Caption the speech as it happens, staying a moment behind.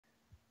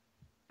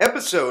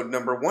Episode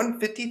number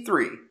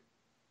 153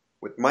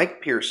 with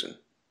Mike Pearson.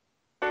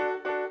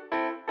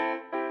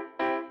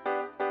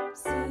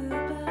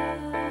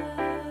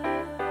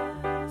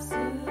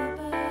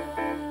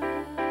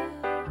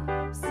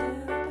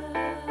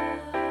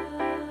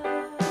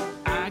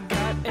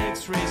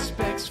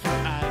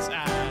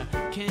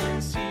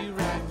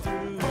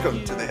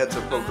 Welcome to the Heads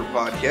Up Poker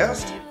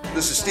Podcast.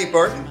 This is Steve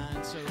Barton.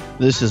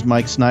 This is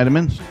Mike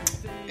Sneideman.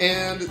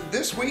 And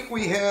this week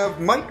we have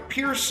Mike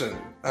Pearson.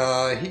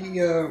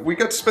 We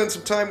got to spend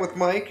some time with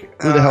Mike.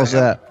 Who the hell's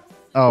that?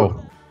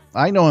 Oh,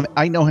 I know him.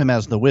 I know him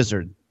as the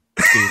Wizard,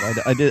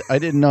 Steve. I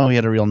didn't know he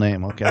had a real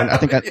name. Okay, I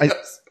think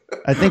yes.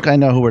 I think I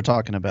know who we're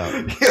talking about.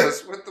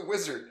 Yes, with the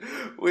Wizard.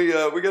 We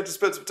got to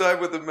spend some time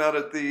with him out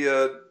at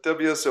the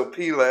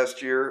WSOP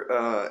last year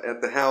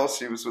at the house.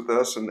 He was with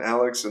us and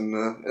Alex and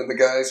the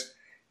guys.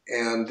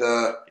 And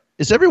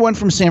is everyone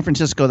from San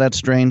Francisco that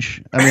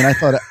strange? I mean,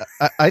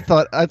 I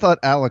thought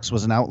Alex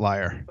was an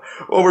outlier.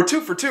 Well, we're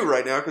 2 for 2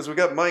 right now because we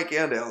got Mike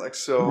and Alex.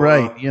 So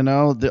right,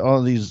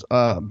 all these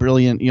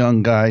brilliant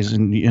young guys,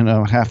 and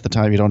half the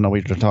time you don't know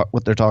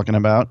what they're talking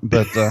about.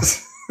 But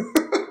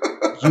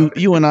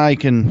you and I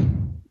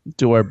can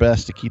do our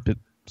best to keep it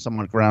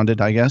somewhat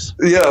grounded, I guess.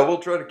 Yeah, we'll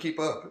try to keep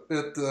up.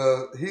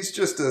 He's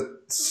just a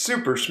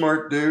super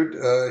smart dude.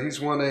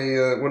 He's won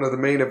one of the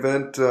main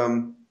event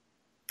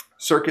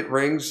circuit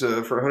rings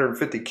for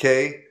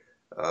 $150K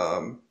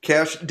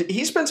cash.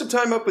 He spent some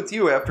time up with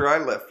you after I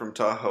left from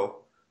Tahoe,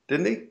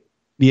 didn't he?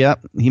 Yeah,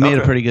 he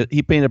made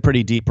He made a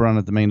pretty deep run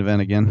at the main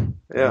event again.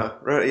 Yeah,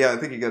 right. Yeah, I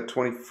think he got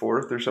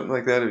 24th or something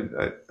like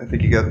that. I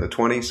think he got in the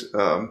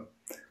 20s.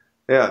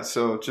 Yeah,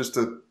 so just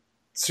a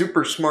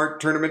super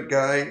smart tournament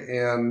guy,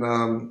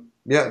 and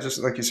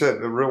just like you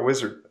said, a real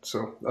wizard.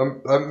 So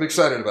I'm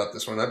excited about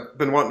this one. I've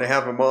been wanting to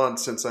have him on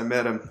since I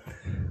met him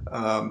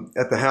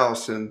at the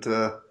house, and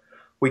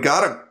we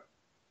got him.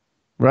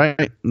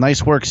 Right.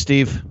 Nice work,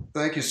 Steve.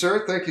 Thank you,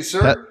 sir. Thank you,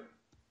 sir.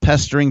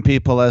 Pestering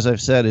people, as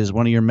I've said, is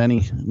one of your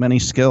many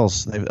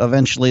skills.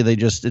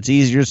 It's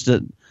easier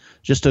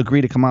to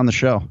agree to come on the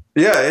show.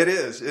 Yeah, it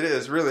is. It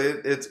is really.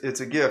 It's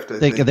a gift.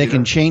 They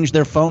can change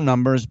their phone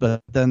numbers,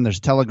 but then there's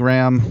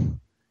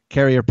Telegram,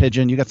 carrier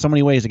pigeon. You got so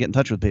many ways to get in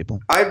touch with people.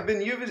 I've been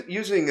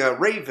using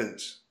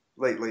Ravens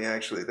lately.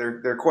 Actually,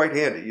 they're quite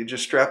handy. You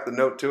just strap the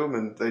note to them,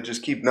 and they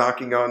just keep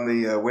knocking on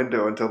the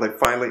window until they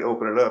finally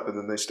open it up, and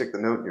then they stick the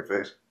note in your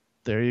face.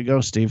 There you go,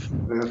 Steve.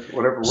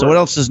 Whatever works. So what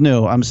else is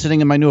new? I'm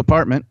sitting in my new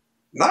apartment.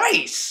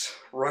 Nice.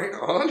 Right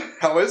on.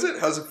 How is it?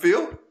 How's it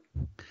feel?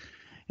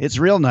 It's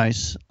real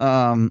nice.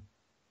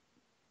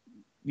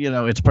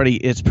 It's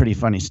pretty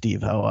funny,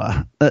 Steve,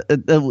 how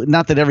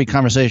not that every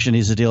conversation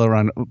needs to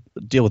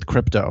deal with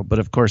crypto, but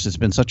of course it's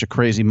been such a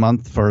crazy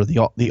month for the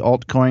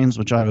altcoins,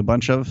 which I have a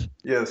bunch of.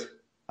 Yes.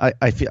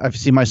 I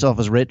see myself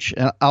as rich,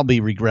 and I'll be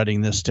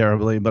regretting this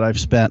terribly, but I've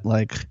spent,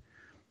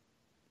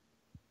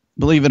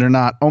 believe it or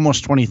not,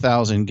 almost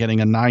 $20,000 getting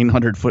a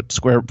 900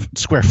 square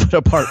foot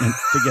apartment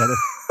together.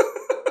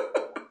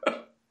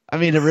 I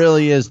mean, it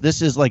really is.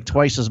 This is like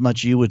twice as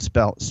much you would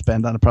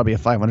spend on probably a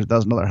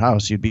 $500,000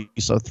 house. You'd be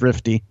so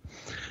thrifty.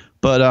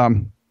 But, I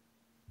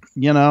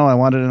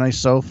wanted a nice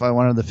sofa. I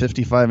wanted the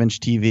 55-inch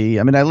TV.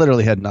 I mean, I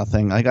literally had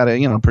nothing. I got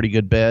a, pretty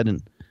good bed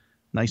and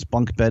nice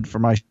bunk bed for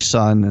my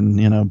son. And,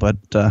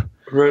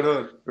 Right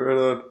on.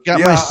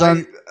 Got my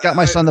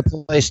son the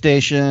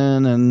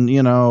PlayStation,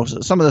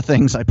 and some of the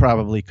things I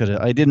probably could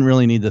have. I didn't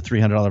really need the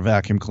 $300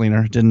 vacuum cleaner.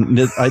 I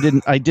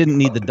didn't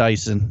need the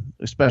Dyson,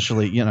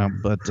 especially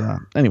But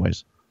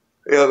anyways.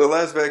 Yeah, the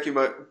last vacuum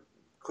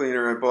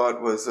cleaner I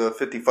bought was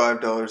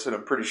 $55, and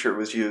I'm pretty sure it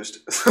was used.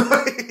 So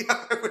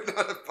I would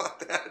not have bought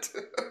that.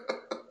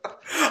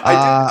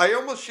 I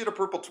almost shit a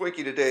purple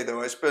Twinkie today,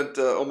 though. I spent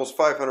almost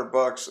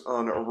 $500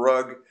 on a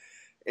rug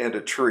and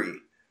a tree.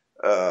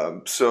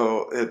 But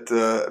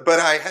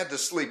I had to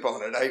sleep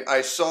on it.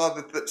 I saw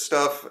the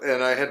stuff,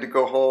 and I had to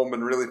go home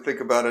and really think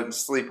about it and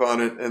sleep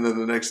on it. And then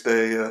the next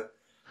day,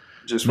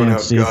 just went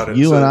out and got it.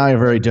 You and I are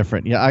very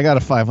different. Yeah, I got a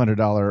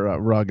 $500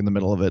 rug in the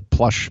middle of it,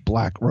 plush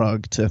black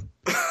rug too.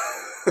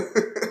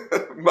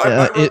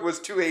 My rug was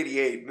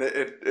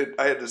 $288.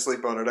 I had to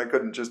sleep on it. I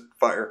couldn't just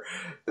fire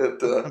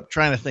it. I'm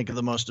trying to think of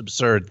the most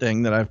absurd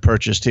thing that I've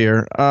purchased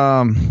here.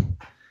 I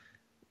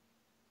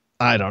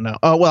don't know.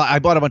 Oh well, I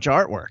bought a bunch of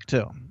artwork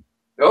too.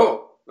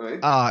 Oh,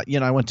 right.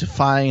 I went to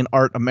Fine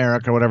Art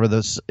America, whatever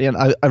this. And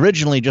I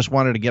originally just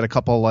wanted to get a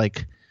couple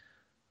like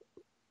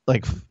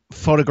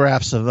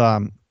photographs of.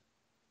 I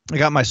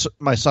got my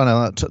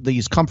son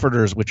these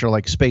comforters, which are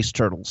like space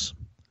turtles.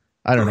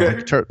 I don't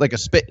know, like a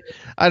space.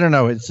 I don't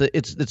know.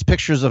 It's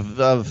pictures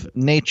of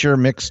nature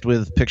mixed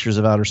with pictures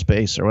of outer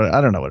space, or what. I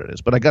don't know what it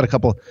is. But I got a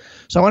couple.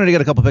 So I wanted to get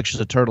a couple pictures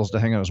of turtles to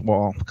hang on his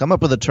wall. Come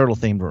up with a turtle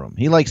themed room.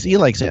 He likes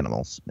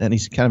animals, and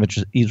he's kind of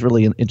interested. He's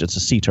really into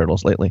sea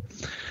turtles lately.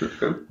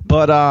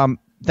 But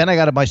then I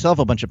got myself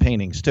a bunch of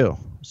paintings too.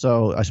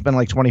 So I spent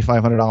like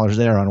 $2,500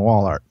 there on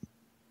wall art.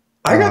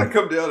 I gotta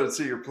come down and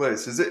see your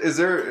place. Is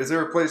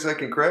there a place I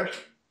can crash?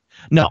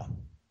 No.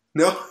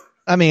 No.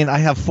 I mean, I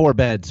have 4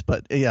 beds,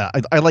 but yeah,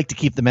 I like to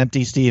keep them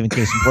empty, Steve, in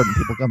case important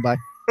people come by.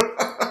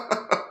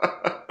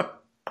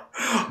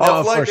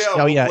 I'll fly of course.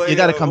 down. Oh, yeah. You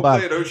got to come we'll by.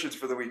 play at Oceans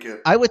for the weekend.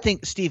 I would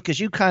think, Steve, because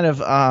you're kind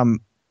of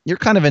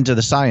into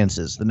the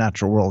sciences, the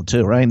natural world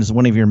too, right? It's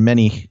one of your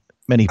many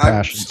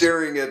passions. I'm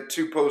staring at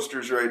two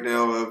posters right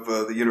now of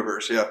the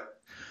universe. Yeah.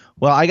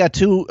 Well, I got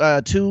two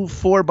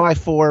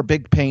 4x4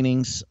 big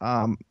paintings.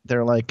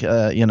 They're like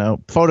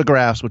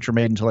photographs, which are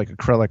made into like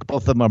acrylic.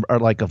 Both of them are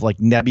like of like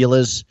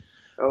nebulas,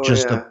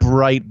 the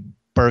bright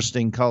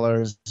bursting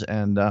colors.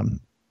 And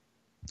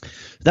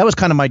that was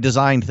kind of my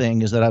design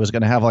thing, is that I was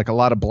going to have like a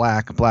lot of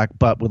black,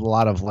 but with a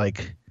lot of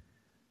like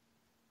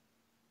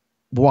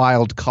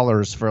wild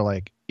colors for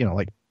like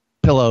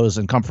pillows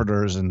and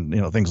comforters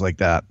and things like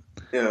that.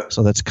 Yeah.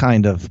 So that's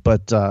kind of,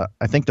 but I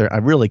think I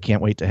really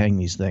can't wait to hang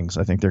these things.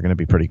 I think they're going to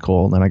be pretty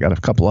cool. And then I got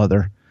a couple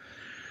other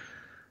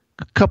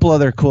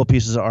cool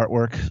pieces of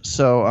artwork.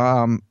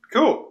 So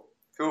cool.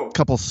 A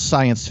couple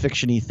science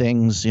fiction-y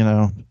things,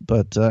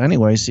 But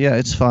anyways, yeah,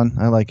 it's fun.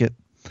 I like it.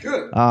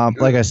 Good.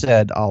 Like I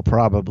said,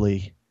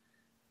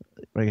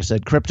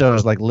 crypto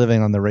is like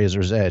living on the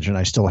razor's edge, and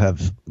I still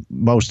have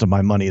most of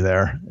my money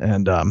there.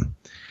 And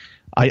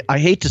I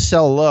hate to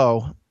sell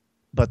low.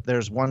 But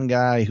there's one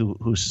guy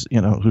who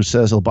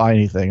says he'll buy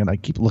anything, and I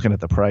keep looking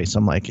at the price.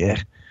 I'm like,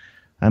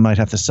 I might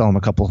have to sell him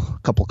a couple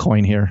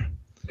coin here.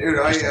 Dude,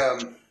 I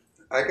got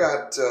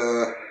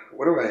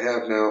what do I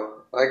have now?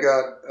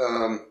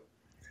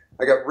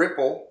 I got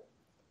Ripple.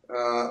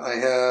 I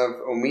have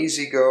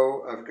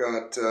Omizigo. I've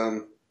got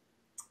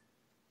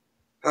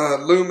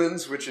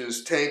Lumens, which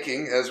is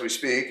tanking as we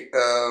speak.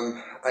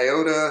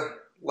 IOTA,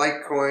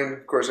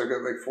 Litecoin. Of course, I've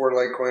got like 4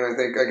 Litecoin. I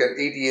think I got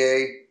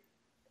ADA.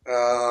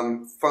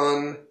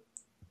 Fun,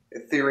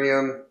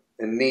 Ethereum,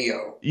 and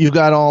Neo. You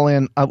got all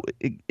in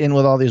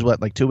with all these,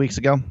 like 2 weeks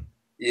ago?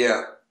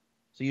 Yeah.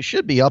 So you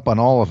should be up on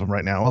all of them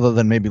right now, other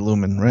than maybe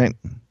Lumen, right?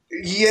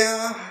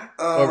 Yeah.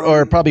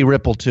 Or probably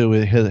Ripple too.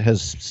 It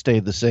has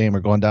stayed the same or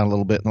gone down a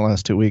little bit in the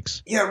last 2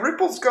 weeks. Yeah,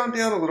 Ripple's gone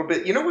down a little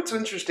bit. You know what's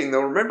interesting though?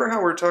 Remember how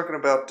we were talking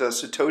about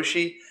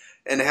Satoshi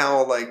and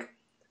how like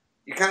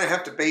you kind of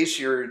have to base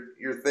your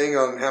thing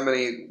on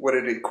what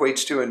it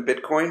equates to in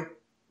Bitcoin?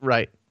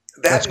 Right.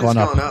 That's gone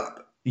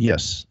up.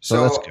 Yes.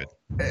 So that's good.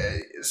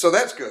 So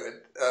that's good.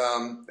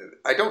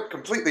 I don't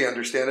completely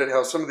understand it,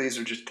 how some of these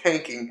are just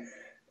tanking,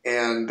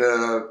 and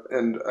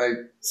I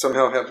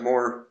somehow have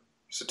more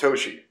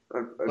Satoshi.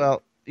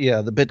 Well,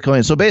 yeah, the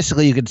Bitcoin. So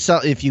basically, you could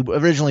sell, if you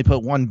originally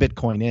put 1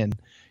 Bitcoin in,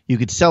 you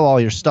could sell all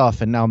your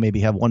stuff and now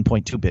maybe have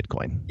 1.2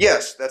 Bitcoin.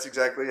 Yes, that's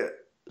exactly it.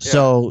 Yeah.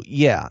 So,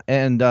 yeah.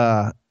 And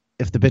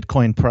if the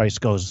Bitcoin price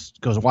goes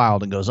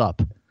wild and goes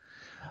up.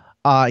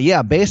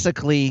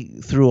 Basically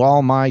through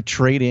all my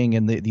trading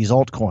in these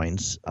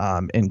altcoins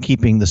and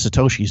keeping the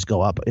Satoshis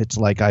go up, it's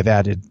like I've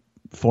added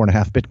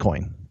 4.5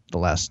 Bitcoin the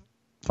last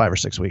 5 or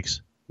 6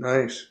 weeks.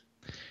 Nice.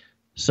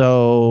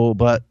 So,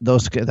 but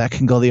that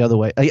can go the other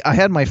way. I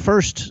had my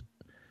first,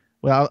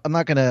 well, I'm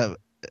not going to,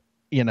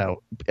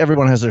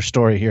 everyone has their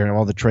story here and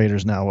all the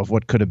traders now of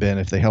what could have been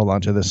if they held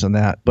on to this and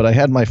that. But I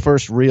had my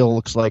first real,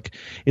 looks like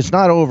it's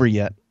not over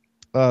yet.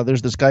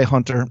 There's this guy,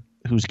 Hunter,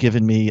 who's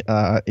given me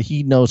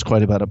he knows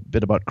quite a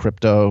bit about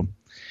crypto,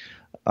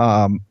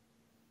 but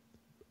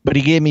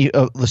he gave me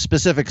the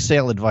specific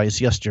sale advice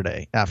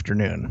yesterday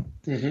afternoon.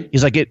 Mm-hmm.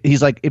 He's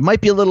like it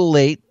might be a little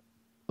late,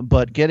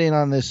 but get in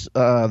on this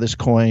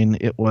coin.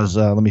 It was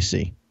let me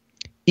see,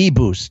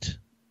 eBoost.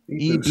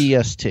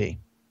 EBST.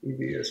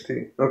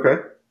 Okay.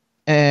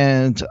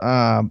 And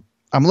I'm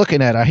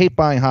looking at it. I hate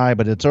buying high,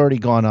 but it's already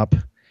gone up.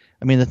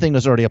 I mean, the thing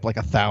was already up like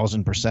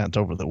 1,000%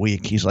 over the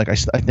week. He's like, I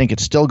think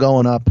it's still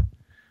going up.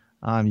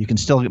 You can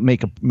still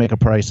make a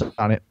price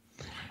on it.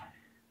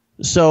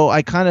 So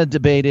I kind of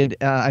debated.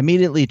 I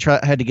immediately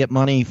had to get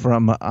money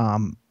from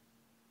the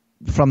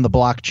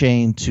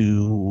blockchain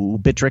to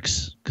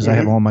Bittrex because I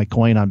have all my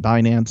coin on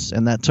Binance,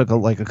 and that took a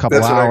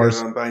couple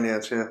hours. That's what I got on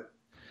Binance, yeah.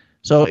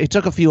 So it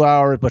took a few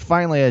hours, but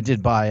finally I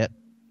did buy it.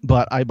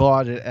 But I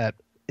bought it at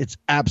its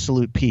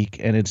absolute peak,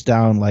 and it's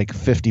down like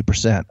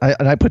 50%.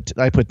 I put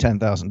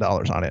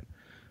 $10,000 on it.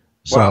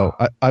 So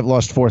wow. I've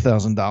lost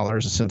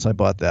 $4,000 since I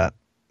bought that.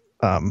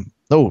 I'm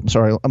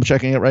sorry. I'm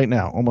checking it right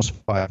now. Almost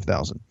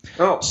 5,000.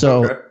 Oh,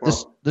 so okay.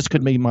 Well, this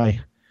could be my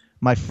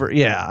first.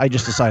 Yeah, I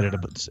just decided to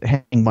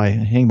hang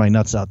my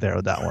nuts out there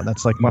with that one.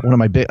 That's like one of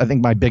my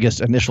my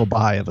biggest initial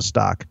buy of a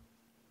stock.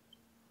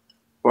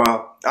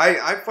 Wow,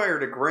 I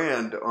fired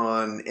 $1,000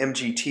 on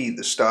MGT,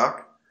 the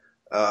stock,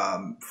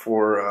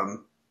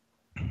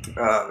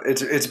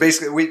 it's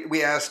basically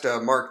we asked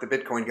Mark, the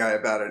Bitcoin guy,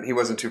 about it, and he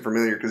wasn't too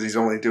familiar because he's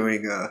only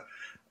doing the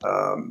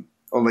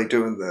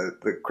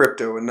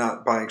crypto and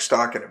not buying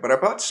stock in it. But I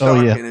bought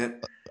stock in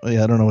it. Oh,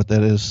 yeah, I don't know what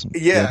that is.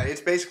 Yeah, it's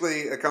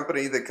basically a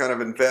company that kind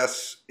of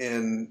invests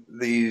in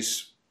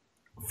these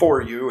for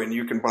you, and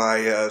you can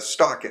buy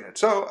stock in it.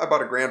 So I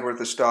bought $1,000 worth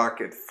of stock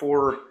at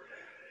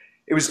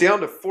it was down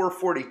to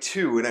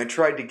 442, and I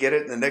tried to get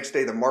it, and the next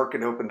day the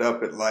market opened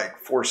up at like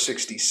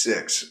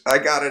 466. I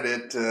got it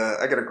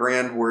I got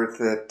 $1,000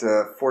 worth at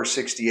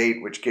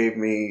 468, which gave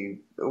me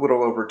a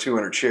little over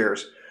 200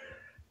 shares.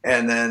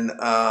 And then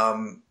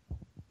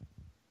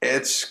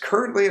It's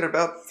currently at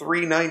about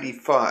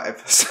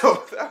 395,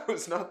 so that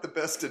was not the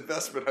best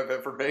investment I've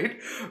ever made.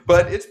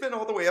 But it's been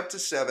all the way up to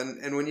 7,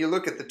 and when you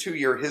look at the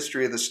 2-year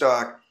history of the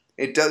stock,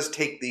 it does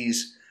take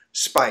these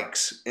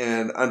spikes.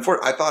 And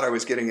unfortunately, I thought I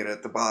was getting it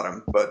at the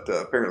bottom, but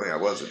apparently I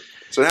wasn't.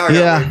 So now I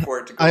got to wait for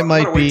it to go. I'm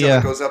going to wait till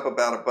it goes up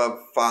about above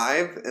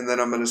 5, and then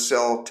I'm going to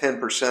sell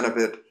 10% of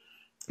it,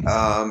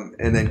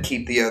 and then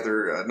keep the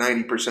other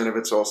 90% of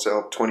it. So I'll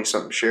sell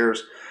 20-something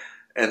shares.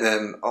 And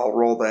then I'll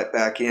roll that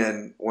back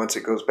in once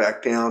it goes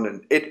back down.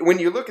 And when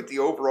you look at the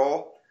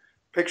overall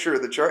picture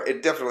of the chart,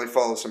 it definitely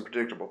follows some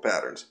predictable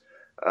patterns.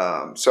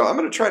 So I'm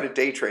going to try to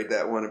day trade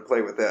that one and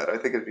play with that. I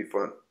think it'd be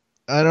fun.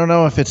 I don't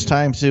know if it's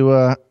time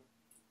to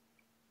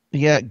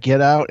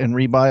get out and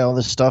rebuy all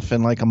this stuff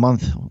in like a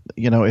month.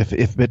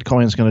 If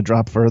Bitcoin's going to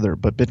drop further.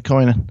 But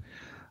Bitcoin,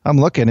 I'm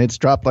looking, it's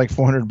dropped like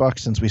 $400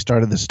 since we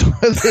started this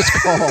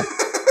call.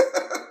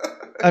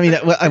 I mean,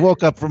 I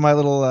woke up from my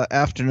little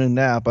afternoon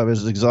nap. I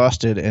was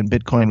exhausted, and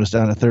Bitcoin was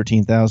down to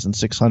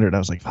 13,600. I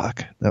was like,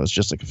 "Fuck!" That was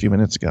just like a few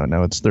minutes ago.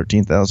 Now it's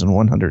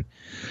 13,100.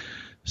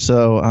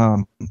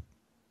 So,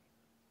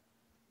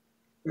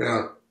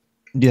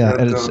 yeah,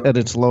 at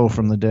its low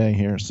from the day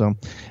here. So,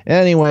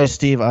 anyway,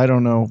 Steve, I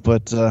don't know,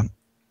 but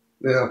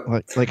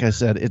like I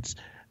said, it's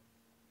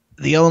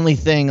the only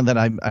thing that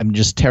I'm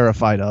just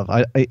terrified of.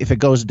 If it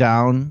goes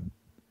down,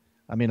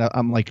 I mean,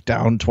 I'm like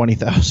down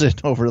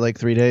 20,000 over like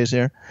 3 days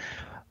here.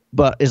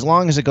 But as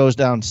long as it goes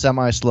down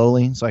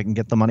semi-slowly, so I can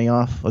get the money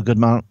off a good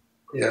amount.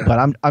 Yeah.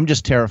 But I'm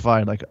just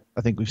terrified. Like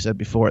I think we've said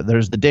before,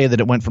 there's the day that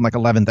it went from like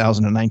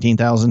 11,000 to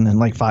 19,000 in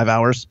like 5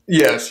 hours.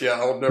 Yes, yeah,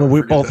 I'll never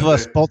forget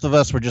both of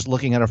us were just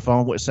looking at our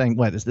phone, saying,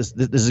 "What is this?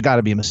 This has got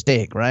to be a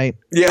mistake, right?"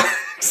 Yeah,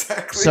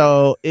 exactly.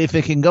 So if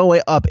it can go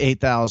up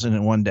 8,000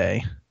 in one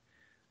day,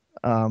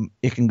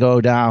 it can go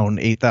down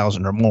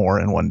 8,000 or more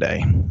in one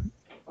day.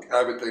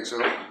 I would think so.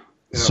 Yeah.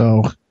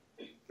 So,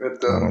 I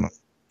don't know.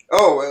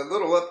 Oh, a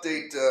little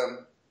update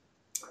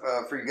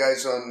for you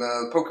guys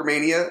on Poker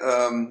Mania.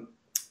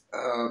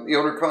 The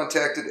owner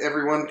contacted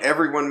everyone.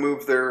 Everyone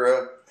moved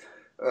their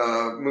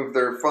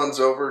funds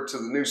over to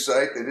the new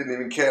site. They didn't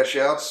even cash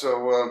out.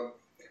 So,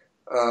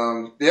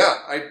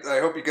 I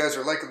hope you guys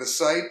are liking the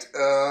site.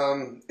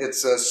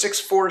 It's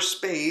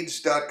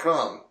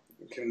 64spades.com.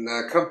 You can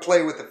come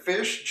play with the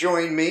fish.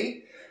 Join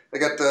me. They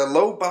got the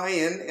low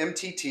buy-in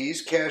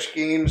MTTs, cash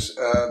games.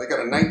 They got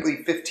a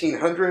nightly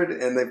 1,500,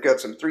 and they've got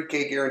some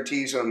 3K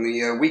guarantees on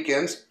the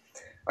weekends.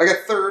 I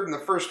got third in the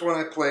first one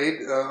I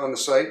played on the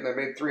site, and I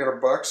made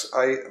 $300.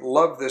 I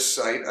love this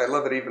site. I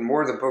love it even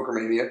more than Poker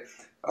Mania.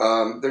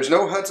 There's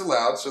no HUDs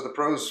allowed, so the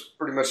pros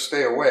pretty much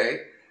stay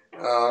away,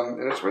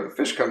 and it's where the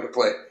fish come to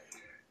play.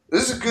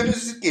 This is as good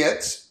as it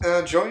gets.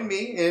 Join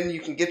me, and you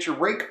can get your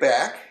rake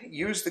back.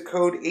 Use the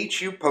code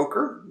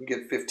HUPOKER. You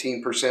get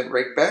 15%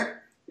 rake back.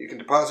 You can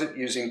deposit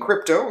using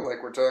crypto,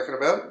 like we're talking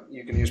about.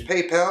 You can use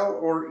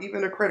PayPal or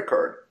even a credit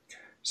card.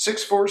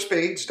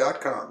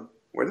 64spades.com,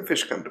 where the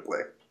fish come to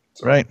play.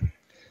 So, right.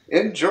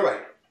 Enjoy.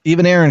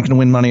 Even Aaron can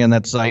win money on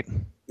that site.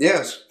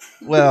 Yes.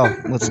 Well,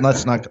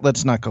 let's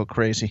not go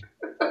crazy.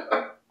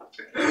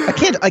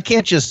 I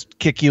can't just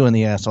kick you in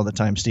the ass all the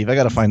time, Steve. I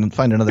got to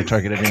find another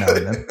target every now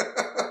and then.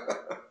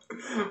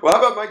 Well, how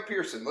about Mike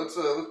Pearson? Let's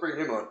bring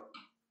him on.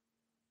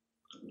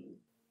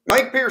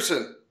 Mike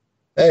Pearson.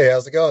 Hey,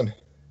 how's it going?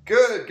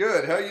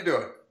 Good. How you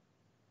doing?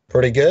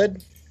 Pretty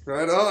good.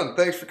 Right on.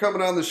 Thanks for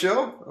coming on the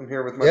show. I'm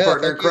here with my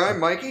partner in crime,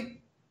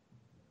 Mikey.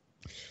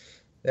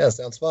 Yeah,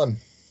 sounds fun.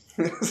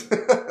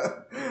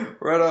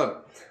 Right on.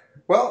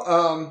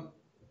 Well,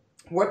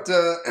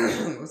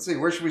 let's see.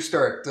 Where should we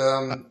start?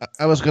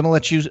 I was going to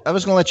let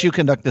you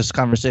conduct this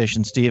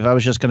conversation, Steve. I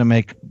was just going to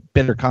make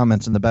bitter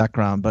comments in the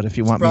background, but if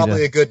you want me to,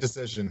 probably a good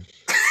decision.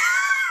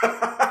 I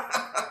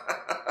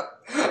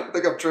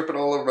think I'm tripping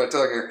all over my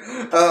tongue here.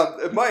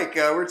 Mike,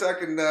 we're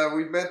talking.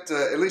 We met.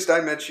 At least I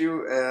met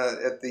you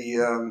at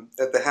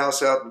the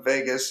house out in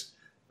Vegas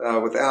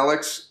with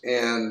Alex,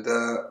 and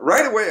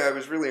right away I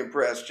was really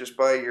impressed just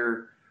by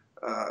your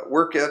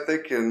work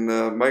ethic. And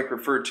Mike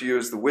referred to you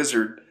as the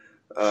wizard.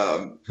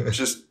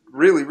 Just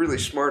really, really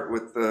smart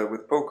with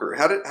poker.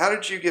 How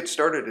did you get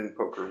started in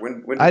poker?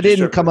 When did I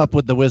didn't come up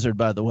with the wizard,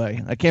 by the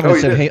way. I came in and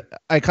said, "Hey."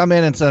 I come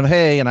in and said,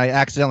 "Hey," and I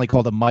accidentally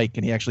called him Mike,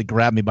 and he actually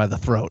grabbed me by the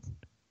throat.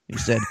 He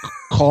said,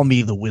 "Call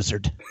me the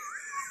wizard."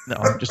 No,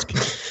 I'm just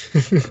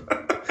kidding.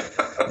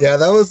 Yeah,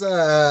 that was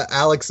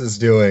Alex's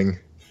doing.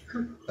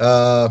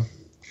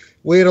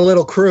 We had a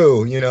little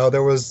crew,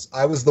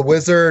 I was the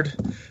wizard,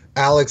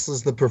 Alex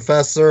was the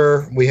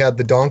professor, we had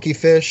the donkey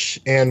fish,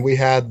 and we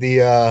had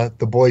the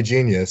boy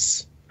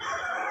genius.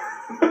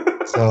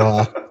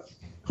 So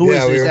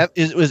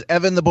was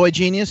Evan the boy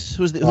genius?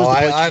 Who's the boy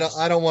genius?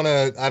 I don't want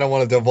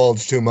to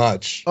divulge too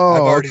much.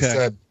 Oh,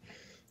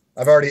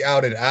 I've already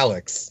outed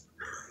Alex.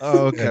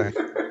 Oh, okay.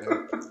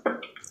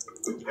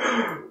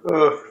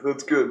 Oh,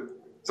 that's good.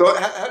 So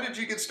how did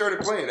you get started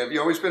playing? Have you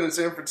always been in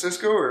San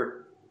Francisco,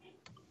 or?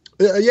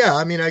 Yeah,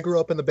 I mean, I grew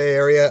up in the Bay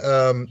Area.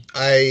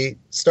 I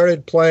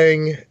started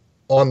playing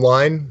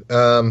online.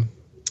 I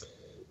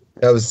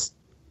was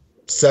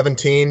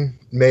 17,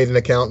 made an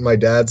account in my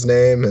dad's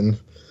name, and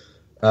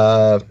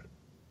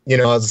you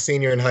know, I was a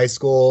senior in high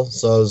school,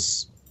 so I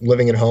was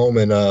living at home,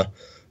 and I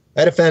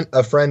had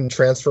a friend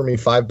transfer me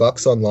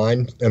 $5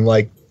 online, and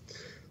like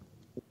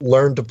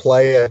learned to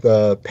play at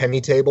the penny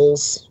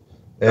tables,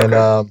 and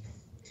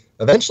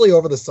eventually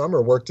over the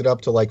summer worked it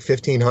up to like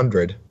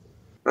 1,500.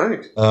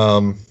 Nice.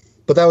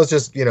 But that was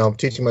just, you know,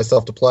 teaching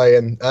myself to play,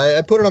 and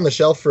I put it on the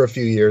shelf for a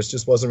few years,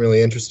 just wasn't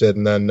really interested,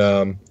 and then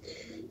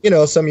you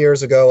know, some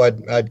years ago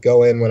I'd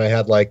go in when I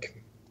had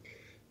like,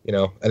 you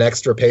know, an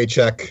extra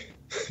paycheck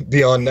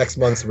beyond next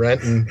month's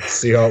rent and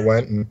see how it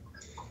went. And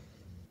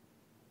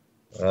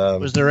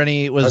was there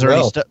any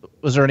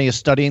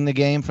studying the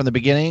game from the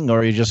beginning,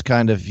 or you just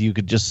kind of you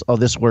could just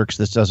this works,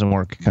 this doesn't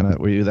work, kind of?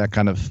 Were you that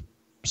kind of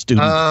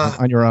student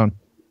on your own?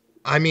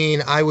 I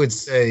mean, I would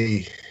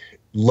say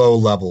low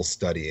level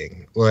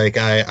studying. Like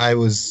I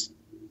was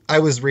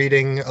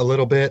reading a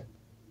little bit.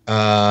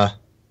 I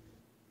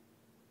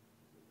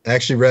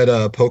actually read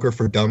Poker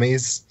for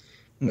Dummies.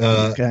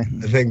 Okay.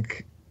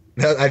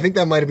 I think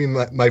that might have been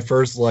my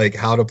first like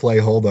how to play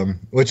Hold'em,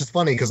 which is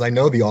funny because I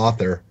know the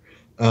author.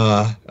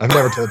 I've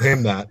never told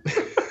him that.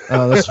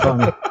 Oh, that's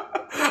funny.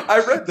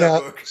 I read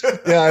that book.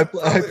 Yeah,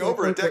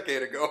 over a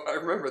decade ago. I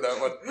remember that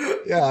one.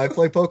 Yeah, I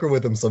play poker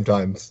with him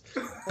sometimes.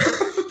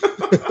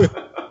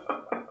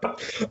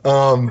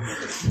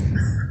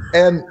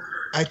 And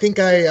I think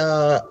I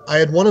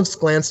had one of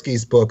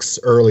Sklansky's books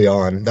early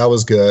on. That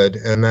was good.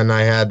 And then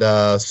I had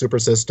Super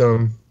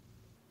System.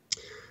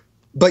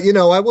 But, you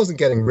know, I wasn't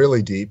getting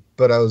really deep,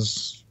 but I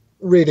was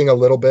reading a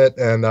little bit.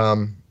 And,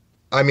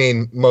 I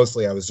mean,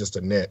 mostly I was just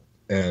a nit.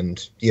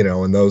 And, you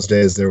know, in those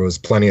days, there was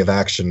plenty of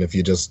action if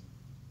you just,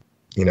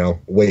 you know,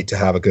 wait to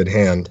have a good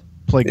hand.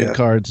 Play good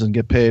cards and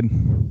get paid.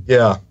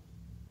 Yeah.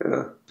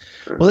 Yeah.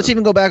 Well, let's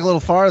even go back a little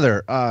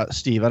farther,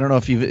 Steve. I don't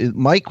know if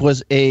Mike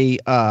was a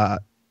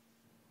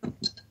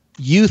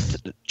youth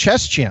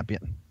chess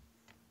champion.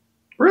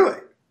 Really?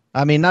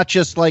 I mean, not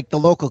just like the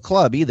local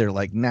club either,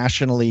 like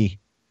nationally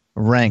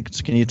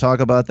ranked. Can you talk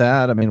about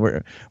that? I mean,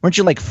 weren't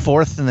you like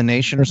 4th in the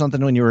nation or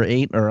something when you were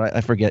 8? Or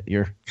I forget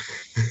your.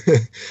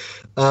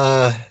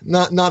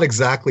 Not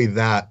exactly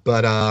that,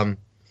 but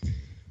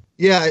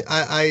yeah,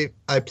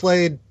 I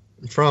played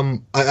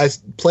from I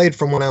played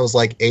from when I was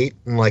like 8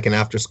 in like an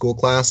after school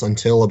class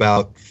until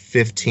about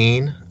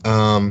 15.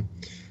 I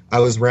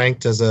was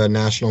ranked as a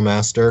national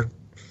master.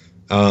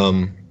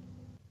 So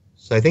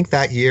I think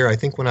that year,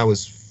 when I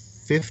was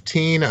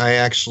 15, I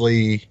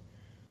actually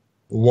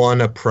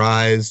won a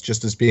prize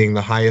just as being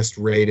the highest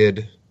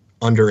rated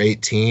under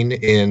 18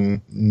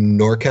 in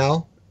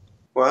NorCal.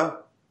 Wow.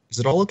 Is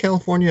it all of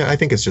California? I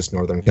think it's just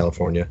Northern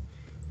California.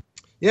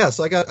 Yeah,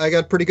 so I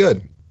got pretty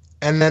good.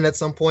 And then at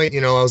some point,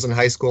 you know, I was in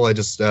high school. I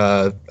just,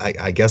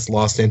 I guess,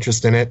 lost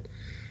interest in it.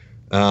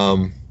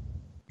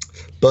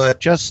 But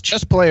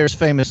chess players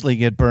famously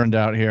get burned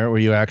out here. Were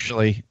you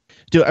actually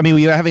were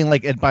you having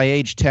like by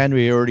age 10, were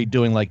you already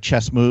doing like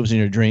chess moves in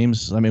your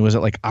dreams? I mean, was it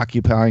like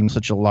occupying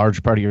such a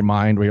large part of your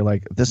mind where you're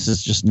like, this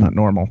is just not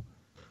normal?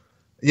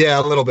 Yeah,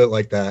 a little bit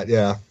like that.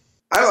 Yeah.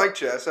 I like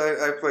chess.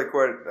 I played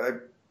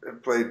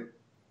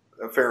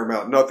a fair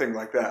amount. Nothing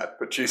like that,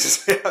 but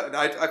Jesus,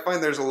 I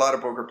find there's a lot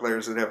of poker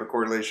players that have a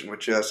correlation with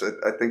chess.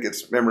 I think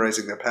it's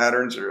memorizing the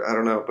patterns, or I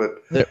don't know,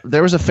 but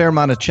there was a fair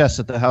amount of chess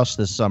at the house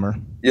this summer.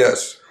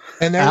 Yes.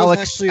 And there was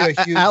actually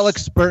a huge...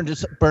 Alex burned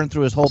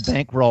through his whole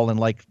bankroll in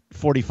like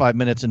 45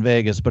 minutes in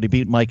Vegas, but he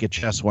beat Mike at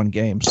chess one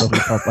game, so he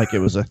felt like it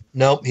was a...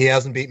 Nope, he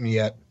hasn't beaten me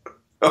yet.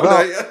 Oh,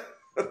 not yet?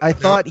 I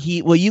thought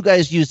you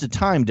guys used a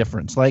time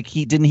difference. Like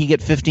didn't he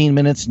get 15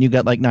 minutes and you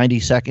got like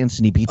 90 seconds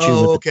and he beat you?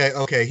 Oh,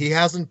 okay. He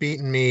hasn't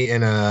beaten me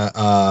in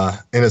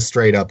a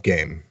straight up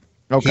game.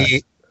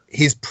 Okay.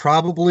 He's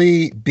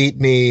probably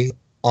beat me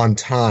on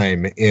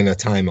time in a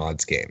time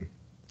odds game.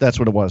 That's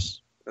what it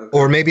was.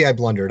 Or maybe I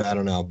blundered. I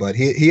don't know, but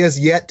he has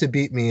yet to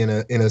beat me in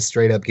a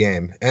straight up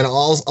game, and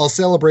I'll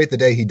celebrate the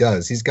day he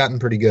does. He's gotten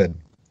pretty good.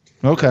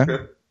 Okay.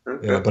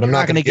 Yeah, but I'm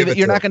not going to give it.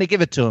 You're not going to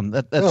give it to him.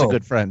 That's a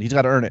good friend. He's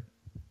got to earn it.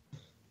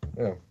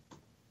 Yeah.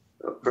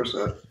 Of course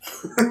not.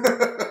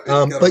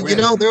 But you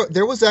know,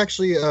 there was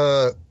actually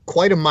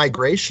quite a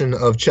migration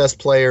of chess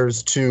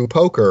players to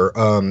poker.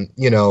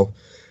 You know,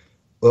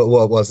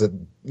 what was it?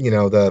 You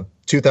know, the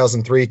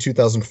 2003,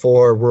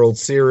 2004 World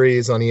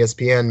Series on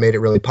ESPN made it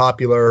really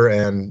popular,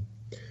 and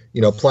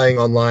you know, playing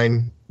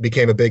online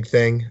became a big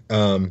thing.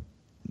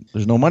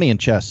 There's no money in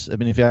chess. I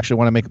mean, if you actually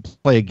want to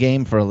play a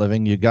game for a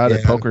living, you got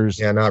it. Poker's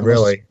not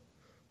really.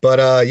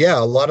 But yeah,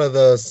 a lot of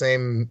the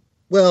same.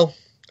 Well,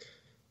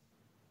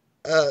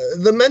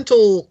 the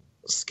mental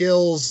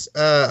skills.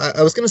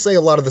 I was going to say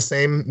a lot of the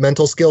same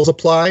mental skills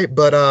apply,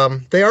 but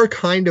they are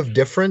kind of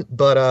different.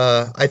 But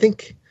I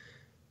think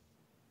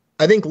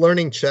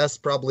learning chess,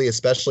 probably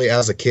especially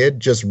as a kid,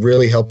 just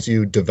really helps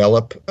you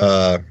develop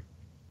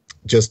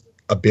just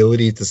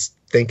ability to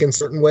think in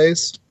certain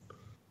ways.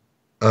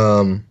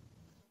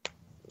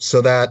 So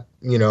that,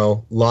 you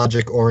know,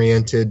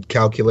 logic-oriented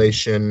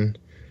calculation,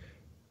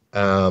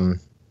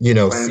 you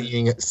know,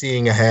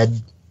 seeing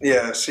ahead.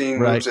 Yeah, seeing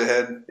moves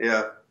ahead.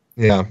 Yeah.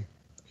 Yeah.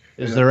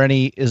 Is there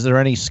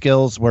any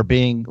skills where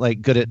being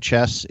like good at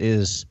chess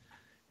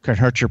can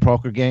hurt your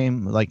poker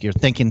game? Like you're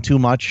thinking too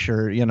much,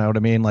 or you know what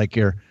I mean? Like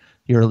you're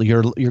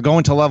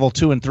going to level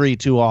 2 and 3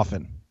 too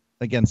often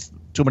against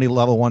too many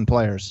level 1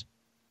 players.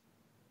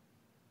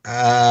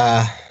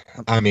 I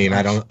mean,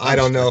 I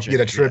don't know if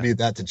you'd attribute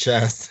that to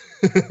chess.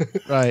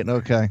 Right.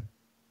 Okay.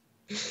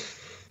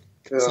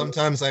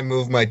 Sometimes I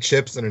move my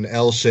chips in an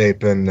L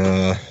shape and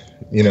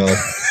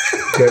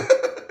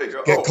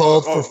get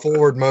called for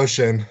forward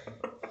motion.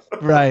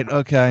 Right.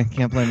 Okay.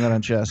 Can't blame that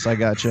on chess. I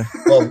got you.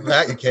 Well,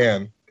 that you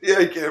can. Yeah,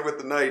 you can with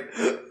the knight.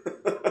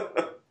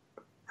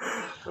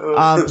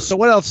 So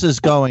what else is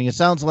going? It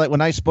sounds like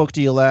when I spoke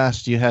to you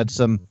last, you had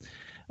some.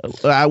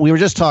 We were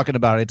just talking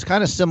about it. It's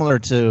kind of similar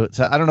to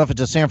I don't know if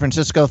it's a San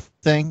Francisco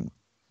thing.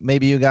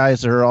 Maybe you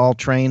guys are all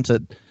trained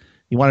that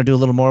you want to do a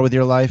little more with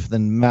your life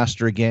than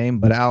master a game.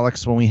 But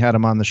Alex, when we had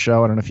him on the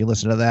show, I don't know if you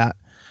listened to that,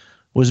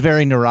 was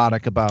very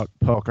neurotic about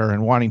poker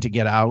and wanting to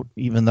get out,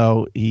 even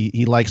though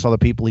he likes all the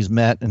people he's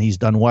met and he's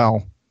done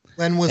well.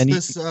 When was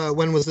this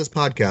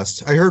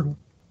podcast? I heard.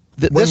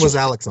 When was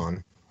Alex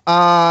on?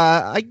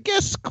 I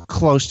guess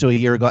close to a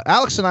year ago.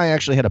 Alex and I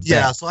actually had a bet.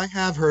 Yeah, so I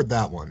have heard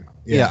that one.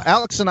 Yeah,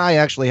 Alex and I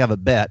actually have a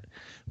bet,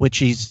 which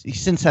he's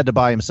since had to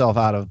buy himself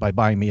out of by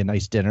buying me a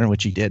nice dinner,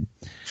 which he did.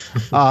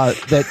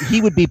 That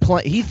he would be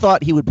he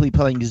thought he would be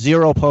playing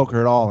zero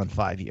poker at all in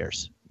 5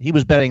 years. He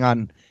was betting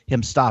on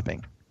him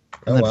stopping,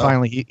 and then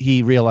finally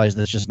he realized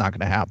that's just not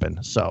going to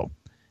happen. So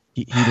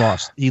he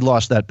lost. He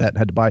lost that bet and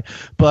had to buy.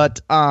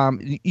 But to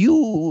me,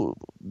 you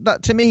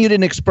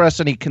didn't express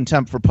any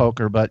contempt for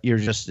poker, but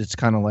it's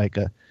kind of like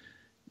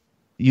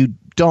you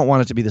don't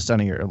want it to be the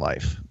center of your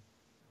life.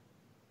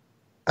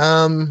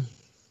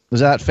 Was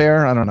that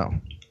fair? I don't know.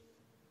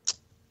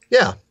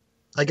 Yeah,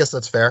 I guess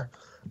that's fair.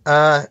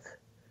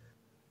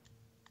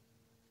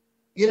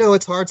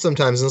 It's hard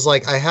sometimes. It's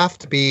like I have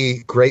to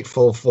be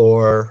grateful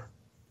for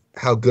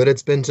how good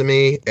it's been to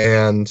me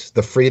and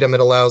the freedom it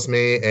allows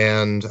me.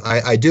 And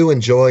I do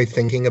enjoy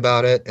thinking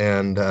about it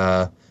and,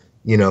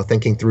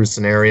 thinking through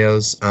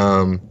scenarios.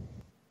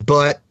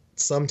 But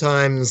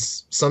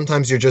sometimes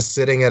you're just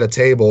sitting at a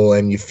table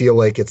and you feel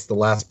like it's the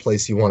last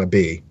place you want to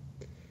be.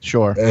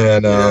 Sure.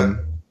 And,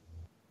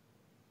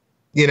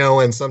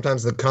 and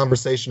sometimes the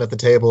conversation at the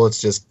table,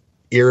 it's just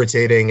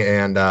irritating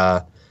and,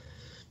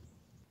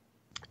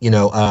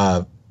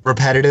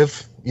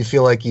 repetitive. You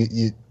feel like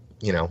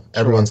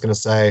everyone's going to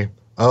say,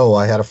 "Oh,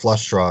 I had a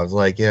flush draw." It's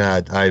like, yeah,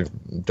 I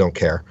don't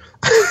care.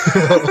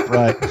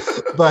 Right.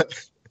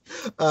 But,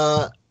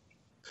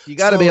 you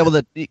got to be able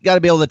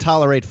to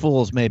tolerate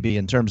fools, maybe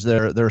in terms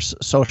of their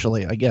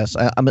socially. I guess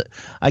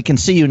I can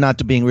see you not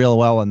doing real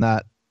well in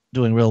that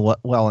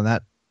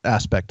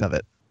aspect of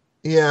it.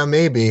 Yeah,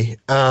 maybe.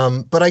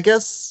 But I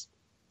guess,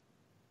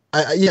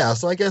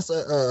 so I guess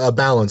a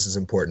balance is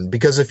important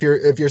because if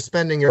you're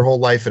spending your whole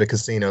life at a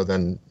casino,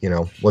 then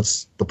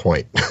what's the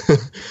point?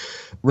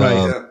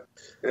 Right.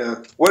 Yeah.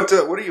 What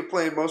are you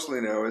playing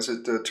mostly now? Is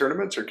it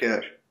tournaments or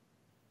cash?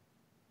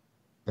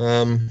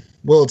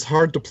 Well, it's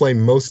hard to play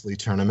mostly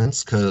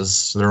tournaments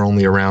because they're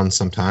only around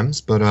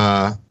sometimes. But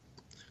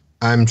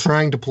I'm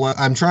trying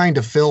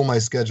to fill my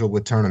schedule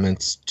with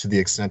tournaments to the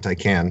extent I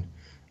can.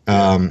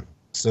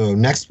 So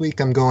next week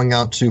I'm going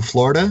out to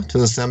Florida to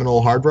the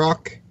Seminole Hard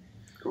Rock.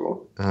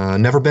 Cool.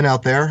 Never been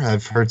out there.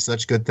 I've heard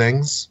such good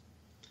things.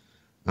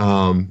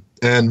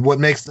 And what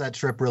makes that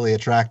trip really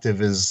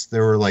attractive is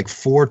there were like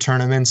 4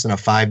 tournaments in a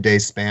 5-day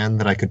span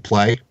that I could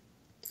play.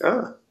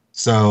 Ah.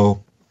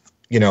 So,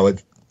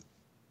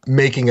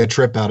 making a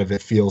trip out of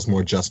it feels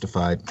more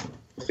justified.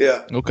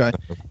 Yeah. Okay.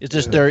 Is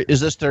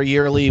this their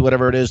yearly,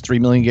 whatever it is,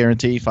 $3 million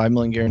guarantee, $5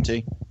 million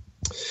guarantee?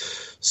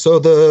 So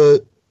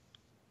the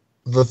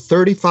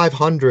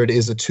 3,500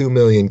 is a $2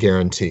 million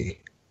guarantee.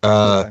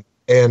 Okay.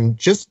 And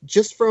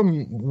just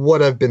from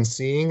what I've been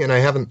seeing, and I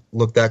haven't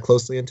looked that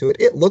closely into it,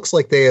 it looks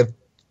like they have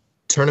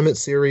tournament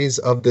series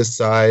of this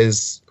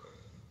size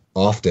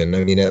often.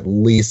 I mean, at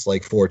least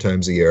like 4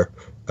 times a year.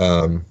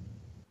 And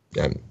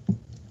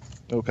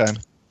okay.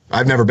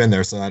 I've never been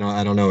there, so I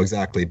don't know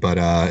exactly, but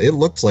it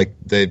looks like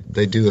they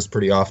do this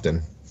pretty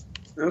often.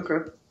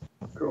 Okay.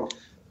 Cool.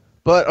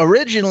 But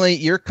originally,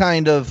 you're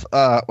kind of,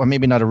 well,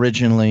 maybe not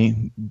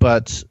originally,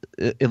 but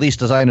at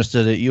least as I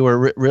understood it, you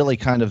were really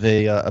kind of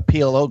a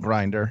PLO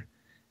grinder,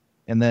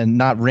 and then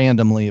not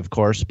randomly, of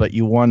course, but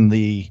you won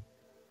the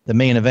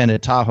main event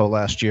at Tahoe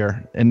last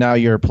year, and now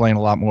you're playing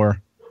a lot more.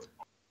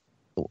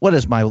 What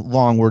is my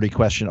long, wordy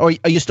question? Oh,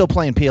 are you still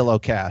playing PLO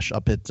cash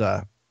up in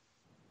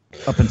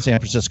San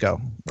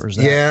Francisco, or is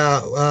that?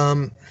 Yeah,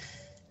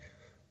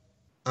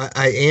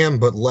 I am,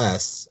 but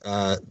less.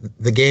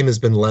 The game has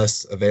been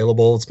less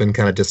available. It's been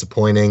kind of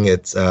disappointing.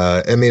 It's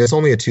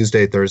only a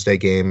Tuesday, Thursday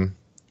game,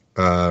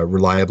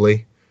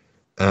 reliably.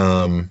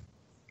 And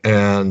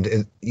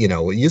it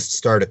used to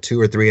start at 2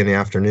 or 3 in the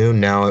afternoon.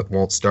 Now it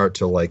won't start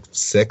till like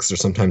 6 or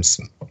sometimes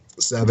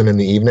 7 in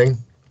the evening.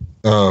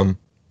 I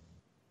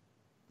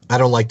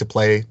don't like to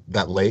play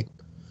that late.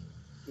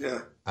 Yeah.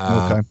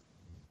 Okay.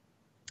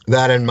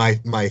 That and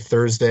my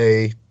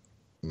Thursday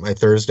my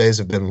Thursdays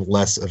have been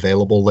less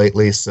available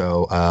lately,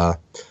 so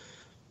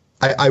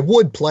I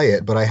would play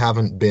it, but I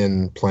haven't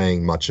been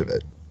playing much of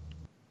it.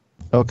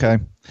 Okay.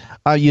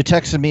 You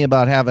texted me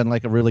about having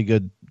like a really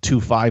good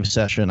 2-5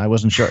 session. I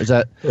wasn't sure. Is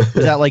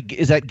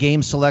that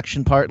game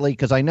selection partly?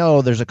 Because I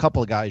know there's a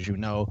couple of guys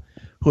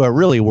who are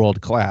really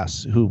world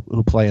class who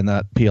play in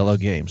that PLO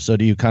game. So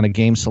do you kind of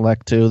game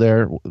select too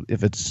there if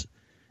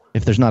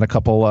there's not a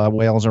couple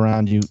whales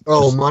around you?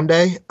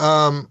 Monday.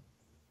 That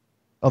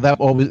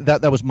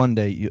was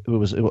Monday. There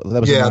was no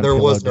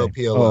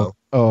PLO.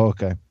 Oh,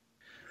 okay.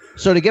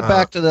 So to get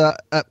back to the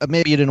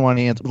maybe you didn't want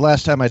to answer.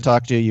 Last time I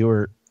talked to you, you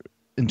were,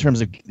 in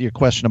terms of your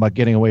question about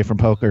getting away from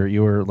poker,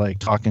 you were like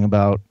talking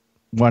about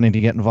wanting to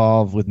get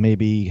involved with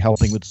maybe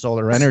helping with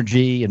solar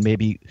energy and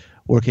maybe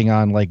working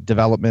on like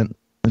development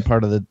in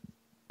part of the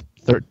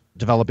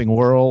developing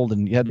world,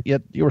 and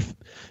you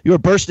were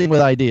bursting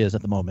with ideas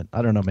at the moment.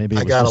 I don't know, maybe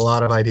I got a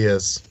lot of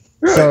ideas.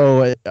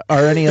 So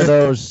are any of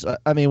those?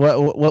 I mean,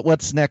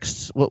 what's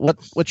next?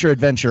 What's your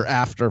adventure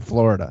after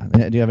Florida?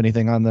 Do you have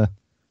anything on the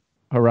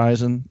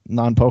horizon,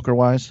 non-poker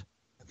wise?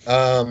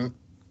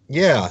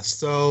 Yeah.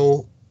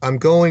 So I'm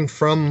going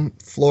from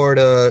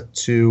Florida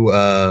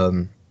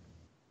to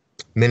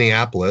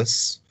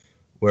Minneapolis,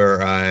 where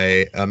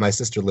my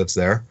sister lives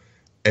there,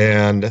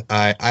 and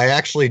I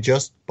actually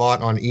just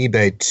bought on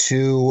eBay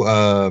 2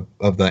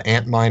 of the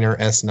Antminer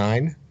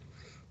S9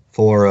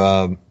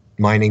 for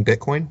mining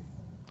Bitcoin.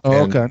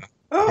 Oh, okay.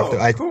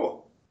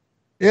 Cool.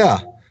 Yeah,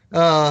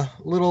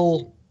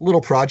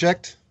 little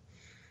project.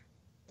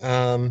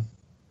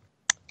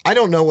 I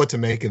don't know what to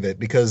make of it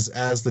because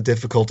as the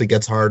difficulty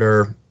gets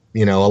harder,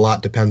 a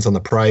lot depends on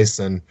the price,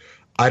 and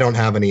I don't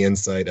have any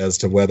insight as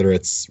to whether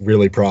it's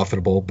really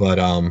profitable, but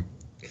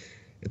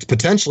it's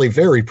potentially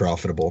very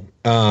profitable.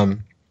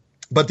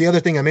 But the other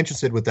thing I'm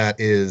interested with that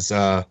is,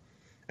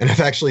 and I've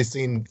actually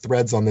seen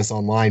threads on this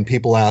online,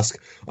 people ask,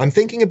 I'm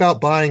thinking about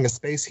buying a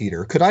space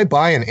heater. Could I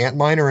buy an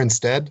Antminer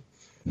instead?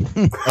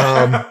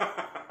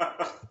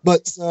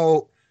 But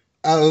so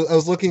I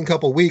was looking a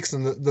couple weeks,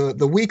 and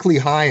the weekly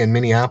high in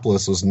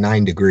Minneapolis was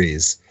 9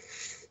 degrees.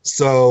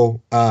 So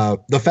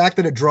the fact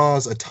that it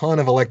draws a ton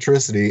of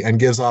electricity and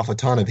gives off a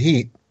ton of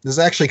heat is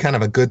actually kind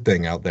of a good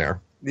thing out there.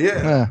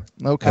 Yeah.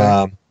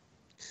 Okay.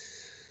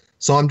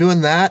 So I'm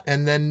doing that,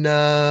 and then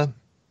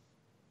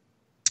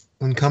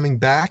I'm coming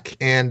back,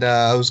 and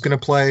I was going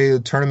to play a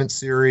tournament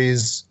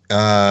series,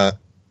 part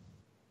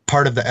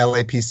of the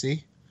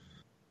LAPC.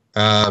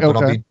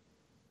 But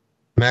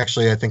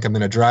I think I'm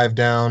going to drive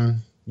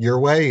down your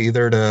way,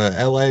 either to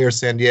LA or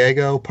San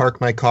Diego,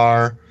 park my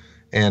car,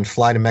 and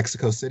fly to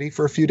Mexico City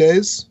for a few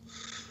days.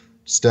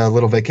 Just a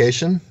little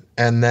vacation,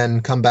 and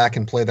then come back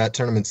and play that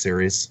tournament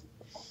series.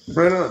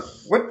 Right on.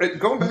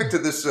 Going back to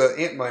this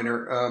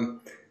Antminer,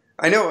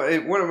 I know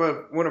one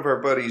of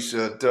our buddies,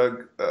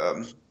 Doug,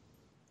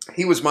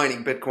 he was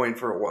mining Bitcoin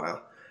for a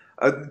while,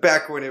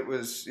 back when it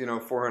was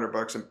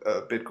 $400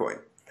 a Bitcoin.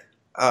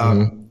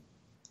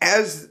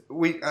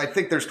 I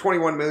think there's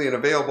 21 million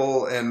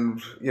available,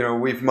 and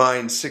we've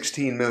mined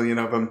 16 million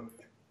of them.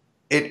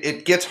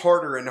 It gets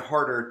harder and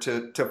harder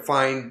to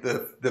find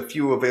the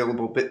few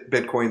available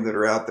Bitcoin that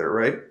are out there,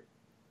 right?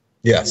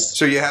 Yes.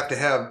 So you have to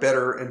have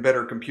better and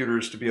better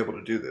computers to be able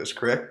to do this,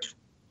 correct?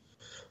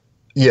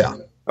 Yeah.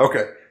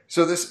 Okay.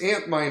 So this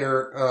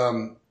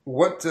Antminer,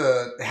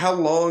 how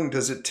long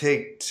does it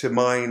take to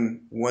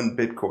mine 1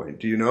 Bitcoin?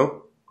 Do you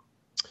know?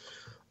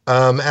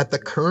 At the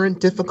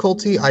current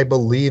difficulty, I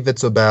believe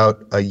it's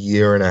about a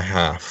year and a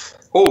half.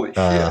 Holy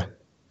shit.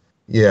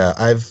 Yeah,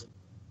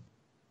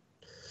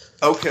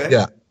 Okay.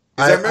 Yeah.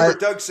 I remember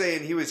Doug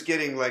saying he was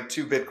getting like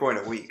 2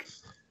 Bitcoin a week.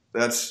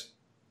 That's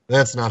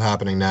not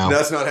happening now.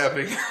 That's not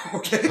happening.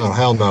 Okay. Oh,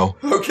 hell no.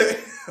 Okay.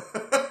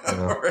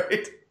 All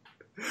right.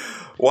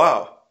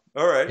 Wow.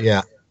 All right.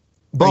 Yeah.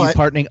 But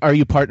are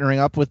you partnering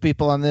up with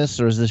people on this,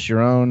 or is this your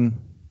own?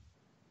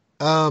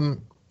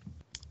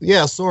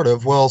 Yeah, sort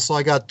of. Well, so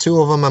I got 2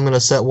 of them. I'm going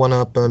to set one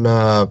up in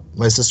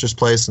my sister's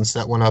place and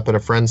set one up at a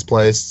friend's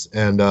place.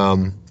 And,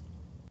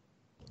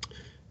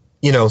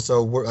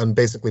 so I'm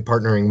basically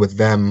partnering with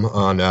them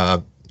on,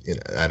 I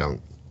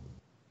don't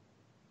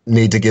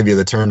need to give you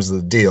the terms of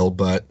the deal,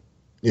 but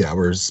yeah,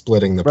 we're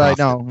splitting the profit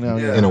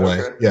in a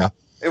way. Okay. Yeah.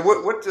 And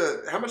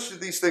how much do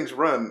these things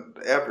run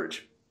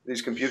average,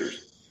 these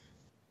computers?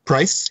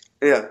 Price?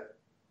 Yeah.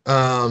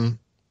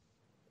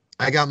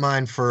 I got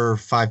mine for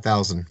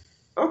 $5,000.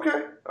 Okay.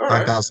 All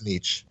right. $5,000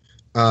 each.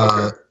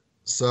 Okay.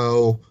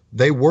 So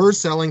they were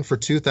selling for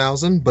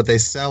 $2,000, but they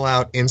sell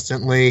out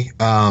instantly.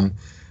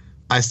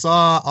 I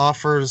saw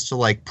offers to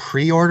like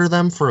pre-order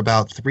them for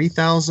about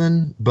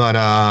 $3,000, but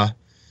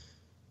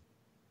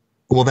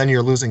well, then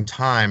you're losing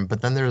time.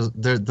 But then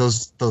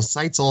those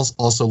sites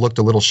also looked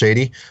a little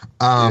shady.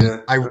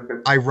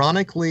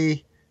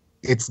 Ironically,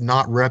 it's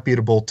not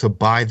reputable to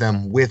buy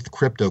them with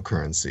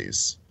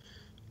cryptocurrencies.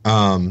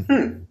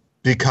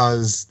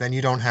 Because then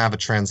you don't have a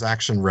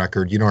transaction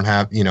record. You don't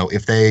have,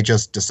 if they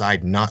just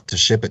decide not to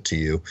ship it to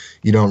you,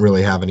 you don't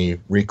really have any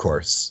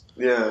recourse.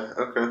 Yeah.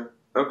 Okay.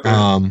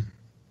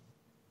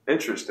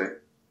 Interesting.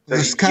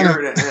 There's a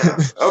year and a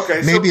half.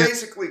 Okay, maybe so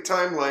basically,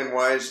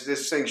 timeline-wise,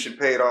 this thing should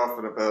pay it off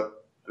in about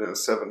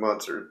 7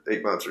 months or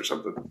 8 months or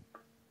something.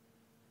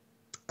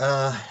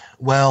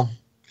 Well,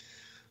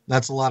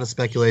 that's a lot of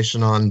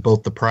speculation on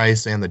both the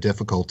price and the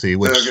difficulty.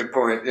 Which good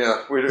point.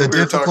 Yeah, we were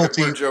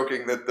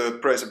joking that the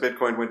price of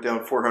Bitcoin went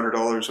down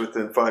 $400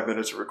 within 5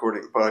 minutes of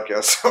recording the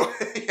podcast. So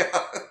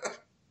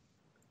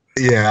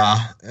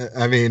yeah.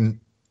 I mean,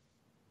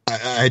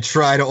 I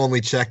try to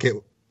only check it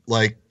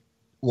like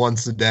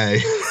once a day.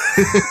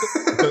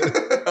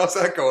 How's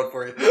that going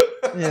for you?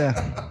 Yeah.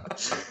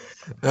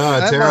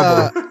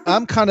 Terrible.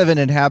 I'm kind of an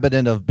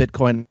inhabitant of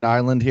Bitcoin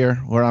Island here,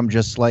 where I'm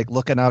just like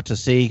looking out to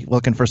sea,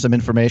 looking for some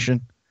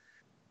information.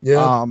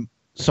 Yeah.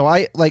 So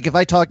if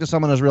I talk to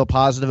someone who's real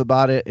positive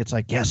about it, it's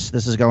like, yes,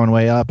 this is going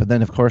way up. And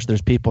then of course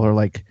there's people who are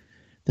like,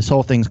 this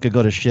whole thing's could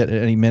go to shit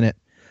at any minute.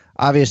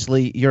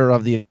 Obviously, you're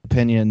of the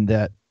opinion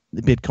that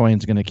the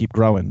Bitcoin's going to keep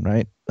growing,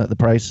 right? The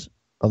price.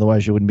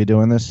 Otherwise, you wouldn't be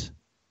doing this.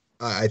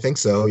 I think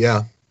so.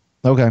 Yeah.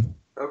 Okay.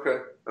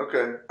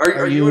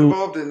 Are you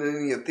involved in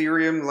any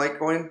Ethereum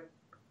Litecoin?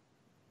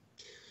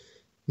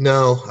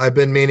 No, I've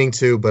been meaning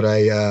to, but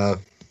I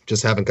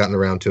just haven't gotten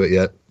around to it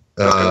yet.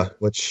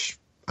 Which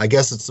I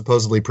guess it's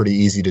supposedly pretty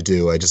easy to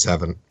do. I just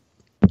haven't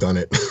done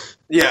it.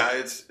 Yeah,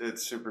 it's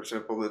super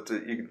simple.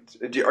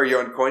 Are you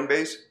on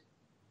Coinbase?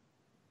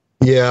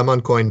 Yeah, I'm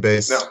on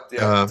Coinbase. No,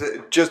 yeah,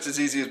 it's just as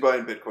easy as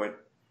buying Bitcoin.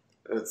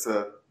 It's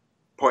a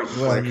point and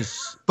click.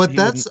 But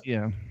that's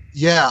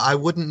yeah, I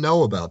wouldn't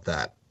know about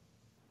that.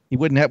 He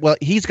wouldn't have. Well,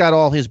 he's got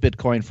all his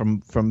Bitcoin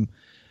from.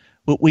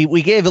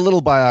 We gave a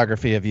little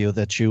biography of you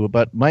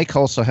but Mike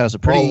also has a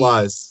pretty. All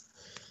lies.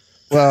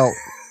 Well,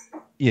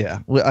 yeah,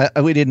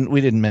 we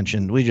didn't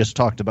mention. We just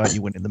talked about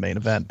you winning the main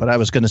event, but I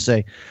was going to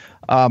say,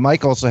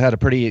 Mike also had a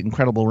pretty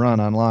incredible run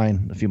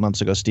online a few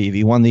months ago. Steve,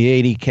 he won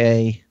the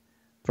 80K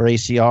for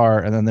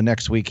ACR, and then the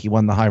next week he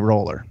won the high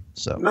roller.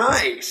 So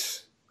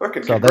nice,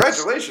 fucking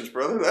congratulations,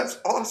 brother! That's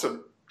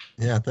awesome.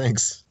 Yeah,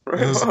 thanks.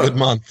 It was a good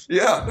month.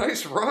 Yeah,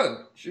 nice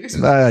run.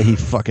 Jesus. He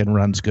fucking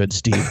runs good,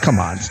 Steve. Come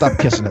on, stop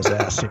kissing his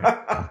ass here.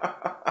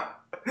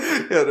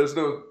 Yeah, there's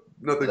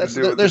nothing to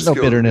do with there's no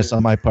bitterness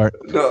on my part.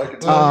 No, I can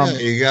tell.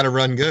 You got to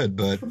run good,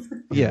 but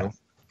yeah.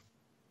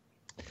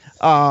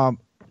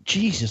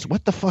 Jesus,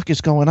 what the fuck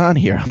is going on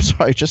here? I'm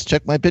sorry, just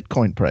check my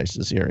Bitcoin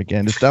prices here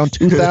again. It's down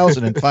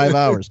 2,000 in 5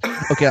 hours.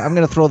 Okay, I'm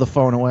gonna throw the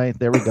phone away.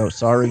 There we go.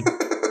 Sorry.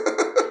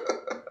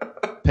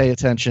 Pay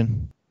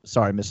attention.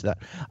 Sorry, missed that.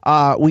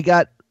 We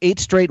got 8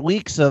 straight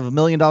weeks of $1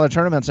 million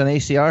tournaments on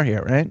ACR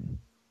here, right?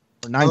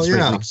 Or 9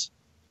 straight weeks.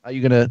 Are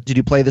you gonna? Did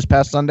you play this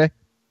past Sunday?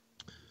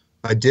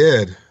 I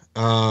did.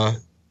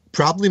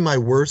 Probably my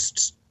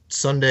worst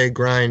Sunday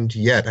grind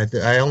yet.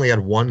 I only had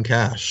 1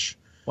 cash.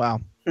 Wow.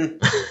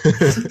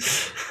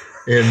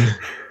 In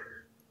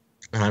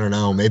I don't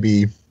know,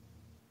 maybe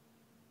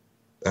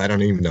I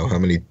don't even know how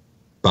many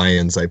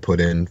buy-ins I put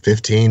in.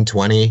 15,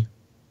 20.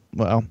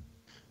 Well.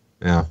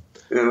 Yeah.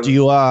 Do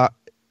you were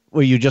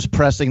you just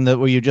pressing the?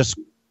 Were you just?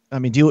 I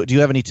mean, do you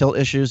have any tilt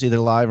issues, either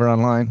live or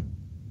online?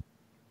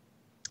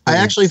 I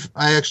actually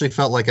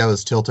felt like I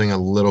was tilting a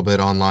little bit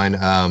online.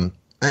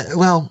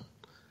 Well,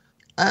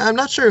 I'm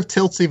not sure if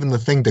tilt's even the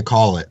thing to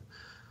call it.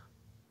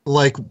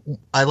 Like,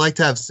 I like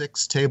to have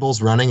 6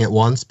 tables running at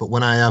once, but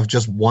when I have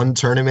just one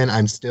tournament,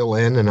 I'm still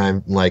in, and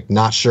I'm like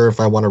not sure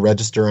if I want to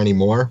register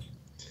anymore.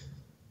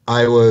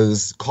 I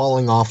was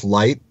calling off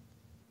light.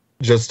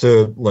 Just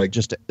to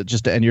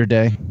end your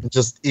day.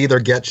 Just either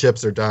get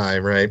chips or die,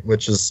 right?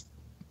 Which is,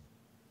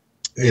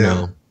 you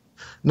know,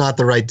 not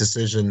the right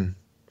decision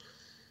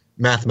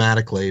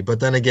mathematically. But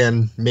then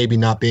again, maybe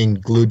not being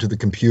glued to the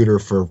computer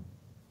for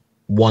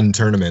one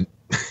tournament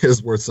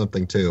is worth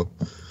something too.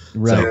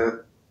 Right.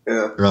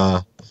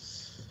 So,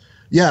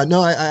 yeah.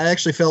 No, I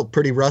actually felt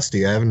pretty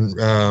rusty. I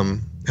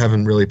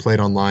haven't really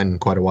played online in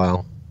quite a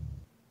while.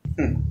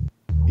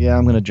 Yeah,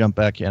 I'm going to jump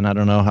back in. I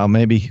don't know how.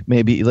 Maybe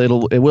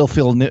it will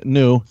feel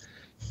new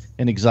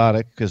and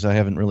exotic because I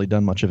haven't really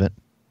done much of it.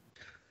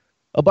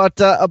 About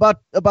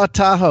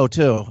Tahoe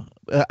too.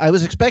 I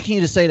was expecting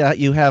you to say that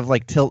you have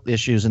like tilt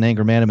issues and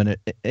anger management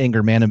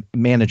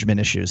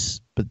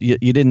issues, but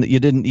you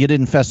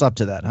didn't fess up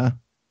to that, huh?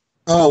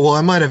 Oh well,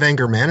 I might have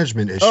anger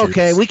management issues.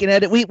 Okay, we can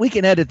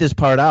edit this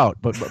part out.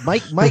 But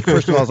Mike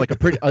first of all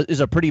is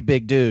a pretty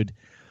big dude,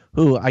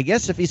 who I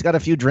guess if he's got a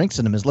few drinks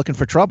in him is looking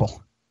for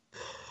trouble.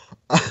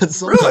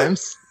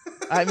 Sometimes.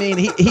 I mean,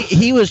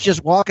 he was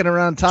just walking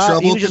around.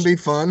 Trouble can be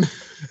fun.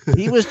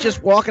 He was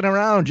just walking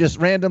around, just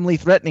randomly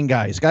threatening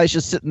guys. Guys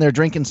just sitting there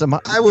drinking some.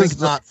 I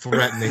was not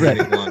threatening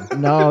anyone.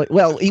 No,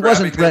 well, he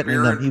wasn't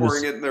threatening them. He was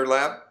pouring it in their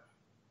lap.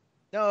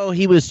 No,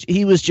 he was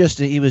just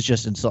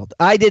insulted.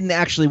 I didn't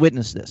actually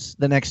witness this.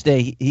 The next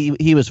day,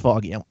 he was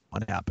foggy on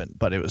what happened,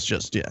 but it was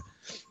just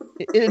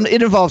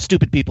It involves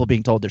stupid people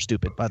being told they're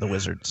stupid by the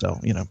wizard. So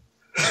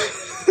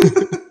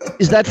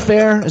Is that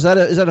fair? Is that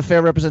a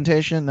fair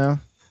representation? No.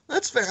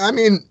 That's fair. I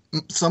mean,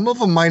 some of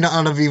them might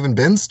not have even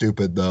been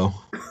stupid, though.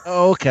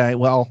 Oh, okay,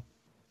 well.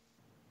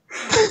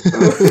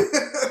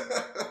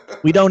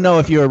 We don't know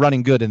if you were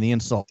running good in the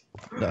insult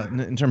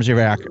in terms of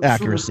your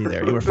accuracy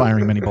there. You were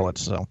firing many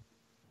bullets. So,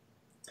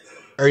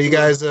 are you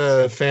guys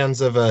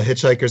fans of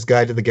Hitchhiker's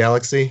Guide to the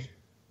Galaxy?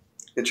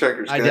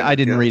 Hitchhiker's Guide. I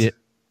didn't read it.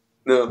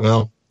 No.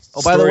 Well.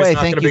 Oh, by the way,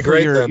 thank you for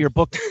your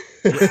book.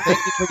 Thank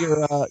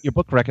you for your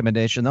book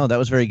recommendation. No, that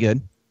was very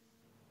good.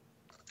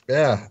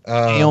 Yeah.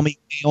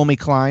 Naomi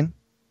Klein.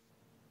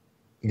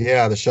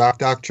 Yeah, the shock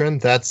doctrine.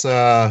 That's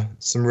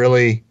some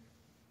really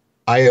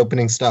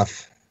eye-opening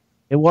stuff.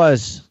 It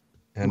was.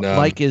 And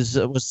Mike was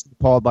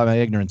appalled by my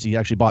ignorance. He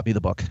actually bought me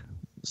the book.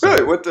 So.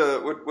 Really?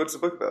 What's the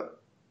book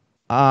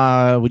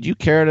about? Would you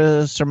care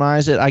to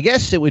surmise it? I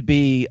guess it would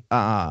be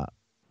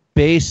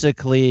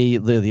basically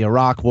the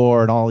Iraq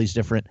War and all these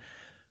different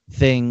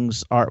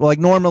things are like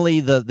normally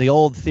the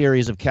old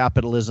theories of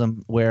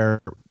capitalism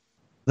where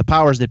the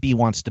powers that be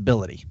want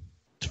stability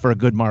for a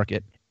good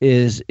market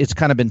it's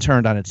kind of been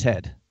turned on its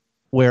head,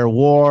 where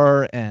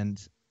war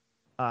and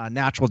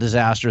natural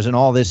disasters and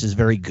all this is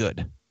very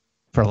good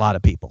for a lot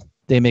of people.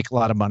 They make a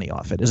lot of money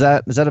off it. Is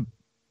that a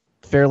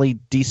fairly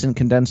decent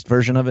condensed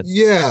version of it?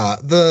 Yeah,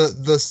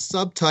 the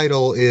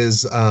subtitle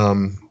is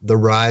The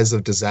Rise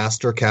of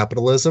Disaster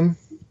Capitalism.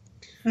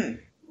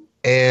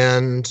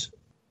 And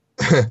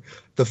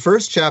the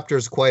first chapter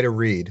is quite a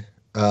read.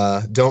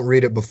 Don't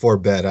read it before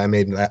bed. I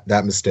made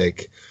that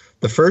mistake.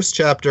 The first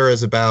chapter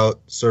is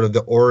about sort of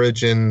the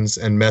origins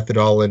and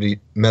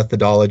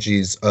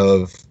methodologies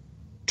of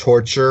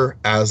torture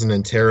as an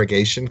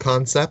interrogation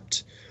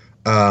concept,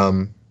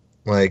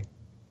 like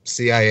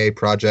CIA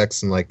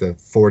projects in like the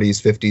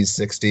 40s,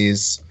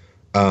 50s,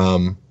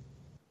 60s.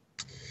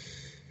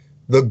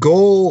 The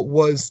goal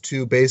was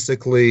to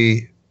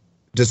basically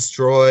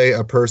destroy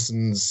a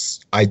person's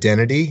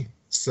identity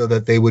so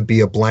that they would be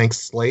a blank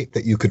slate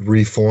that you could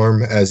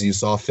reform as you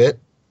saw fit.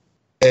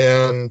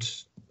 And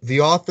the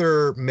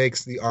author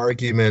makes the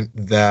argument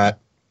that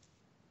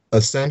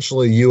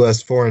essentially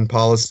U.S. foreign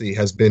policy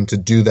has been to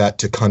do that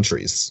to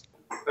countries.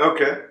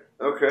 Okay.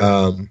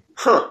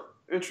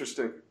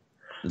 Interesting.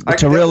 I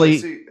To can really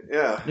see,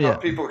 how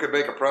people could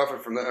make a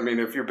profit from that. I mean,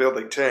 if you're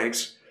building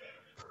tanks,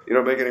 you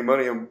don't make any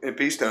money in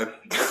peacetime.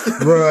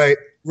 Right.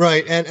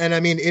 And I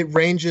mean, it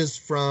ranges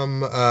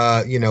from,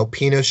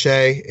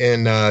 Pinochet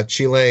in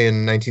Chile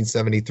in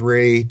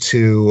 1973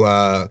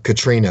 to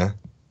Katrina.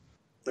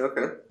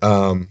 Okay.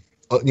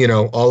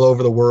 All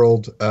over the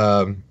world,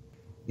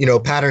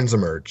 patterns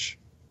emerge.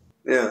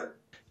 Yeah.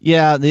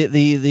 Yeah, the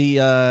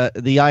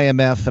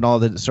IMF and all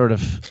the sort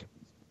of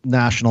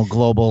national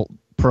global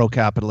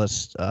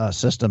pro-capitalist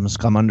systems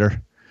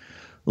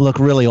look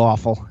really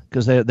awful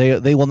because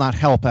they will not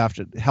help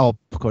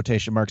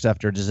quotation marks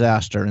after a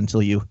disaster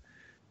until you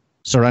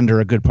surrender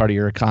a good part of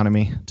your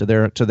economy to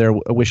their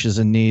wishes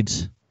and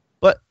needs.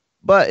 But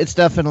it's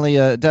definitely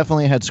a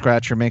head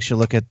scratcher. Makes you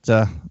look at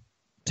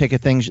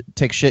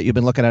take shit you've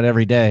been looking at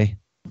every day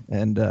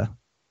and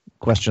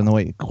question the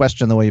way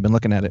you've been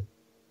looking at it.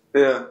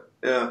 Yeah.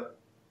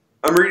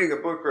 I'm reading a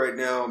book right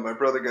now my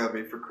brother got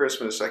me for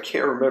Christmas. I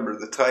can't remember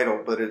the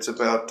title, but it's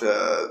about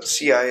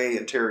CIA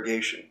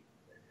interrogation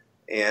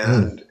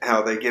and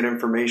how they get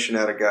information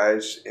out of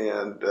guys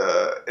and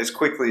as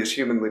quickly as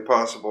humanly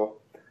possible,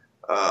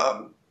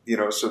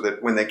 so that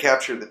when they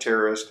capture the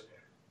terrorist,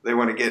 they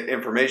want to get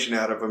information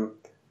out of him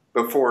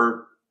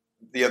before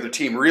the other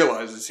team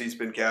realizes he's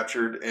been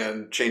captured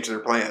and change their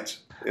plans.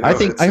 I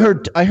think I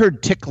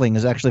heard tickling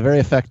is actually very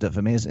effective,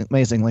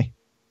 amazingly.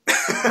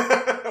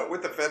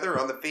 With the feather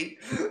on the feet?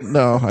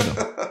 No, I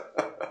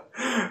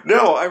don't.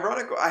 No,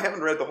 ironically, I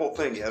haven't read the whole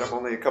thing yet. I'm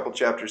only a couple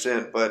chapters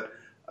in, but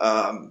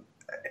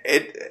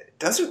it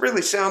doesn't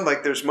really sound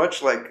like there's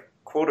much like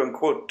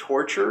quote-unquote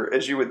torture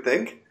as you would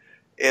think.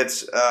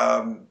 It's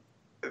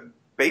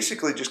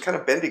basically just kind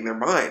of bending their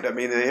mind. I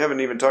mean, they haven't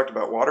even talked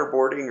about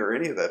waterboarding or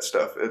any of that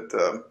stuff. It's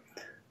a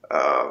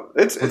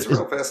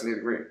real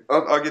fascinating read.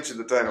 I'll get you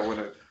the title when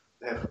it.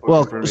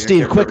 Well,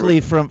 Steve,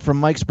 quickly from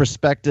Mike's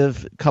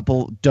perspective, a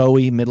couple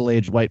doughy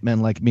middle-aged white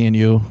men like me and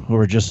you who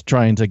are just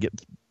trying to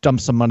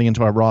dump some money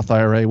into our Roth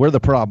IRA. We're the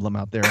problem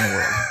out there in the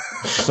world.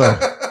 So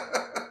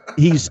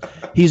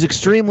he's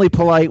extremely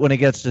polite when it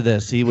gets to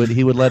this. He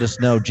would let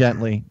us know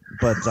gently,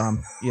 but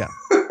yeah.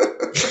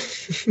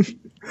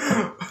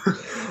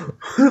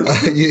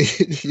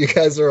 You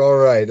guys are all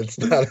right. It's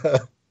not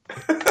a.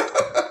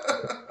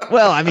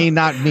 Well, I mean,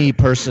 not me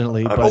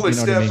personally, I've but only you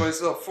know stabbed what I mean.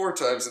 myself 4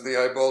 times in the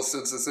eyeball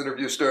since this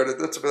interview started.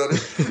 That's about it.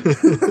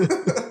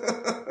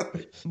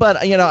 But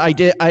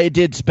I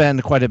did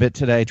spend quite a bit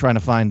today trying to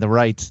find the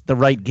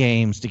right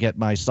games to get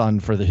my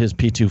son for his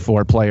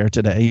P24 player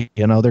today.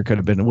 There could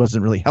have been. It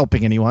wasn't really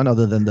helping anyone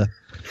other than the.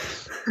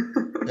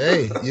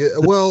 Hey,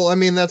 well, I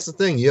mean, that's the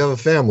thing. You have a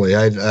family.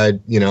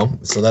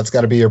 So that's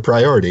got to be your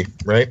priority,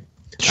 right?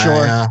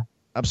 Sure,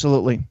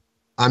 absolutely.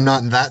 I'm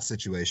not in that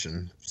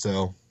situation,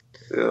 so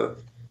Yeah.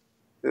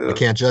 I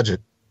can't judge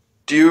it.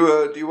 Do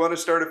you want to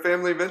start a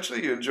family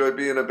eventually? You enjoy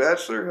being a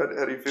bachelor?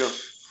 How do you feel?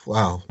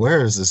 Wow,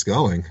 where is this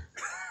going?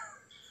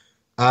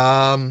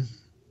 I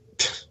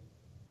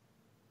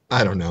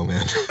don't know,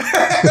 man.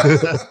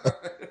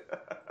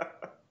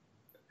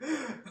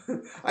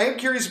 I I am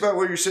curious about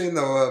what you're saying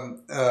though.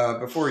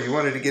 Before you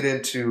wanted to get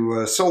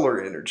into solar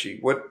energy,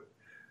 what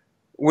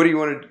do you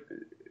want to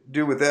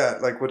do with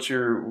that? Like, what's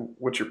your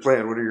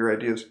plan? What are your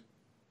ideas?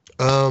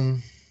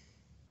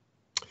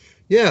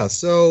 Yeah.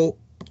 So,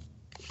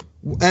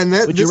 and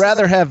that would you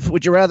rather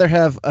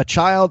have a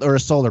child or a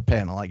solar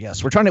panel? I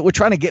guess we're trying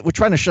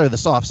to show the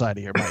soft side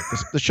of here, Mike.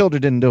 The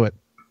children didn't do it.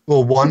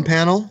 Well, one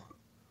panel.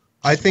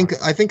 I think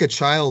a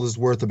child is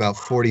worth about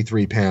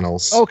 43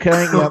 panels. Okay,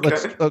 yeah,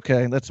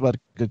 that's about a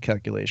good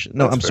calculation.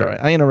 No, I'm sorry,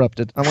 I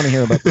interrupted. I want to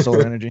hear about the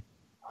solar energy.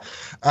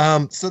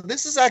 So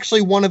this is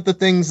actually one of the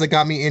things that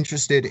got me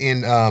interested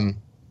in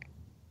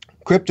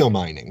crypto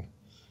mining,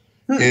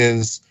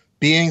 is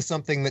being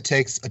something that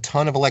takes a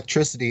ton of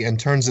electricity and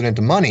turns it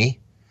into money.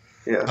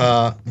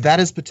 Yeah.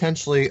 That is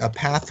potentially a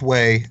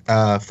pathway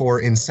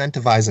for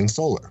incentivizing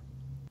solar.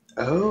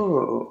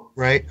 Oh.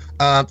 Right.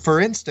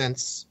 For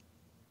instance,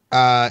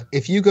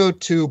 if you go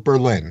to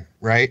Berlin,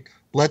 right?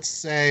 Let's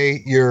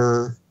say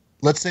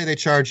they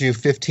charge you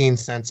 15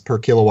 cents per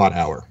kilowatt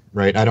hour,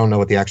 right? I don't know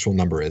what the actual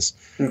number is.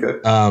 Okay.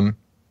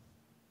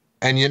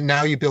 And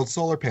now you build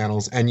solar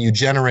panels and you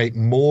generate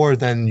more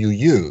than you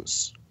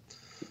use.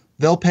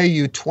 They'll pay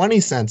you 20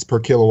 cents per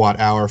kilowatt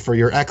hour for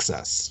your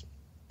excess.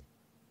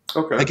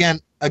 Okay.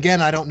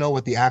 Again, I don't know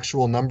what the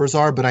actual numbers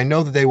are, but I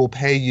know that they will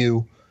pay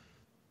you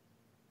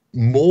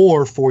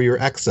more for your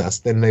excess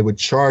than they would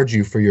charge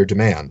you for your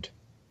demand.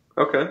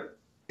 Okay.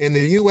 In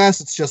the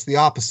U.S., it's just the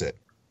opposite.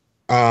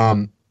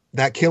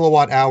 That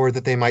kilowatt hour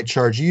that they might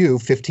charge you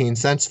 15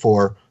 cents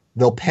for,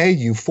 they'll pay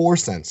you 4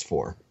 cents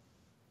for.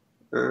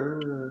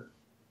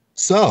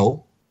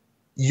 So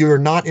you're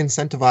not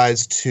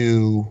incentivized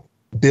to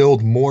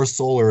build more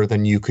solar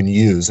than you can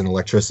use in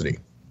electricity.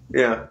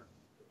 Yeah.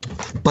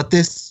 But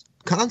this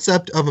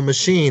concept of a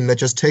machine that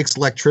just takes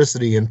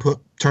electricity and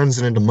turns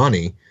it into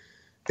money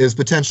is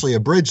potentially a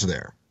bridge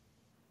there.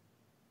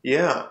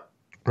 Yeah.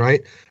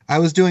 Right? I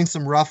was doing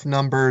some rough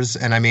numbers,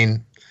 and I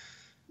mean,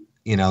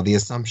 the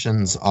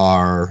assumptions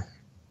are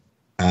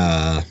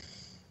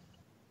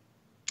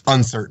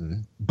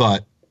uncertain,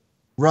 but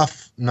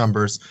rough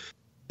numbers.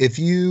 If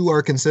you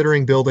are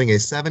considering building a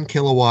 7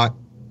 kilowatt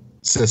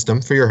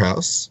system for your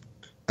house,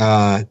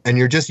 and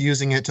you're just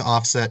using it to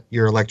offset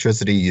your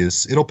electricity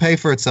use, it'll pay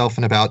for itself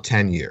in about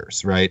 10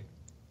 years, right?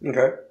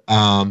 Okay.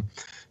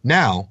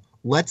 Now,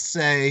 let's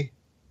say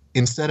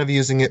instead of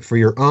using it for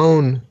your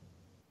own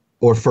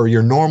or for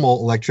your normal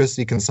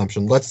electricity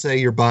consumption, let's say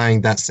you're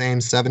buying that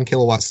same 7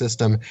 kilowatt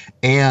system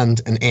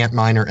and an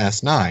Antminer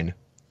S9.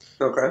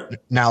 Okay.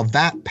 Now,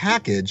 that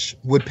package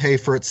would pay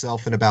for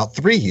itself in about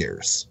 3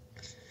 years.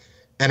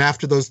 And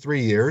after those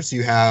 3 years,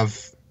 you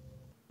have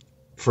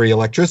free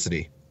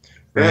electricity,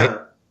 right? Yeah.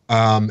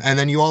 And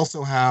then you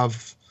also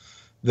have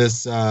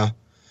this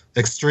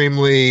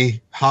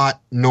extremely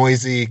hot,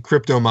 noisy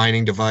crypto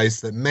mining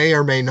device that may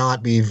or may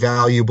not be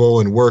valuable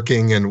and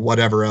working and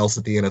whatever else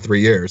at the end of 3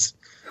 years.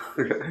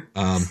 Okay.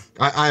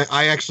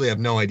 I actually have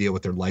no idea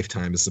what their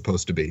lifetime is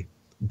supposed to be,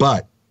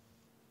 but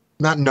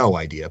not no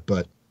idea,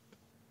 but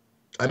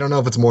I don't know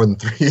if it's more than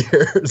 3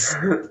 years.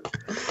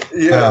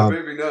 Yeah,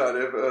 maybe not.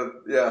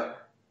 Yeah.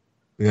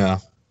 Yeah.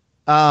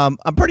 I'm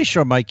pretty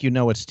sure, Mike, you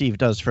know what Steve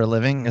does for a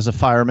living as a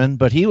fireman,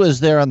 but he was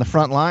there on the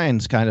front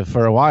lines kind of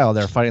for a while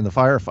there fighting the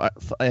fire,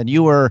 and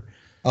you were.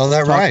 Oh,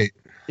 that's right.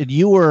 And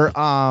you were.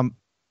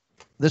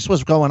 This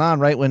was going on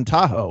right when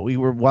Tahoe. We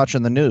were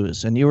watching the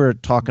news, and you were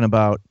talking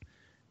about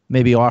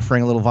maybe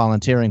offering a little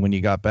volunteering when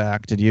you got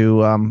back. Did you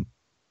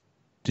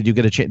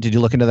get a chance? Did you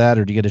look into that,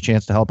 or did you get a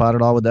chance to help out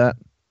at all with that?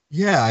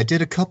 Yeah, I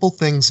did a couple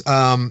things.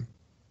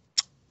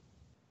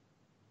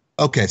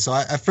 Okay, so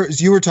at first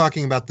you were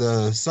talking about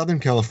the Southern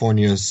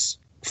California's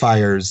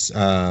fires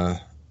at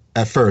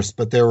first,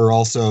 but there were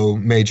also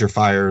major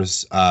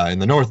fires in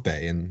the North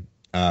Bay, and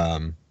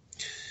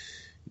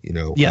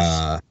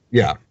yes.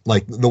 Yeah,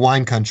 like the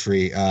wine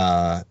country,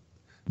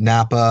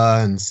 Napa,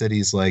 and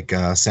cities like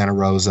Santa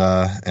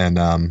Rosa and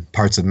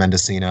parts of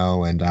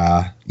Mendocino, and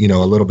a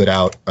little bit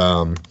out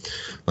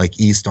like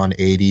east on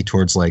 80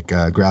 towards like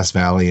Grass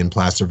Valley and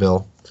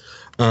Placerville.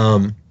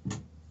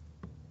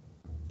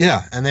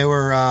 Yeah, and they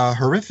were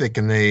horrific,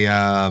 and they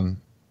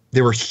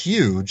were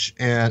huge,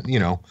 and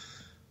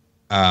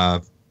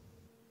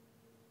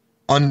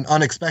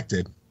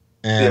unexpected,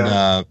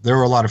 and there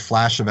were a lot of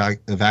flash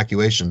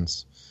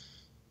evacuations.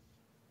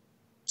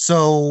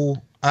 So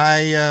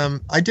I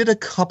did a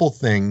couple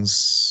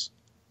things.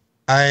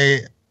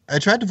 I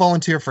tried to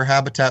volunteer for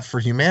Habitat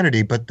for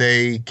Humanity, but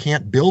they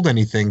can't build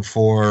anything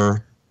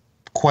for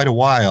quite a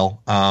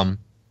while. And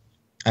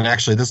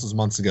actually, this was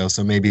months ago,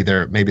 so maybe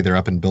they're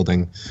up and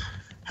building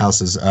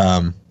houses.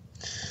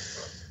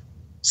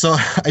 So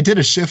I did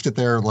a shift at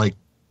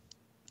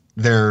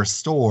their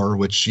store,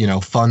 which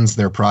funds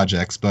their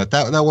projects, but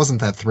that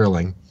wasn't that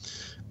thrilling.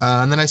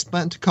 And then I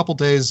spent a couple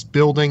days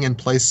building and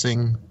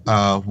placing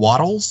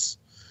wattles,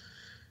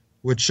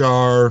 which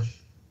are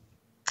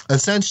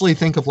essentially,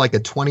 think of like a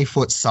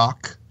 20-foot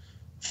sock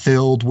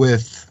filled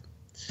with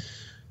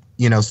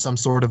some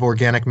sort of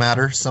organic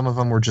matter. Some of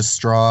them were just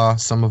straw,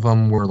 some of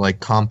them were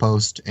like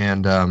compost,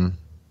 and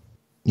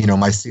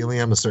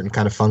mycelium, a certain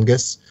kind of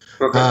fungus.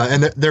 Okay.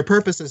 And their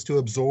purpose is to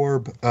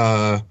absorb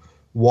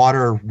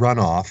water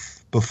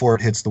runoff before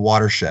it hits the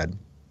watershed.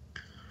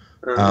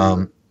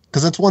 Because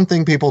that's one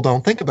thing people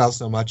don't think about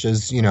so much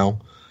is,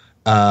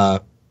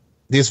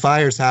 these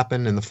fires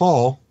happen in the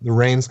fall, the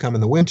rains come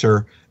in the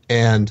winter,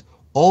 and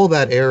all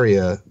that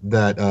area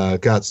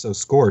that got so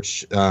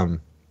scorched,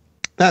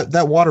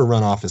 that water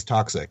runoff is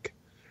toxic.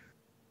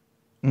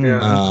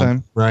 Yeah.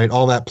 Okay. Right?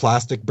 All that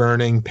plastic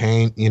burning,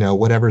 paint,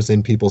 whatever's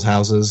in people's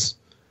houses.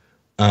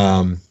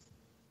 Yeah.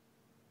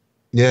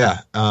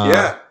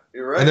 Yeah,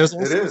 you're right. And there's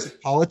all sorts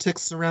of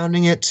politics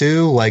surrounding it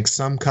too. Like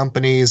some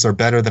companies are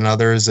better than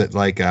others at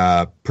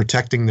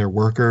protecting their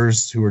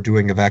workers who are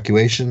doing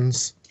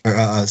evacuations.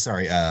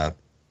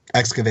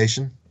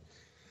 Excavation.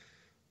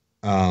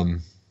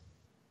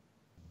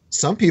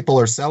 Some people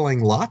are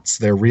selling lots.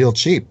 They're real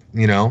cheap.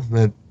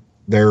 That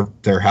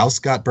their house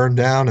got burned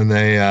down, and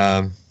they,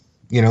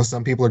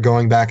 some people are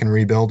going back and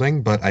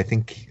rebuilding. But I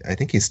think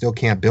you still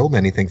can't build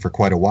anything for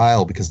quite a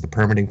while because of the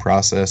permitting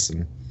process.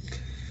 And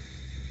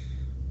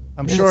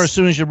I'm sure as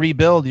soon as you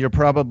rebuild, you're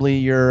probably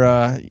your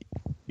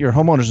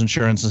homeowner's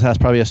insurance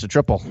probably has to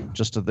triple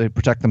just to they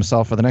protect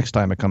themselves for the next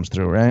time it comes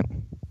through, right?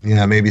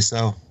 Yeah, maybe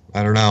so.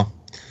 I don't know.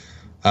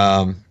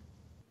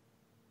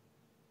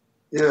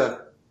 Yeah,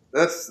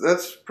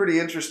 that's pretty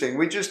interesting.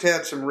 We just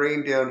had some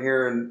rain down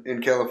here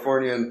in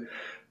California, and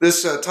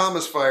this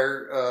Thomas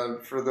fire,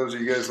 for those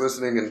of you guys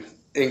listening in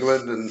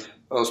England and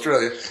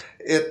Australia,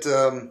 it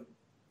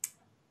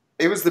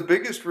was the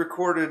biggest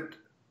recorded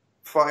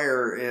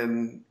fire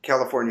in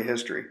California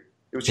history.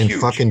 It was huge. In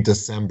fucking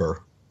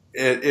December.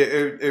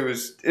 It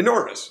was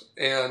enormous,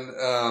 and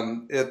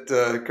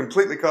it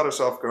completely caught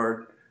us off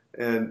guard.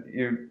 And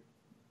you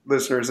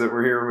listeners that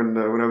were here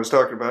when I was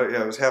talking about it,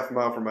 yeah, it was half a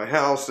mile from my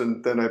house,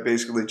 and then I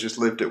basically just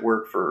lived at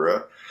work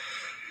for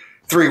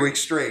 3 weeks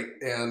straight,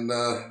 and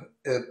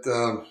it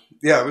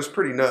was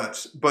pretty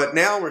nuts. But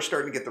now we're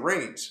starting to get the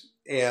rains,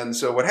 and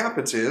so what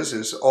happens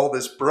is all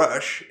this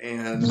brush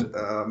and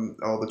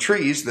all the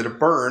trees that have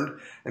burned.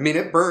 I mean,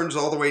 it burns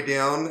all the way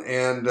down,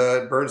 and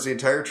it burns the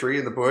entire tree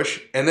and the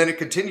bush, and then it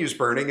continues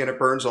burning, and it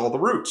burns all the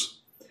roots.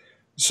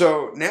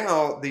 So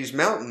now these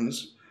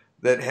mountains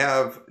that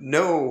have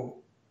no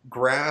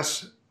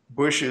grass,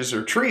 bushes,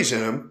 or trees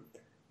in them,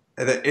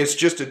 it's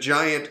just a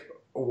giant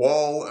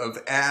wall of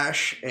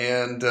ash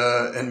and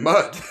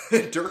mud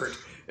and dirt.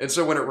 And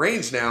so when it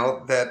rains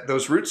now,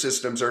 those root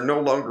systems are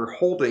no longer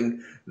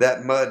holding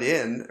that mud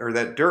in or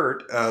that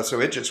dirt, so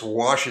it just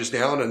washes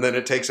down, and then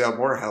it takes out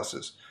more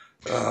houses.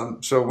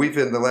 So we've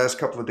in the last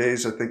couple of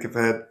days, I think, have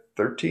had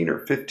 13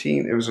 or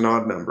 15. It was an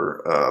odd number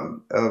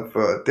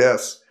of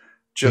deaths.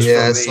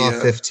 I saw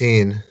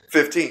 15.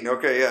 15.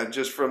 Okay, yeah,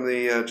 just from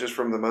the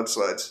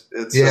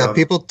mudslides.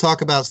 People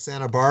talk about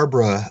Santa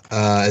Barbara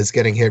as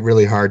getting hit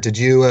really hard. Did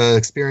you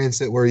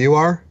experience it where you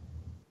are?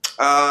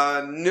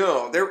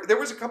 No. There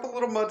was a couple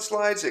little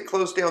mudslides. It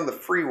closed down the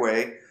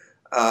freeway,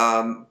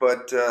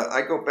 but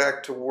I go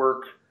back to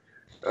work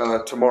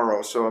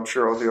tomorrow, so I'm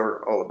sure I'll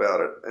hear all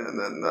about it. And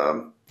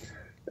then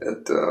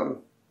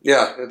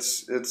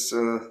it's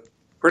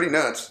pretty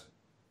nuts.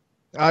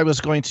 I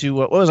was going to,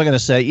 what was I going to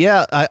say?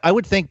 Yeah, I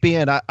would think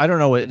being, I don't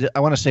know, I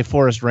want to say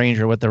forest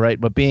ranger with the right,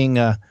 but being,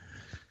 I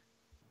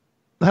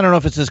don't know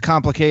if it's as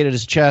complicated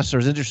as chess or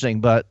as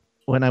interesting, but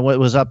when I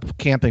was up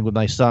camping with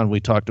my son, we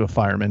talked to a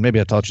fireman. Maybe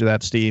I told you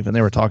that, Steve, and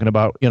they were talking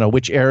about,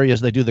 which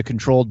areas they do the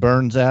controlled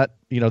burns at.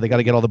 They got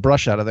to get all the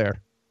brush out of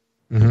there.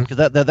 Because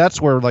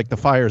that's where, like, the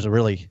fires are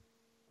really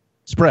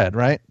spread,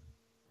 right?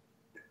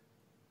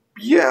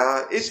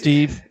 Yeah.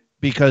 Steve?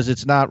 Because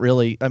it's not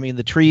really, I mean,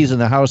 the trees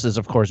and the houses,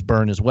 of course,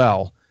 burn as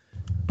well.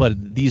 But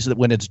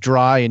when it's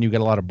dry and you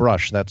get a lot of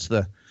brush, that's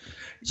the.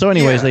 So,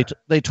 anyways,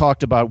 they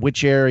talked about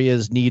which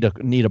areas need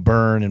a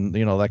burn and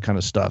that kind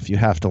of stuff. You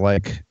have to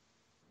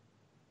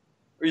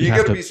You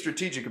got to be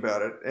strategic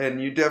about it,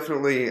 and you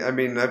definitely. I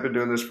mean, I've been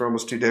doing this for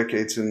almost 2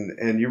 decades,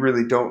 and you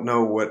really don't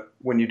know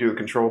when you do a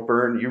controlled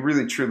burn. You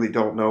really truly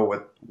don't know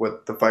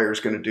what the fire is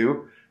going to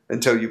do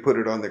until you put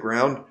it on the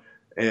ground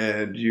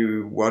and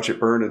you watch it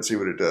burn and see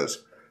what it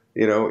does.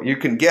 You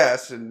can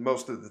guess, and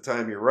most of the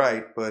time you're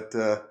right, but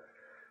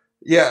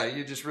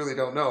you just really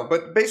don't know.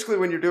 But basically,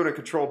 when you're doing a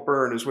controlled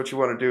burn, is what you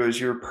want to do is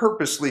you're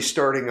purposely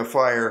starting a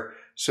fire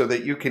so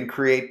that you can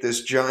create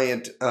this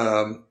giant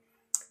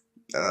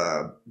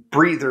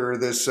breather,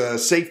 this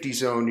safety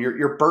zone.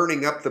 You're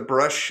burning up the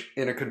brush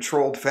in a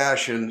controlled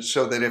fashion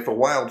so that if a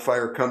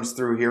wildfire comes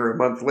through here a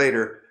month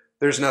later,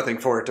 there's nothing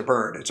for it to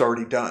burn. It's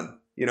already done.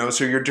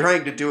 So you're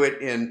trying to do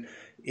it in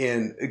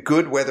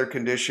good weather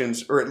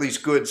conditions, or at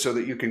least good so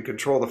that you can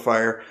control the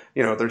fire.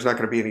 There's not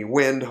going to be any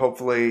wind,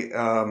 hopefully,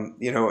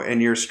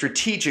 and you're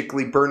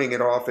strategically burning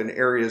it off in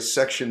areas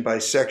section by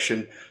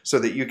section so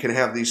that you can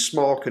have these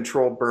small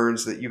controlled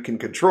burns that you can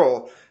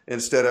control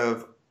instead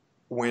of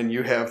when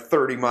you have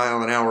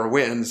 30-mile-an-hour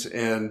winds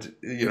and,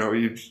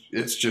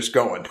 it's just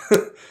going,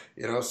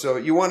 so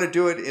you want to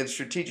do it in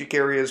strategic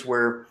areas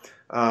where,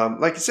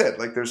 like you said,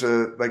 there's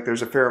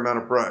a fair amount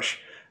of brush.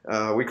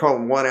 We call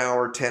them 1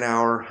 hour, 10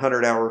 hour,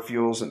 100-hour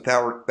fuels, and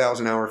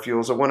 1,000-hour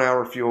fuels. A 1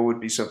 hour fuel would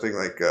be something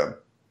like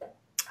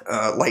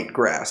light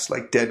grass,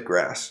 like dead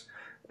grass.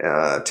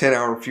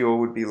 10-hour fuel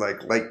would be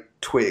like light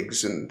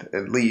twigs and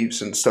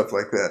leaves and stuff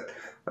like that.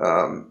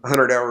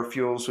 100-hour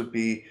fuels would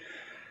be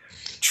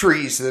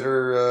trees that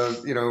are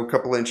a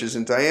couple inches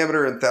in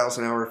diameter, and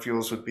 1,000-hour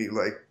fuels would be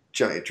like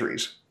giant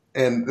trees.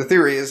 And the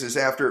theory is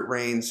after it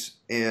rains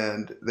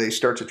and they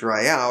start to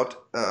dry out,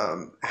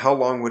 how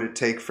long would it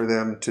take for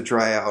them to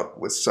dry out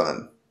with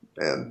sun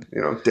and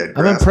dead grass?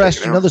 I'm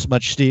impressed you know this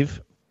much, Steve.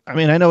 I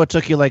mean, I know it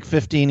took you like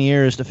 15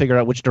 years to figure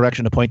out which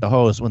direction to point the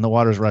hose when the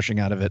water's rushing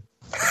out of it.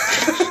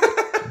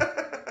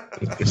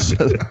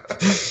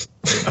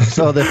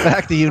 So the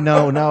fact that you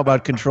know now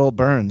about controlled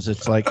burns,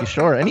 it's like,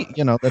 sure,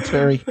 that's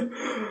very.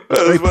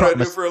 That's what I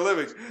do for a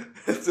living.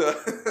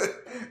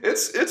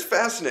 It's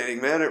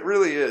fascinating, man. It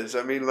really is.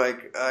 I mean,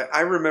 like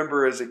I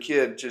remember as a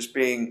kid just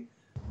being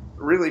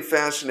really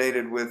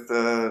fascinated with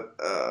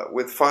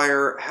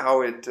fire,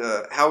 how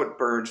it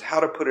burns, how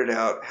to put it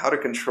out, how to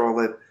control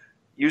it,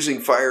 using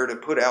fire to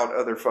put out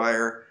other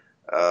fire.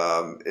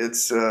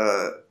 It's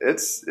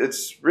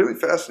really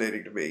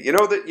fascinating to me. You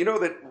know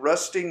that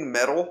rusting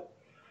metal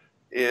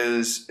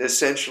is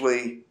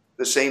essentially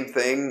the same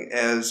thing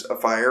as a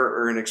fire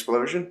or an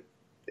explosion.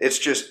 It's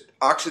just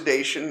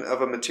oxidation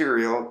of a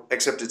material,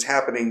 except it's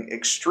happening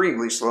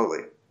extremely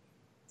slowly.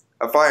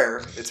 A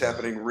fire, it's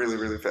happening really,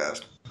 really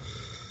fast.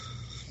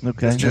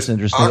 Okay, it's just that's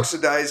interesting.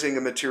 Oxidizing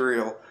a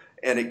material,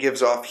 and it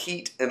gives off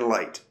heat and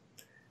light.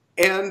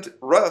 And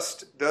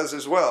rust does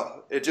as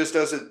well. It just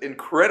does it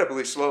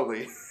incredibly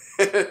slowly,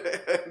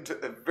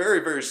 and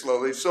very, very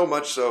slowly. So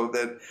much so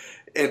that,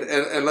 and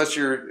unless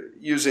you're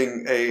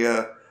using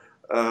a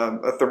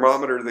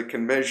thermometer that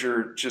can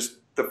measure just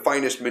the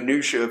finest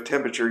minutia of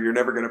temperature, you're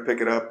never going to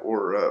pick it up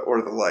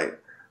or the light.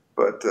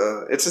 But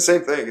it's the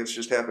same thing. It's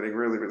just happening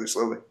really, really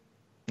slowly.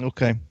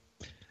 Okay,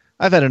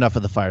 I've had enough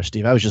of the fire,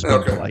 Steve. I was just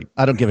being polite.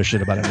 I don't give a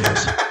shit about any of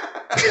this.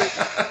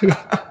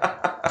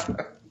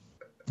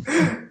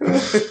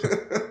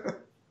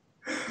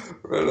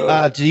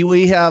 Do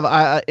we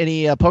have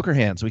any poker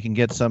hands we can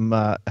get some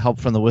help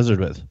from the wizard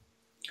with?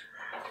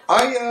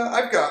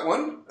 I've got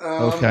one.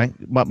 Okay.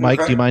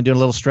 Mike, do you mind doing a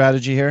little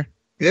strategy here?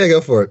 Yeah,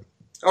 go for it.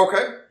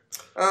 Okay.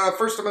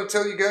 First, I'm going to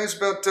tell you guys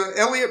about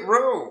Elliot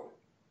Roe.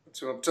 That's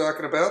who I'm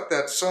talking about,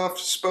 that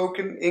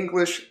soft-spoken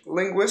English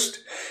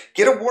linguist.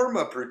 Get a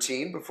warm-up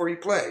routine before you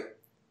play.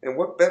 And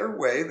what better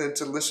way than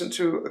to listen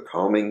to a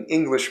calming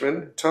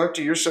Englishman talk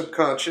to your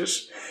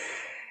subconscious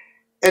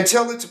and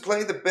tell it to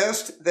play the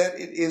best that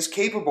it is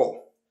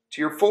capable,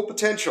 to your full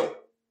potential.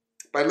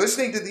 By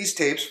listening to these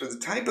tapes for the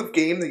type of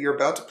game that you're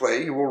about to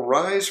play, you will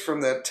rise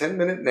from that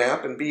 10-minute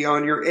nap and be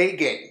on your A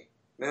game.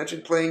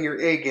 Imagine playing your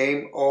A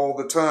game all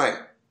the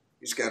time.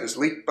 He's got his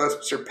Leap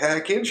Buster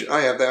package.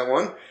 I have that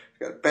one.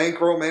 He's got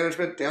bankroll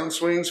management,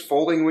 downswings,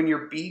 folding when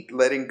you're beat,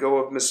 letting go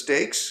of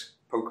mistakes,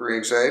 poker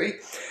anxiety.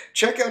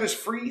 Check out his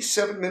free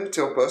 7-minute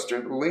tilt buster.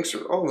 The links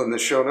are all in the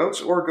show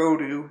notes, or go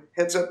to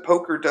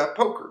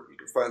headsuppoker.poker. You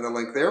can find the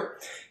link there.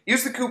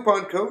 Use the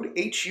coupon code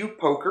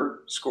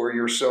HUPOKER. Score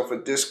yourself a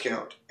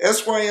discount.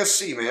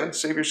 SYSC, man.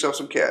 Save yourself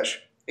some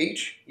cash.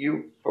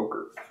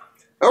 HUPOKER.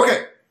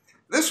 Okay.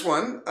 This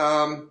one,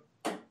 kind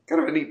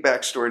of a neat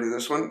backstory to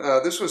this one.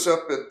 This was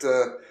up at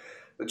the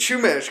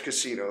Chumash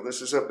Casino.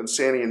 This is up in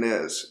Santa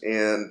Ynez.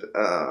 And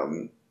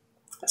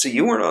so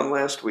you weren't on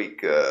last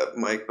week,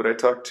 Mike, but I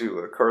talked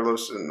to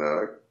Carlos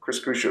and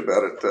Chris Kusha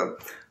about it.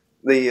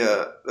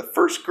 The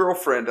first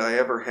girlfriend I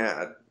ever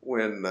had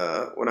when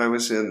I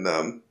was in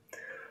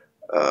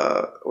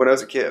when I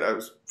was a kid, I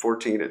was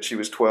 14 and she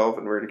was 12,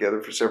 and we were together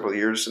for several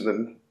years, and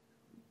then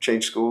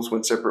changed schools,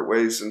 went separate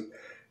ways, and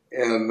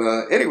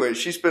anyway,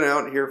 she's been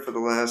out here for the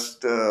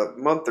last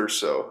month or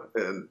so,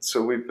 and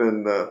so we've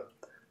been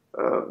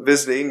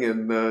visiting,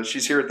 and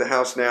she's here at the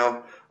house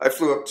now. I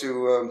flew up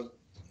to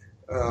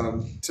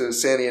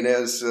Santa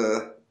Ynez,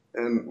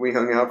 and we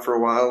hung out for a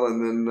while,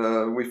 and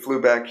then we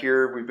flew back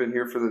here. We've been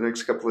here for the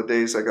next couple of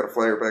days. I got to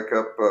fly her back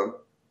up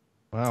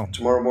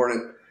tomorrow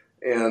morning.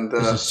 And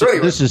so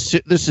anyway, this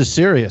is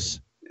serious.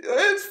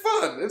 It's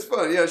fun. It's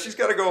fun. Yeah, she's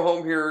got to go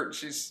home here.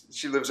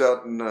 She lives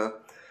out in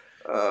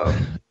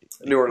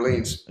New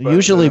Orleans. But,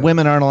 usually,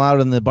 women aren't allowed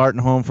in the Barton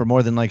home for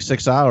more than like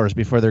 6 hours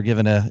before they're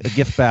given a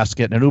gift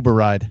basket and an Uber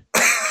ride.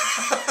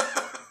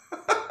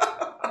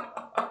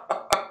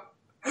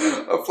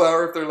 A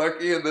flower if they're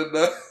lucky, and then.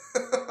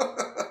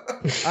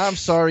 I'm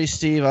sorry,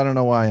 Steve. I don't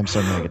know why I'm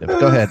so negative.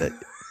 Go ahead.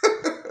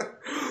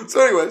 So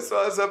anyway, so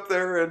I was up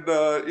there, and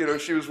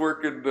she was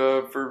working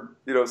for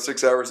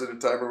 6 hours at a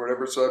time or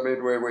whatever. So I made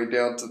my way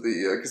down to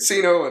the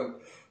casino, and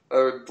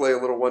I would play a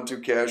little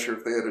 1-2 cash, or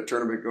if they had a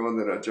tournament going,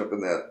 then I'd jump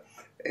in that.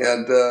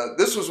 And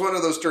this was one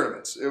of those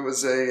tournaments. It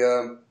was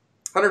a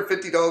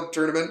 $150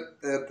 tournament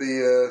at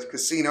the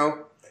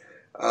casino.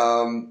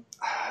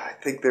 I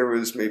think there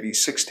was maybe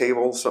 6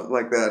 tables, something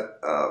like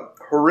that.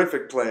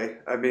 Horrific play.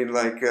 I mean,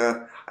 like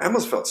I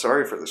almost felt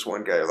sorry for this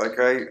one guy. Like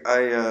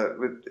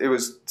it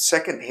was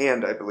second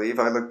hand, I believe.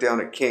 I looked down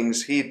at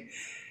kings. He'd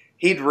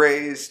he'd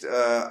raised,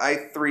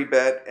 I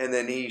 3-bet, and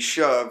then he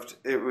shoved.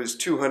 It was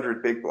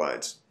 200 big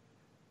blinds.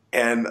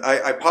 And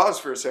I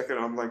paused for a second.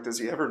 I'm like, does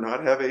he ever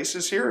not have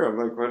aces here? I'm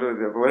like,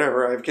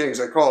 whatever. I have kings.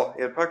 I call.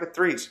 He had pocket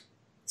threes.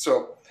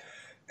 So,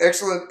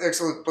 excellent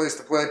place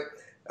to play.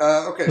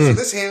 Okay, so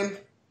this hand,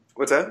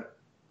 what's that?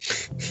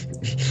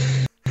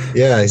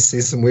 Yeah, I see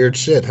some weird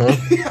shit, huh?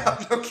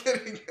 Yeah, no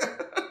kidding.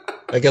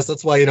 I guess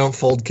that's why you don't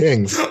fold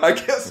kings. I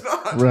guess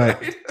not,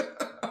 right?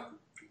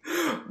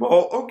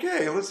 Well,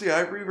 okay, let's see. I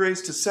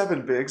re-raised to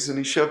 7 bigs, and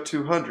he shoved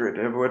 200.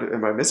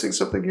 Am I missing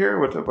something here?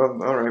 Well,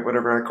 all right,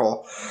 whatever I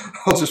call.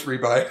 I'll just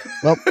rebuy.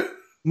 Well,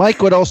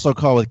 Mike would also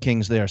call with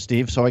kings there,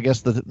 Steve, so I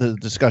guess the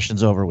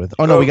discussion's over with.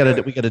 Oh, no,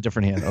 okay. we got a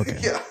different hand. Okay.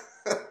 Yeah.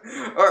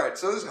 All right,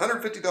 so this is a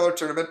 $150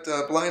 tournament.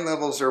 Blind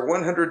levels are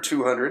 100,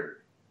 200.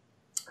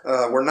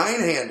 We're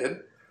 9-handed,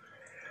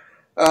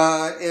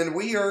 and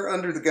we are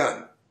under the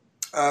gun.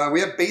 We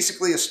have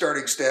basically a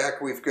starting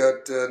stack. We've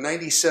got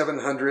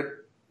 9,700.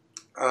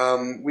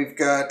 We've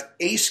got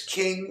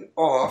ace-king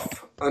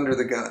off under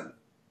the gun.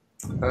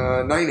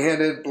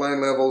 9-handed,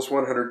 blind levels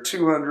 100,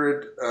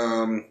 200.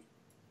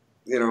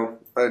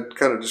 I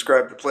kind of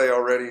described the play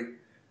already.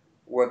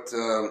 What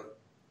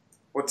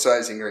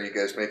sizing are you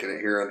guys making it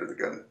here under the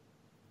gun?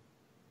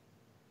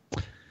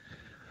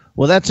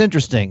 Well, that's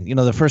interesting.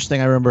 The first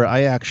thing I remember,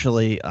 I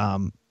actually,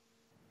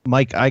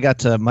 Mike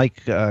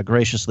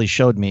graciously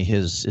showed me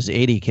his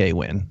 80K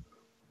win,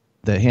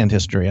 the hand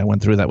history. I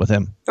went through that with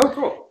him. Oh,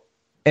 cool.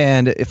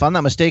 And if I'm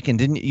not mistaken,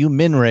 didn't you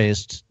min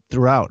raised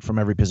throughout from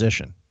every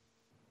position?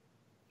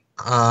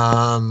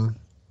 I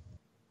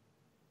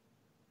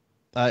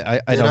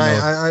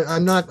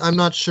don't know. I'm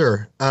not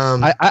sure.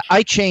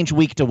 I change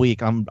week to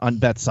week on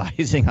bet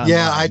sizing.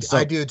 I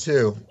do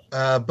too.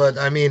 But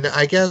I mean,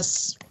 I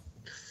guess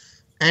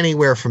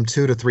anywhere from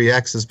 2 to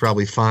 3x is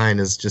probably fine.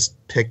 Is just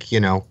pick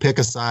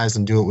a size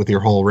and do it with your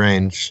whole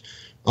range.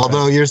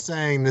 Although you're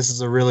saying this is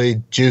a really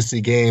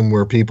juicy game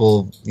where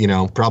people,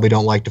 probably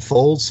don't like to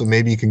fold, so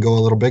maybe you can go a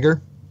little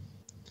bigger.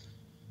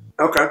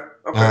 Okay.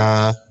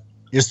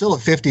 You're still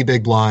at 50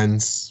 big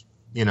blinds,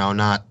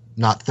 not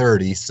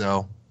 30.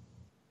 So,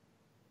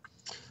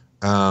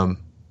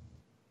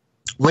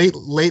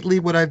 lately,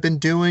 what I've been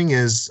doing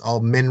is I'll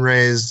min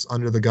raise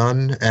under the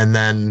gun, and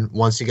then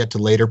once you get to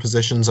later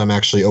positions, I'm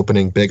actually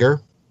opening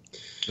bigger.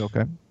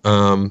 Okay.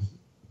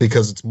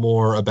 Because it's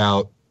more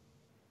about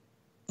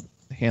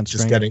hand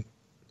just getting.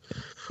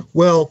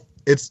 Well,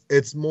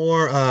 it's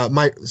more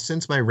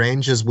since my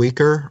range is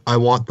weaker, I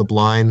want the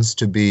blinds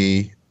to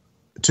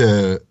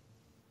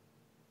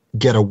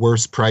get a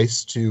worse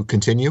price to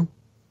continue.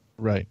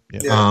 Right.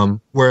 Yeah.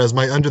 Whereas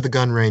my under the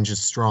gun range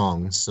is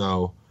strong,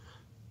 so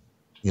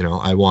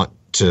I want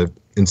to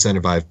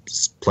incentivize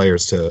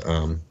players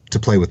to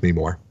play with me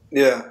more.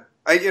 Yeah.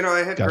 I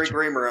had Gotcha. Greg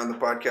Raymer on the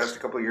podcast a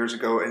couple of years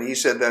ago, and he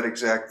said that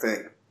exact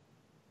thing.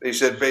 He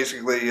said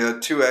basically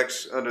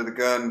 2x under the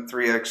gun,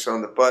 3x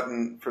on the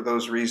button for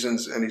those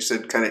reasons, and he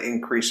said kind of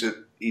increase it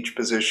each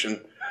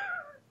position,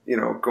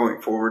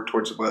 going forward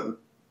towards the button.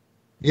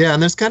 Yeah,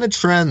 and there's kind of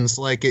trends.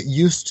 Like it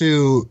used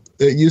to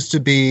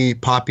be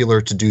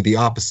popular to do the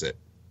opposite.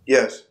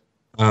 Yes.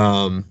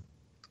 But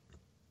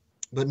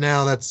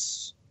now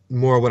that's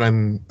more what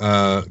I'm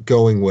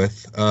going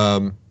with.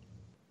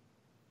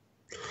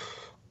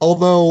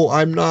 Although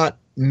I'm not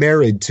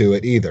married to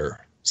it either.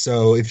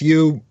 So if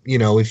you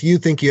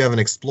think you have an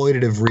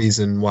exploitative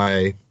reason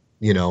why,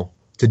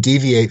 to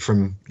deviate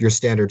from your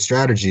standard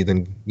strategy,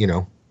 then,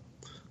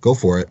 go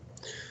for it.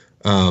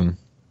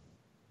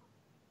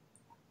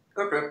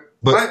 Okay.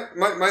 But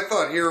my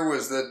thought here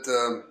was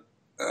that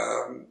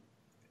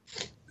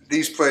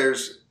these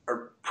players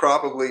are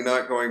probably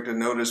not going to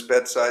notice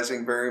bet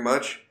sizing very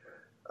much.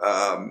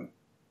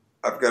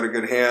 I've got a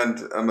good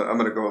hand. I'm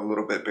going to go a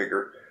little bit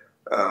bigger.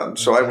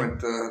 So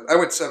okay. I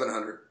went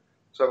 700.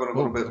 So I went a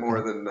little bit more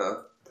than.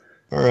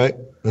 All right,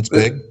 that's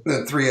big.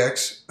 Than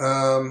 3x.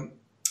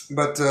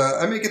 But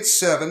I make it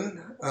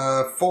 7.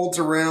 Folds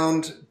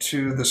around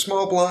to the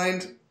small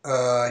blind.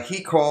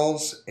 He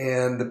calls,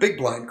 and the big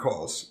blind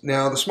calls.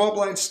 Now the small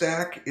blind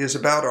stack is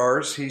about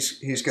ours.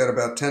 He's got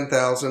about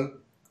 10,000.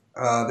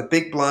 The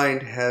big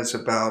blind has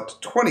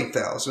about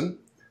 20,000.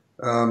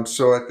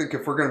 So I think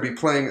if we're going to be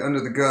playing under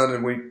the gun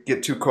and we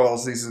get 2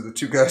 calls, these are the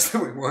 2 guys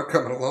that we want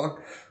coming along.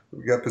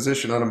 We got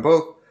position on them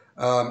both.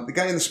 The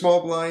guy in the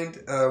small blind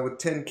with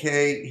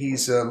 10K,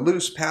 he's a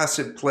loose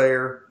passive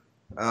player.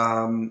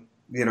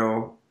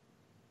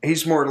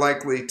 He's more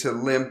likely to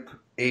limp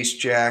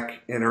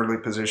ace-jack in early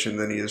position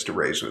than he is to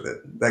raise with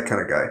it. That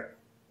kind of guy.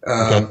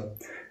 Okay.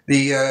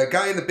 The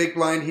guy in the big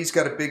blind, he's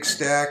got a big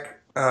stack.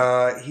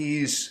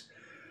 He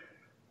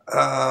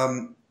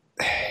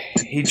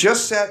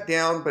just sat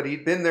down, but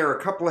he'd been there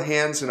a couple of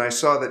hands, and I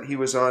saw that he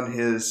was on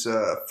his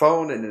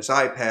phone and his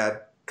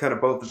iPad, kind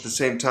of both at the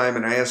same time,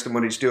 and I asked him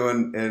what he's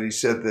doing, and he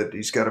said that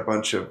he's got a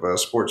bunch of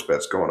sports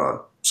bets going on.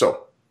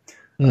 So,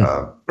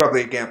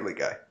 probably a gambling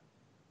guy.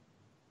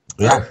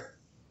 Yeah.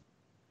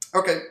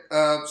 Okay,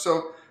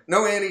 so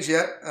No antes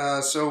yet.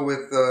 So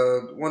with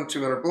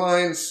 200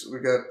 blinds, we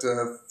got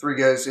 3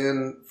 guys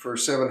in for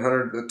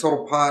 700. The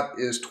total pot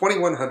is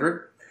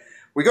 2,100.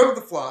 We go to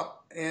the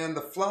flop, and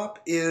the flop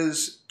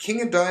is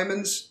king of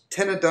diamonds,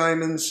 10 of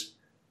diamonds,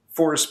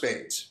 4 of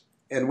spades.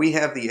 And we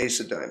have the ace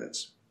of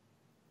diamonds.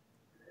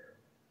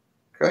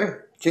 Okay,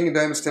 king of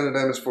diamonds, 10 of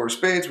diamonds, 4 of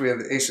spades. We have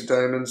the ace of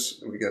diamonds,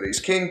 and we got ace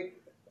king.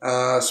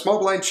 Small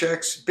blind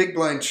checks, big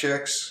blind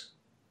checks,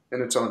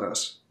 and it's on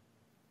us.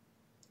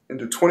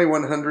 Into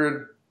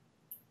 2,100.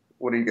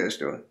 What are you guys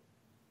doing?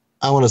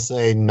 I want to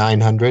say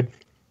 900.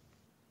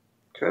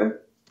 Okay.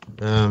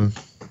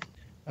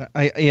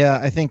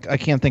 I think I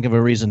can't think of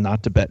a reason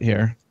not to bet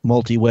here.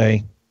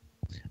 Multi-way.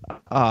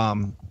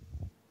 And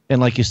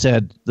like you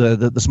said,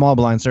 the small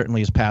blind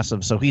certainly is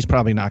passive, so he's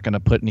probably not going to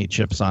put any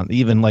chips on.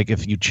 Even like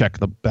if you check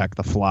the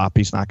flop,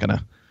 he's not going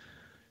to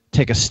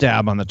take a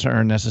stab on the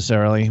turn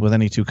necessarily with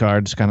any 2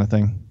 cards kind of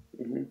thing.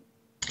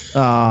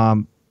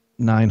 Mm-hmm.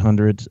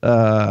 900.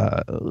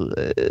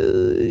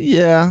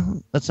 Yeah,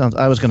 that sounds.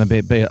 I was going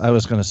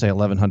to say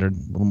 1,100, a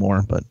little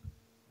more, but.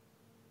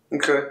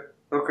 Okay.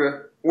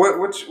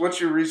 What's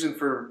your reason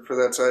for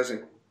that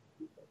sizing?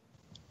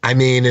 I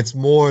mean, it's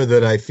more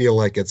that I feel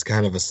like it's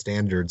kind of a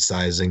standard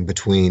sizing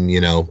between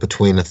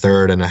a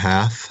third and a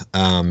half.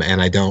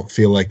 And I don't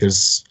feel like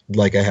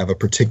I have a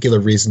particular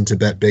reason to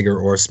bet bigger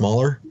or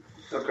smaller.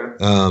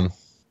 Okay.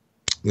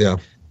 Yeah.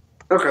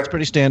 Okay. It's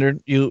pretty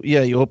standard.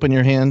 You open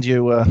your hand,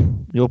 you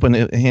open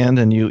a hand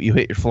and you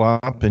hit your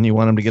flop and you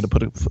want them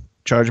to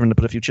charge them to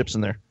put a few chips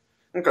in there.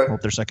 Okay.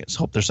 Hope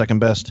they're second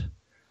best.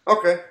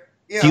 Okay.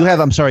 Yeah. Do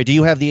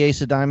you have the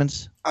ace of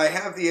diamonds? I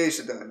have the ace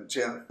of diamonds,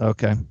 yeah.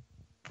 Okay.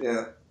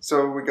 Yeah.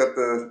 So we got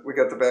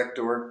the back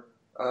door.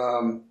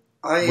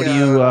 What do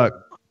you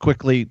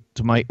quickly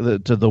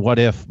to the what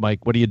if,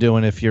 Mike? What are you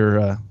doing if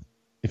you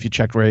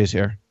check raise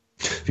here?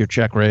 If you're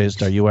check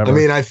raised, are you ever? I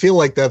mean, I feel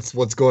like that's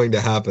what's going to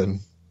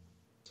happen.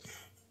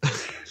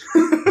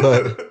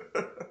 But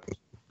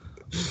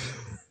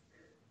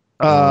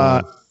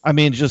I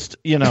mean, just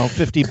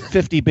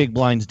 50 big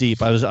blinds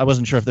deep. I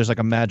wasn't sure if there's like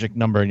a magic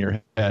number in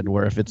your head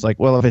where if it's like,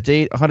 well, if it's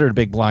 800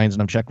 big blinds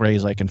and I'm check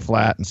raise, I can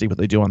flat and see what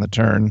they do on the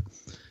turn.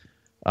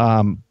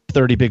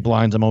 30 big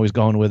blinds, I'm always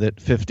going with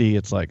it. 50,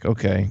 it's like,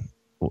 okay,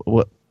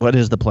 what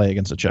is the play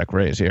against a check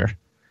raise here?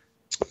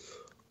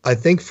 I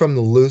think from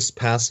the loose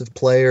passive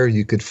player,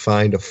 you could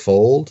find a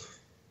fold.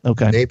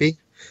 Okay, maybe.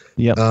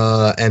 Yep.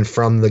 And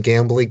from the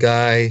gambly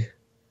guy,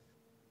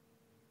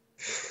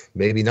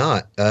 maybe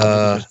not.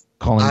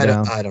 Calling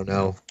down. I don't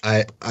know.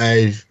 I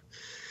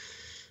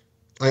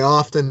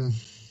often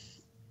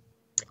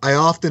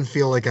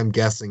feel like I'm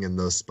guessing in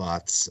those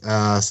spots.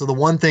 So the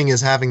one thing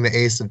is having the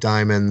ace of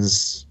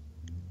diamonds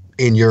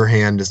in your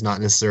hand is not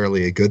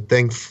necessarily a good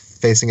thing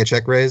facing a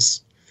check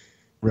raise.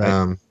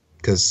 Right.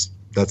 Because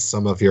that's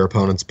some of your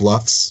opponent's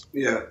bluffs.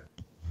 Yeah.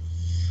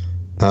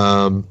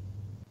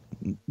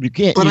 You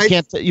can't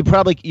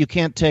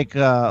take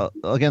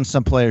against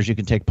some players. You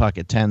can take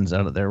pocket tens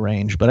out of their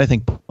range, but I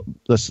think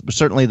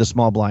certainly the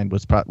small blind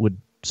would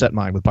set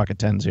mine with pocket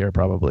tens here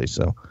probably.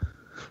 So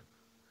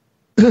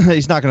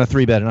he's not going to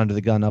 3-bet an under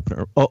the gun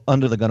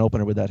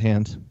opener with that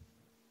hand.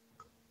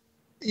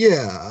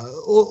 Yeah,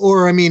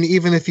 or I mean,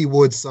 even if he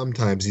would,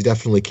 sometimes you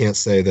definitely can't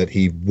say that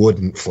he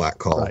wouldn't flat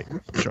call. Right.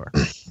 Sure.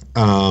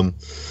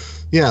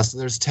 Yeah. So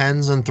there's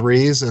tens and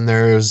threes, and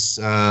there's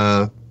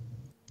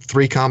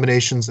 3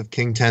 combinations of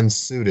king 10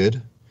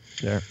 suited.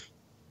 Yeah.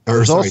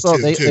 Or sorry,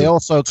 they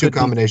also two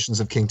combinations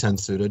of king 10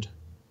 suited.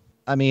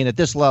 I mean, at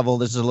this level,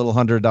 this is a little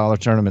 $100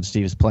 tournament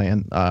Steve's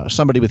playing.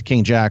 Somebody with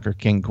king jack or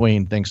king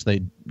queen thinks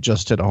they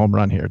just hit a home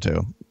run here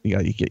too. You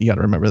got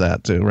to remember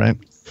that too, right?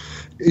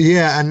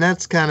 Yeah, and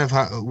that's kind of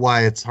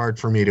why it's hard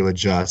for me to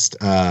adjust.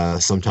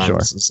 Sometimes Sure.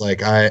 It's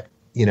like I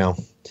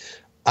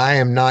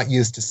am not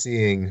used to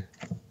seeing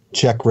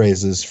check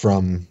raises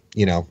from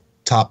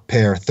top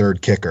pair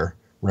third kicker.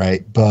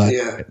 Right, but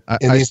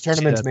in these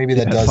tournaments, maybe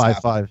that does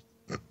 5-5.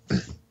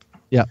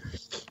 Yeah,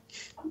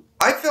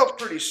 I felt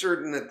pretty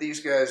certain that these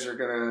guys are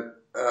going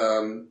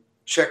to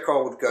check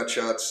call with gut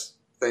shots,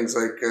 things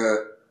like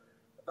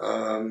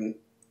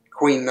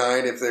queen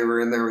 9 if they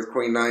were in there with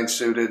queen 9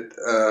 suited,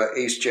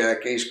 ace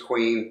jack, ace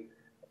queen,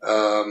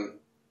 like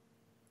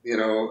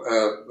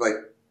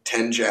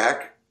 10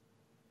 jack,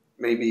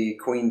 maybe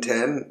queen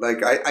 10.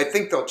 Like I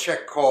think they'll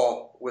check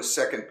call with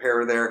second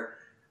pair there.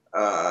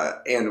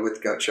 And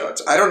with gut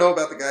shots. I don't know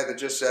about the guy that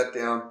just sat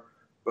down,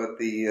 but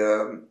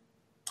the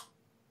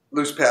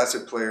loose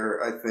passive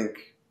player, I think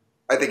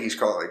he's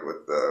calling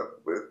with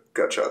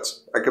gut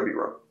shots. I could be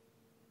wrong.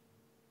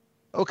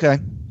 Okay,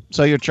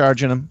 so you're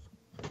charging him.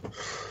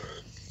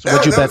 So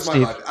what'd you bet,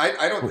 Steve?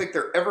 I don't think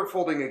they're ever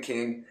folding a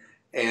king,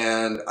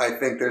 and I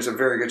think there's a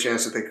very good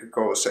chance that they could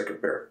call a second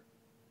pair.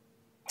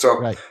 So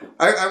right.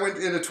 I went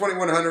into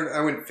 2,100.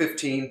 I went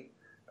 15.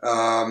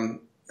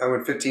 I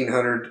went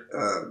 1,500,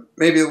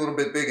 maybe a little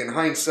bit big in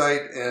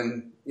hindsight,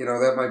 and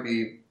that might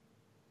be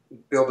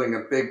building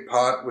a big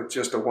pot with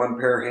just a one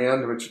pair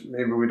hand, which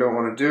maybe we don't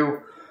want to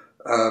do.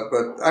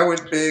 But I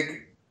went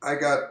big. I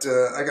got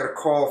a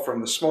call from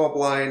the small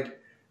blind,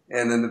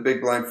 and then the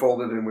big blind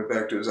folded and went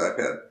back to his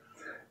iPad.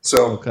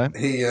 So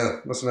he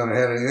must not have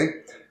had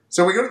anything.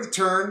 So we go to the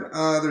turn.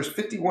 There's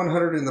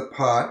 5,100 in the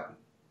pot.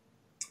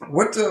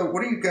 What do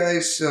you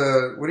guys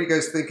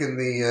think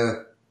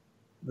in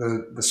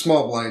the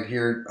small blind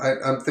here?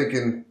 I'm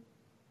thinking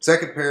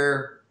second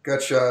pair,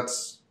 gut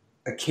shots,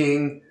 a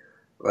king.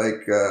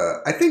 Like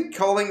I think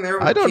calling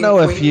there. I don't know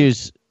if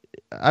he's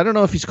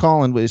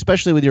calling,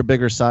 especially with your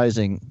bigger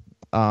sizing.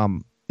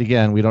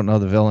 Again, we don't know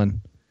the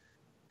villain.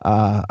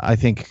 I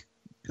think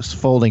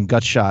folding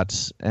gut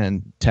shots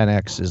and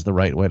 10x is the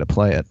right way to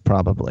play it,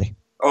 probably.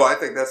 Oh, I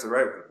think that's the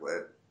right way to play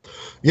it.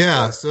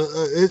 Yeah, so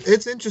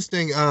it's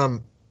interesting.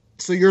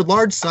 So your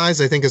large size,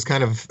 I think, is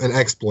kind of an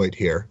exploit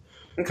here,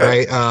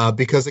 right?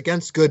 Because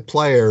against good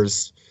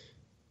players,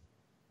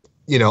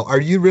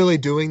 are you really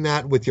doing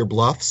that with your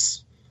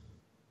bluffs?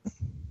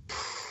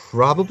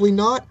 Probably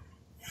not.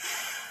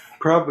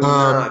 Probably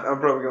not. I'm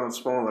probably going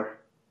smaller.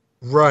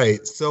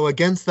 Right. So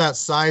against that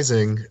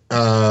sizing,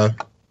 good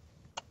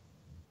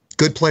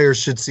players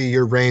should see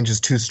your range is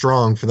too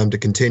strong for them to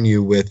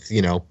continue with,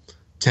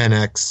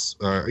 10x,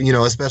 or,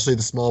 especially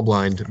the small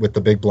blind with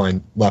the big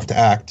blind left to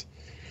act.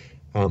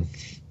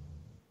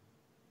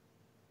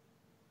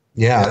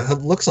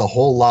 It looks a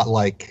whole lot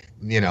like,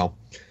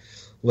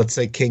 let's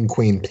say king,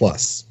 queen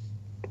plus.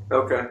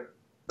 Okay.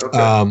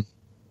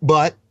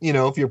 But,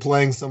 if you're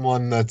playing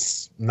someone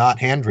that's not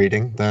hand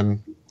reading,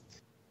 then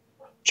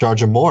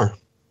charge them more.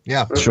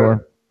 Yeah. Okay.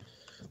 Sure.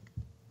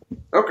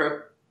 Okay.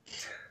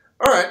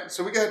 All right.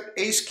 So we got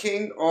ace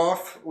king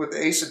off with the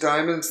ace of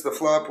diamonds. The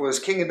flop was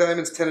king of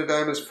diamonds, 10 of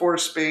diamonds, 4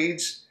 of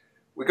spades.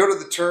 We go to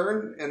the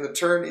turn, and the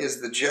turn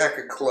is the jack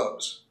of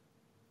clubs.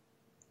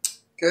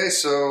 Okay,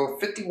 so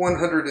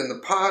 5,100 in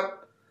the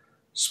pot.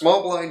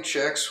 Small blind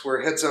checks.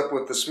 We're heads up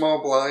with the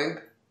small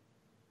blind.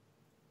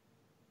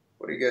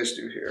 What do you guys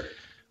do here?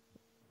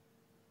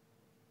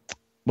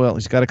 Well,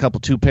 he's got a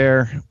couple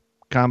 2-pair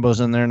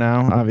combos in there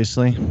now,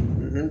 obviously.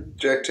 Mm-hmm.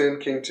 Jack 10,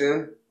 king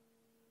 10.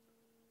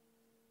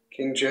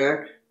 King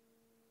jack.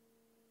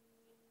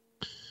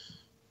 Of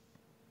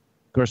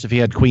course, if he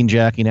had queen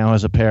jack, he now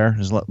has a pair.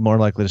 He's more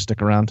likely to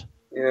stick around.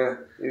 Yeah,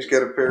 he's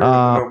got a pair with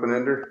an open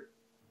ender.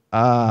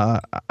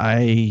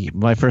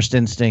 My first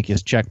instinct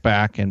is check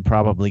back and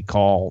probably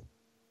call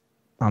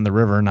on the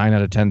river 9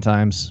 out of 10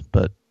 times.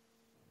 But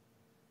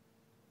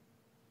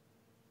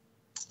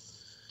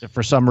if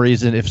for some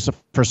reason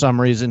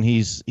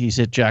he's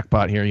hit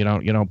jackpot here, you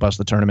don't bust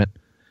the tournament.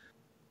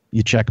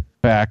 You check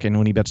back, and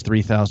when he bets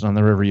 3,000 on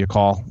the river, you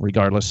call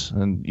regardless,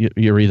 and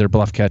you're either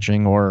bluff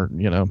catching or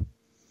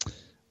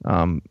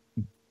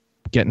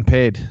getting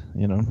paid.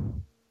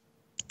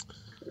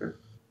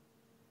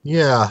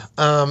 Yeah,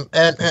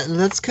 and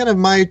that's kind of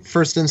my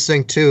first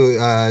instinct too,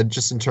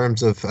 just in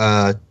terms of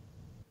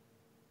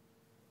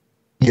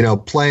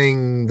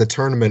playing the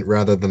tournament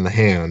rather than the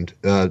hand,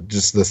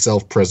 just the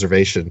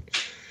self-preservation.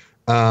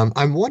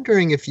 I'm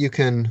wondering if you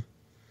can.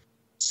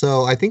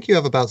 So I think you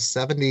have about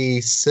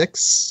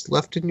 76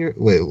 left in your.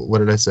 Wait, what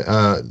did I say?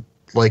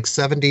 Like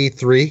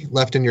 73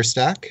 left in your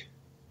stack.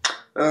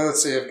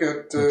 Let's see. I've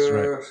got. That's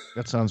right.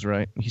 That sounds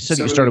right. He said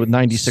you started with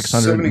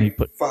 9,600, and he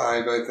put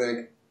 5. I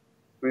think.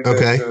 We've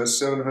okay. got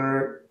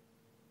 700.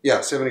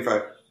 Yeah,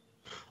 75.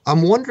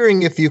 I'm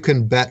wondering if you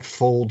can bet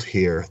fold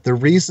here. The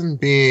reason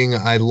being,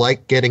 I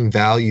like getting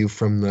value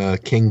from the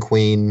king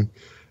queen.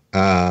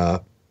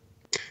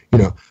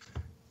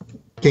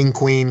 King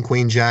queen,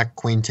 queen jack,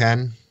 queen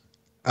 10.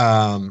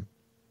 And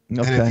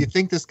if you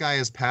think this guy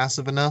is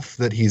passive enough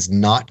that he's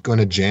not going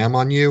to jam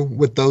on you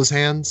with those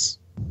hands,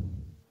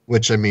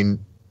 which I mean,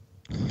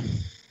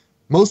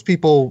 most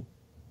people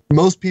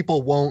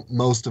won't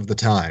most of the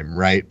time,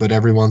 right? But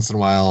every once in a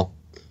while,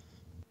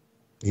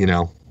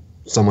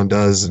 someone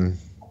does, and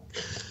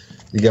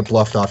you get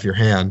bluffed off your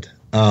hand.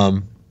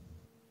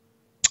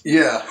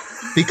 Yeah.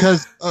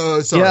 Because,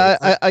 sorry.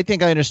 Yeah, I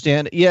think I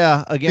understand.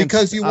 Yeah, again,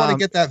 because you want to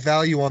get that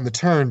value on the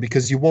turn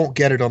because you won't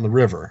get it on the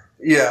river.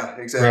 Yeah,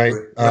 exactly.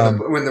 Right.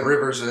 When the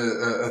river's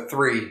a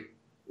 3,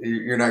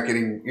 you're not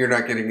getting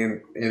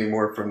in any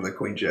more from the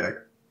queen jack.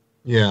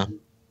 Yeah.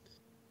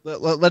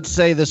 Let's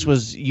say this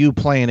was you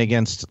playing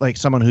against like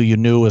someone who you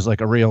knew was like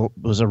a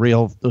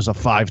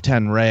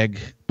 5-10 reg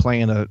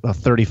playing a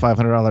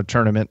 $3,500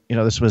 tournament.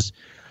 This was,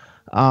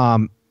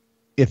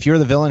 if you're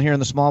the villain here in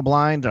the small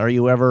blind, are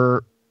you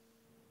ever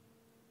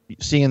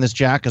seeing this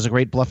jack as a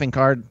great bluffing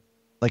card?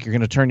 Like you're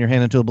going to turn your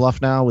hand into a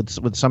bluff now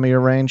with some of your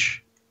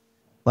range?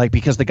 Like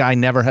because the guy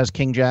never has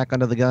king jack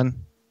under the gun?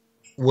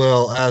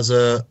 Well,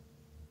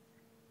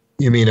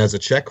 you mean as a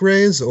check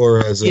raise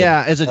or as a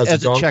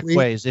check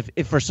raise?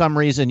 If for some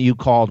reason you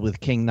called with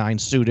king 9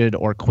 suited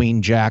or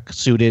queen jack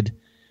suited,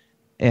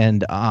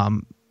 and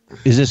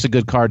is this a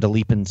good card to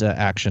leap into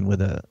action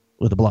with a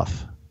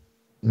bluff?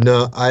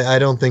 No, I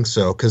don't think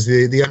so, because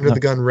the under the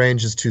gun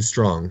range is too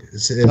strong.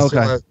 It's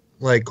okay.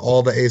 Like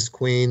all the ace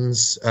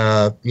queens,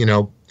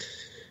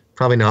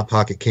 probably not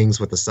pocket kings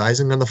with the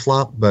sizing on the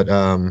flop, but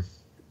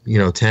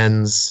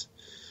 10s.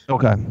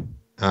 Okay.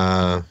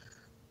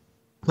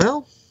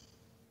 Well,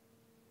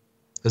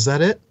 is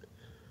that it?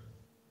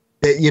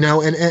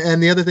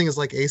 And the other thing is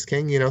like ace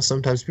king,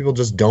 sometimes people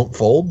just don't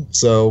fold.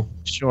 So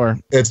Sure.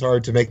 it's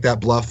hard to make that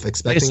bluff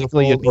expecting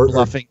Basically, a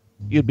fold.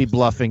 you'd be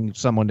bluffing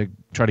someone to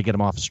try to get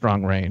them off a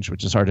strong range,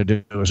 which is hard to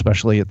do,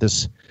 especially at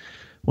this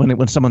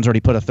when someone's already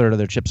put a third of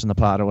their chips in the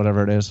pot or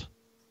whatever it is.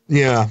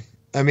 Yeah.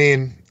 I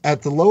mean,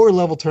 at the lower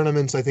level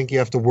tournaments, I think you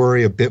have to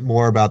worry a bit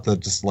more about the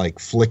just like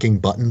flicking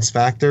buttons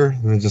factor.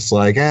 They're just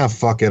like,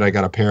 fuck it, I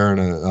got a pair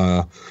and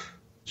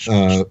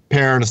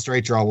a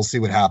straight draw. We'll see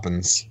what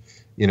happens,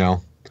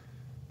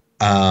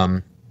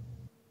 But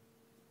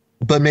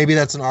maybe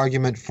that's an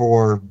argument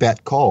for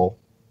bet call.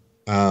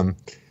 But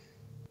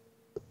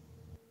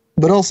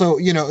also,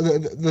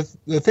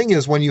 the thing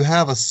is, when you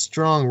have a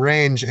strong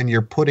range and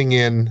you're putting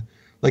in,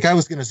 like I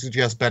was going to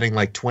suggest betting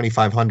like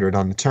 2,500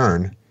 on the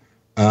turn.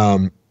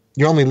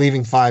 You're only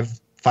leaving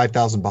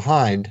 5,000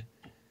 behind.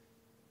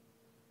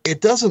 It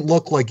doesn't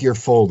look like you're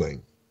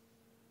folding,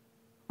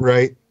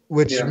 right?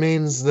 Which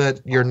means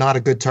that you're not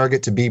a good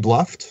target to be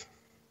bluffed.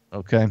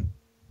 Okay.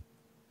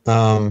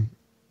 So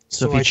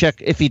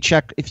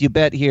if you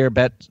bet here,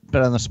 bet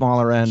on the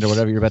smaller end or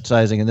whatever your bet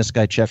sizing, and this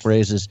guy check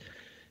raises,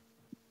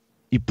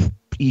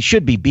 you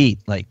should be beat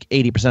like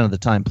 80% of the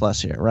time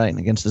plus here, right?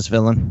 Against this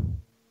villain,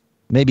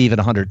 maybe even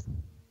 100.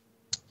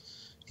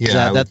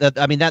 Yeah,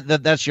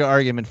 that's your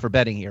argument for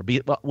betting here.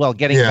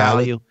 Getting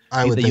value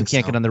I would that you think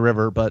can't get on the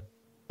river, but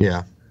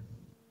yeah.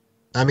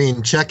 I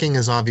mean, checking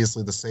is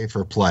obviously the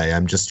safer play.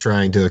 I'm just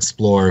trying to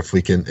explore if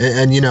we can,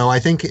 and I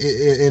think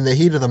in the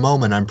heat of the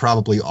moment, I'm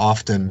probably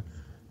often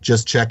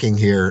just checking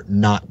here,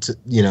 not to,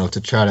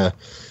 to try to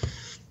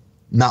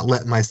not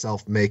let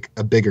myself make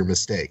a bigger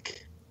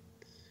mistake.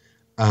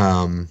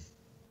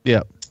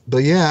 Yeah. But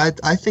yeah,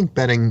 I think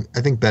betting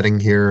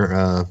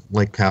here,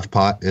 like half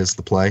pot is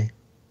the play.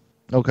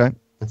 Okay.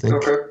 I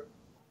think.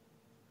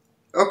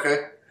 Okay.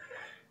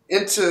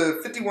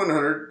 Into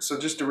 5,100. So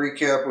just to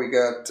recap, we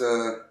got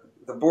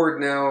the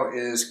board now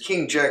is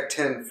King Jack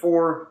 10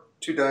 4,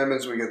 2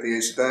 diamonds. We got the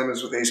Ace of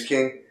Diamonds with Ace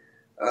King.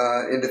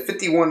 Into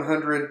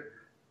 5,100,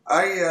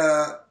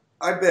 I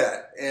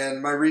bet,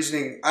 and my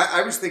reasoning,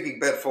 I was thinking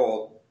bet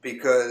fold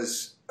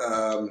because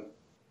I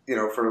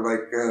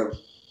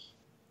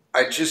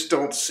just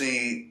don't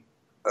see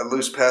a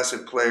loose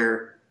passive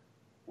player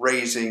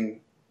raising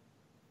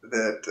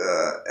that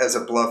as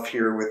a bluff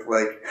here with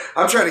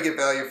I'm trying to get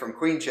value from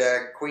Queen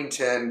Jack, Queen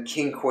 10,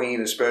 King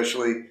Queen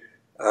especially.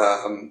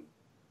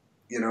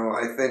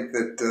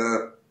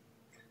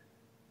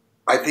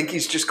 I think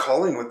he's just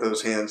calling with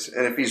those hands,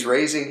 and if he's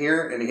raising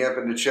here and he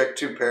happened to check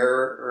 2 pair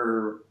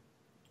or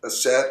a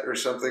set or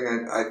something,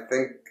 I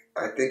think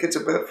it's a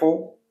bet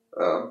fold.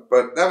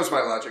 But that was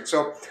my logic.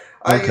 So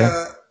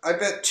okay. I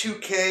bet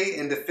 2K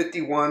into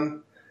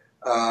 51.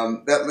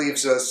 That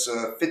leaves us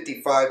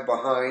 55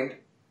 behind.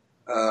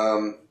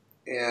 And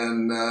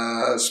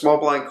small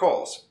blind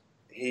calls.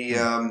 He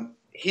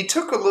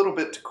took a little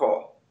bit to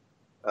call,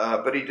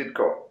 but he did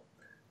call.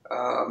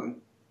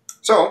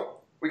 So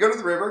we go to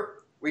the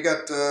river. We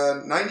got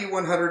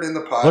 9,100 in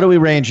the pot. What are we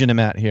ranging him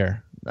at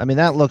here? I mean,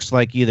 that looks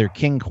like either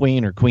King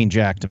Queen or Queen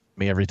Jack to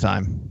me every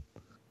time.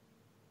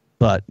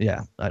 But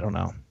yeah, I don't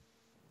know.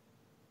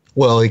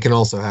 Well, he can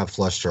also have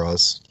flush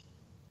draws.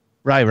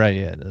 Right.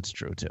 Yeah, that's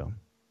true too.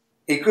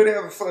 He could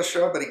have a flush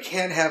draw, but he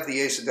can't have the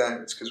Ace of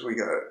Diamonds because we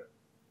got it.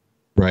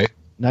 Right.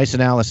 Nice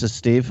analysis,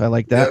 Steve. I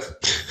like that.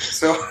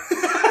 Yes.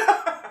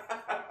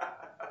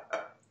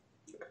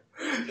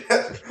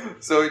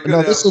 So he could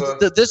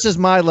this is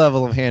my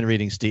level of hand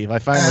reading, Steve. I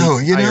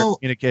finally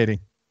communicating.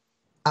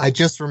 I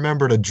just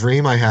remembered a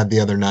dream I had the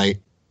other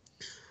night.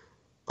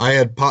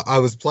 I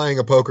was playing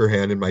a poker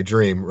hand in my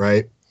dream,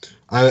 right?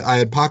 I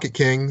had pocket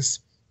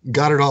kings,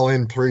 got it all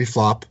in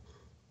pre-flop.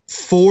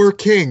 4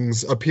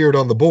 kings appeared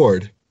on the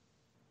board,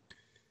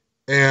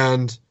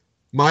 and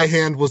my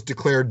hand was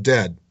declared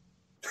dead.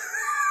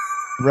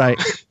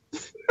 Right.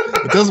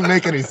 It doesn't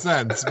make any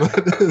sense, but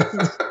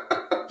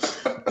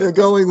they're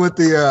going with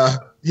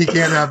the he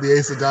can't have the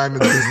Ace of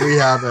Diamonds because we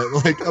have it.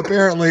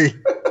 Apparently,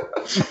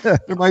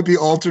 there might be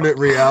alternate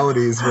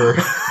realities where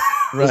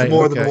there's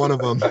more than one of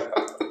them.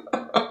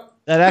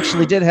 That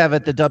actually did have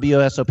at the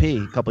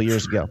WSOP a couple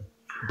years ago.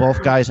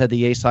 Both guys had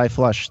the ace high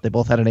flush. They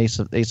both had an ace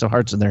of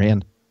hearts in their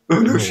hand.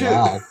 No shit.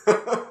 Wow.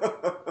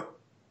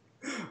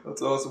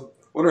 That's awesome.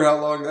 Wonder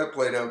how long that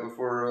played out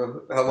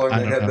before. How long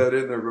they had that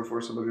in there before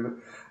somebody knew.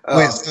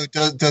 Wait, so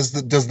does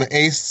the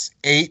Ace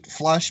 8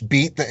 flush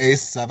beat the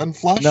Ace 7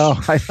 flush? No,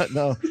 I don't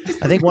know.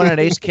 I think one had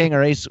Ace King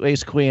or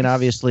Ace Queen.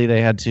 Obviously,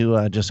 they had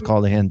to just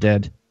call the hand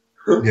dead.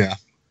 Yeah.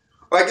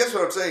 Well, I guess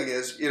what I'm saying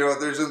is,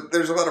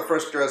 there's a lot of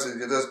fresh draws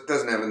that he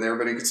doesn't have in there,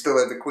 but he could still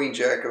have the Queen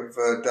Jack of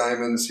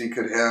diamonds. He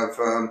could have.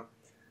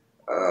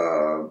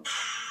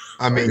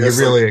 I mean, you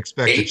really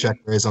expect a check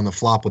raise on the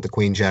flop with the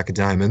Queen Jack of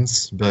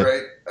diamonds, but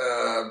right,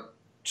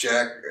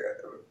 Jack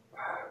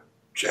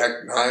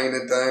 9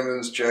 of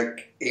diamonds,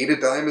 Jack 8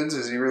 of diamonds.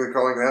 Is he really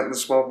calling that in the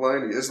small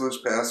blind? He is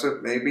loose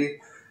passive, maybe.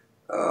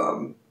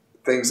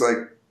 Things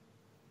like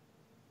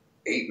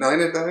 8,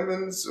 9 of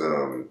diamonds.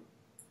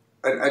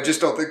 I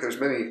just don't think there's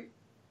many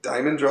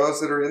diamond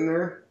draws that are in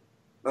there.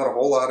 Not a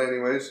whole lot,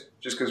 anyways.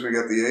 Just because we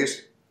got the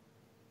ace.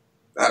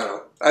 I don't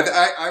know.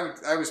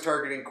 I was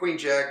targeting Queen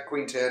Jack,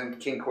 Queen 10,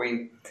 King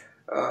Queen,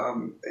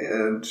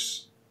 and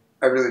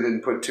I really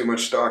didn't put too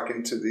much stock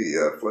into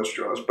the flush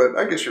draws. But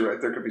I guess you're right.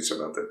 There could be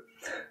some out there.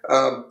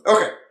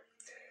 Okay.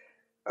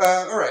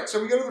 All right.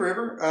 So we go to the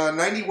river.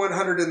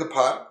 9,100 in the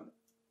pot.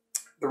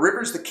 The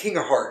river's the king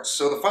of hearts.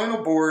 So the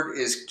final board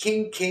is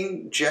King,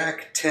 King,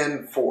 Jack,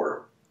 10,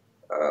 4.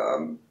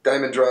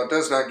 Diamond draw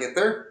does not get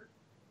there.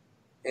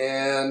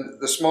 And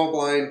the small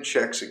blind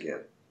checks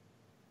again.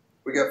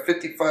 We got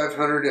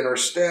 5,500 in our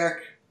stack,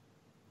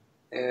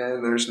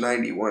 and there's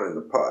 91 in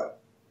the pot.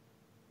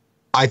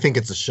 I think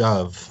it's a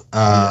shove.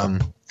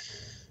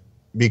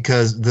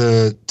 Because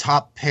the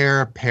top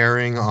pair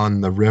pairing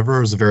on the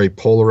river is a very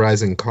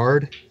polarizing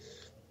card,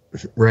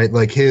 right?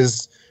 Like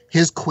his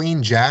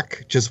Queen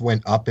Jack just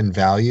went up in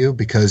value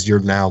because you're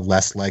now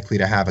less likely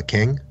to have a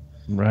king.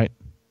 Right.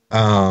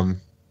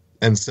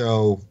 And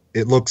so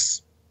it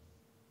looks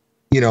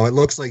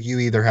like you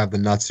either have the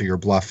nuts or you're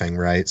bluffing,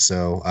 right?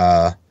 So,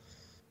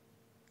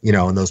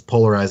 in those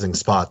polarizing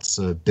spots,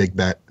 a big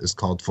bet is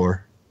called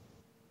for.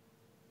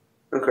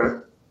 Okay.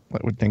 I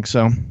would think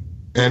so.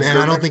 And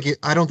I don't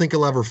think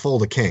he'll ever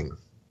fold a king.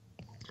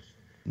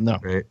 No.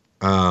 Right.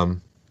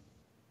 And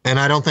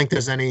I don't think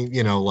there's any,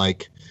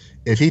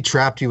 if he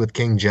trapped you with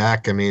King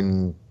Jack, I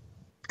mean,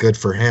 good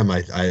for him,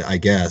 I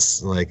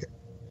guess. Like,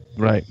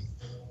 right.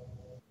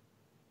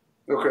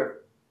 Okay.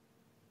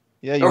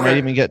 Yeah, you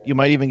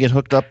might even get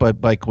hooked up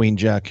by Queen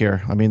Jack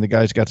here. I mean, the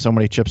guy's got so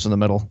many chips in the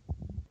middle.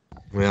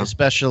 Yeah.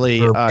 Especially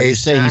you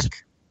say he's.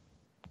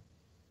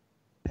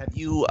 Have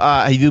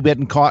you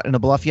been caught in a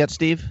bluff yet,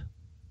 Steve?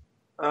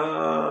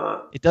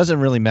 It doesn't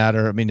really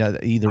matter. I mean,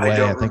 either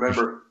way, I think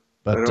remember.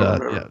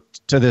 Yeah,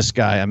 to this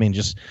guy, I mean,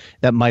 just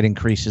that might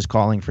increase his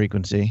calling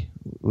frequency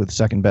with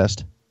second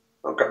best.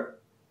 Okay.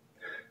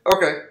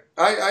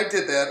 I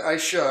did that. I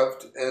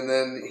shoved, and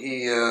then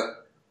he.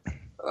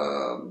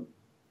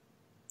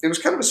 It was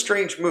kind of a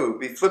strange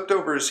move. He flipped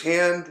over his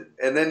hand,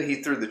 and then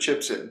he threw the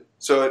chips in.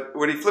 So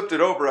when he flipped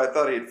it over, I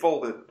thought he had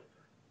folded,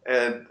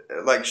 and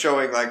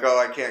showing oh,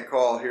 I can't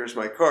call. Here's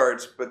my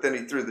cards. But then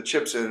he threw the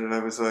chips in, and I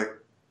was like,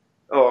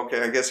 oh,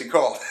 okay, I guess he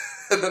called.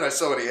 And then I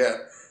saw what he had.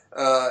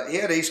 He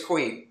had ace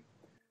queen.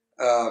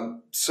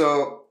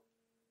 So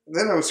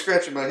then I was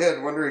scratching my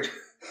head, wondering,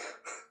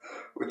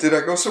 did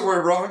I go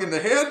somewhere wrong in the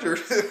hand, or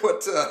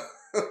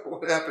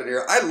what happened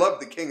here? I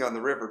love the king on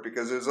the river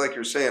because it was like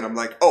you're saying. I'm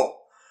like, oh,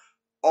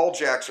 all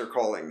jacks are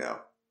calling now.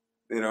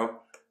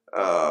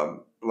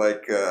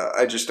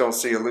 I just don't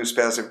see a loose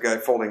passive guy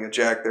folding a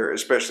jack there,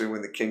 especially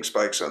when the king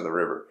spikes on the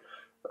river.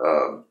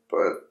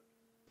 But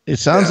it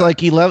sounds like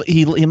he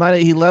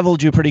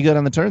leveled you pretty good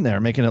on the turn there,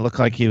 making it look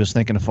like he was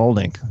thinking of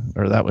folding,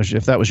 or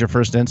if that was your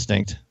first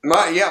instinct.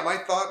 My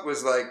thought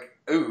was like,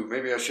 ooh,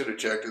 maybe I should have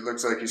checked. It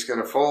looks like he's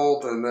going to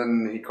fold, and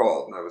then he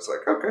called, and I was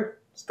like, okay,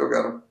 still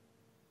got him.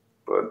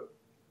 But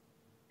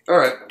all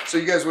right, so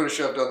you guys would have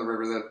shoved on the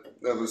river then.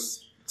 That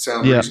was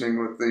sound reasoning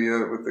with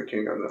the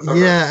king on that. Okay.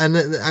 Yeah, and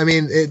I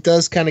mean, it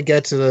does kind of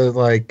get to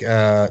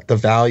the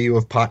value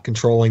of pot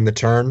controlling the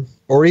turn,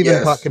 or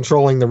even pot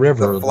controlling the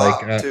river. The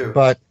flop, too.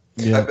 But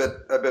yeah.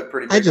 I bet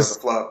pretty big on the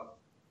flop.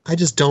 I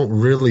just don't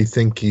really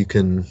think you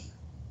can.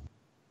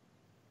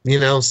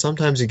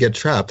 Sometimes you get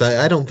trapped.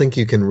 I don't think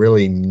you can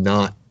really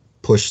not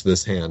push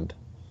this hand.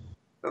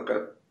 Okay.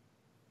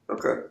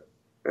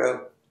 Yeah.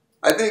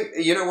 I think,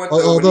 you know what,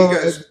 although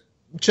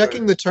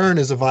checking the turn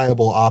is a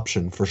viable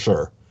option for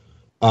sure.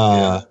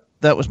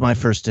 That was my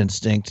first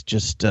instinct.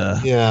 Just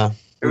it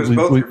was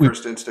both your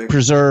first instinct.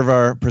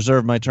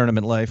 Preserve my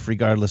tournament life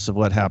regardless of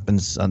what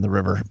happens on the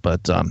river.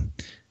 But I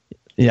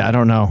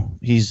don't know.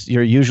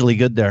 You're usually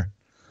good there.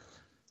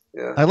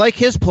 Yeah. I like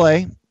his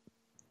play.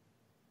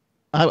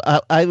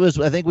 I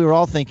think we were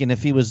all thinking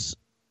if he's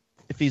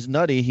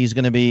nutty, he's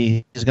going to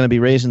be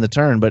raising the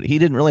turn, but he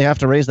didn't really have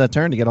to raise that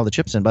turn to get all the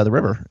chips in by the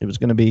river. It was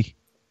going to be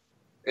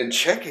and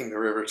checking the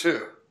river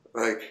too.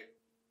 Like,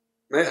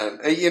 man,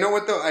 you know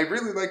what though? I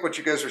really like what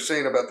you guys were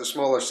saying about the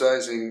smaller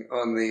sizing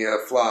on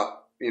the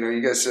flop.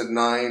 You guys said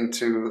 9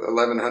 to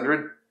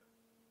 1,100.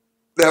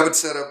 That would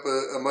set up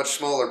a much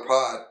smaller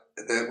pot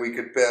that we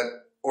could bet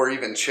or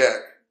even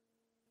check.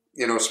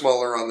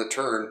 Smaller on the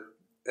turn.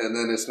 And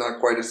then it's not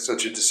quite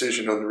such a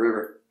decision on the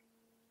river.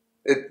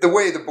 The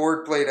way the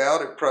board played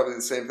out, it probably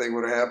the same thing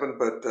would have happened,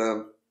 but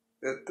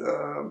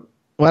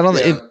I don't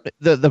think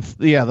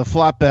the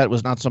flop bet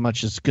was not so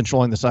much as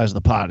controlling the size of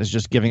the pot; it's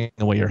just giving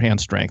away your hand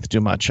strength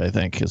too much. I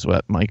think is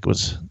what Mike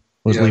was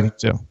leading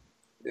to.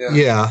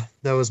 Yeah,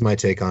 that was my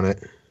take on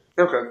it.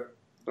 Okay.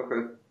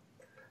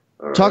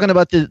 Right. Talking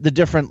about the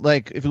different,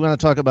 if we want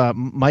to talk about,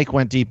 Mike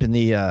went deep in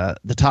the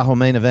Tahoe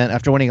main event.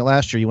 After winning it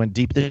last year, you went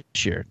deep this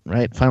year,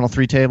 right? Final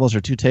 3 tables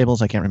or 2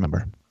 tables? I can't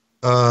remember.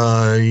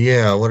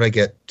 Yeah. What did I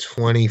get?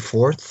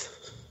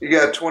 24th? You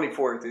got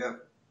 24th,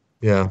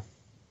 yeah.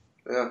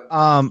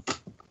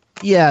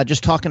 Yeah,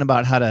 just talking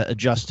about how to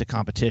adjust to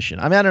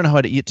competition. I mean, I don't know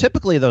how to.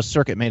 Typically, those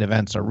circuit main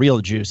events are real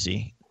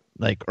juicy.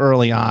 Like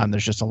early on,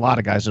 there's just a lot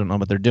of guys who don't know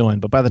what they're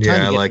doing. But by the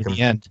time you get to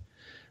the end.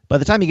 by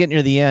the time you get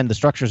near the end, the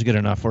structure is good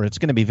enough where it's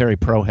going to be very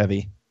pro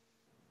heavy.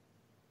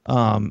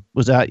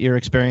 Was that your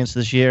experience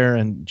this year?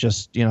 And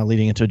just,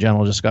 leading into a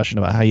general discussion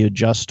about how you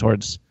adjust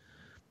towards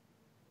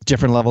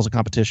different levels of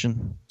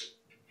competition?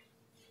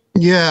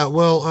 Yeah,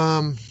 well,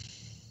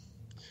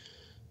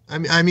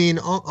 I mean,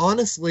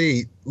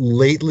 honestly,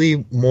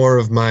 lately, more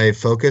of my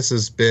focus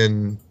has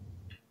been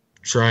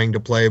trying to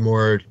play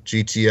more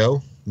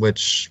GTO,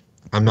 which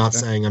I'm not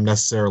saying I'm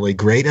necessarily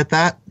great at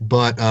that,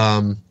 but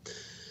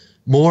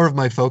more of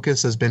my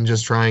focus has been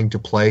just trying to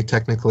play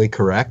technically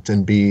correct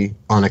and be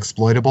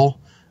unexploitable,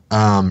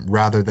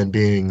 rather than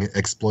being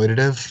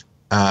exploitative.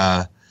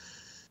 I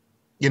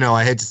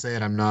hate to say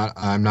it, I'm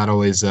not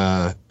always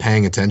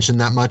paying attention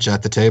that much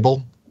at the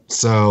table,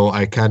 so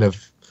I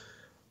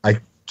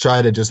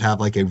try to just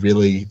have like a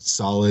really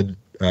solid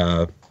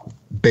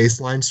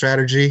baseline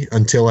strategy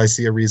until I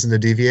see a reason to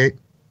deviate.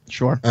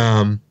 Sure.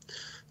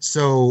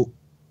 So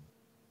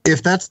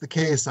if that's the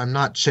case, I'm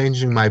not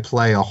changing my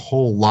play a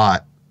whole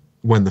lot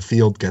when the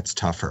field gets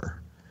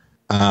tougher.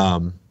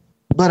 But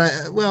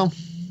I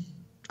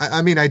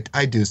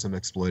do some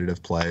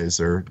exploitative plays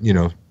or,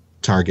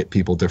 target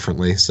people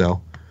differently.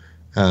 So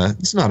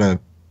it's not a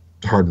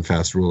hard and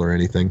fast rule or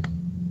anything.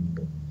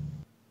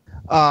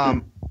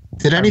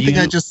 Did anything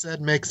I just said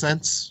make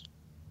sense?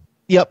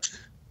 Yep.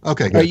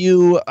 Okay,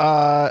 good.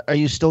 Are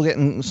you still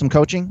getting some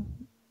coaching?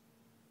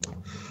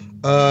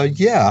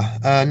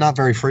 Yeah, not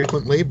very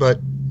frequently, but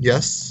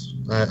yes,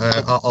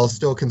 I'll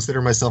still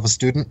consider myself a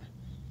student.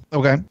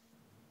 Okay.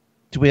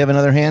 Do we have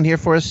another hand here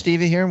for us,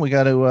 Stevie? Here we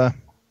got to. I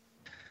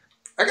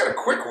got a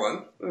quick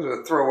one. There's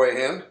a throwaway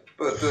hand,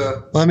 but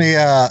let me.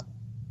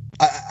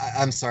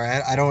 I'm sorry.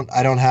 I don't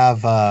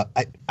have.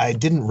 I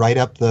didn't write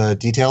up the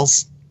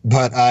details,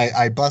 but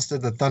I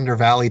busted the Thunder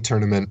Valley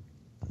tournament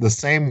the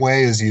same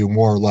way as you,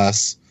 more or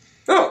less.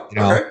 Oh,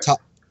 okay.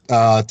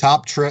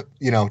 Top trip,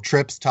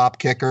 trips, top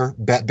kicker,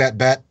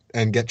 bet,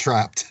 and get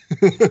trapped.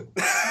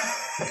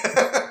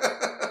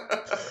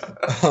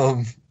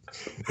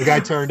 The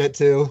guy turned it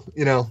too,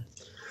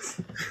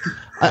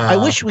 I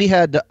wish we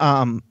had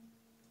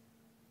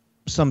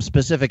some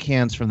specific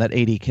hands from that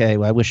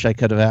 80K. I wish I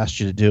could have asked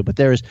you to do, but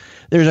there's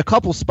a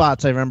couple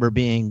spots I remember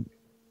being.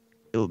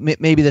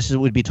 Maybe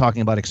would be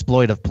talking about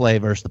exploitive play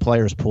versus the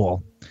player's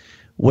pool,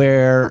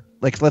 where,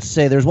 like, let's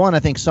say there's one, I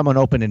think someone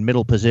opened in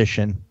middle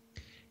position,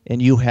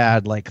 and you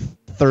had like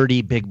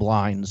 30 big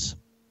blinds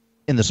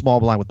in the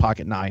small blind with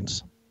pocket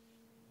nines.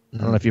 I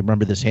don't know if you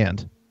remember this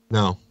hand.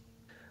 No.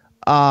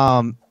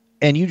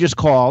 And you just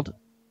called,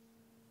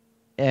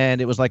 and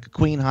it was like a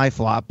queen high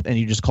flop, and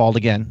you just called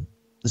again,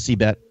 the C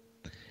bet,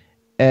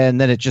 and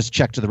then it just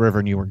checked to the river,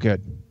 and you were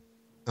good.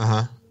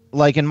 Uh-huh.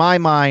 Like, in my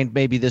mind,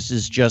 maybe this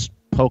is just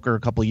poker a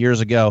couple of years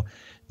ago.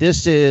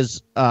 This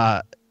is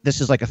like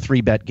a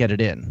 3-bet, get it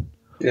in.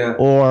 Yeah.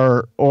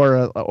 Or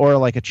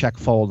like a check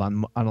fold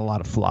on a lot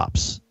of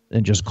flops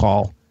and just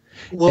call.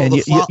 Well, and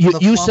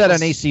you said on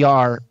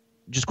ACR,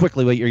 just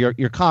quickly, what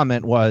your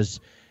comment was,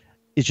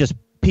 it's just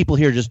people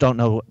here just don't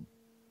know,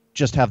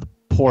 just have the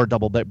poor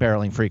double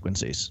barreling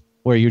frequencies,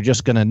 where you're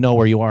just going to know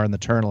where you are in the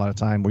turn a lot of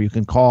time, where you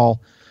can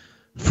call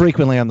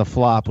frequently on the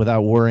flop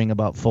without worrying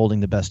about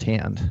folding the best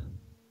hand.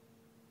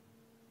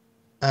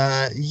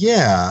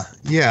 Yeah,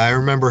 I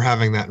remember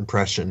having that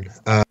impression.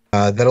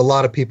 That a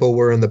lot of people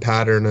were in the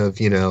pattern of,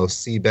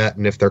 C bet,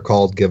 and if they're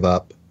called, give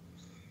up.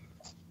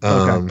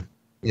 Okay.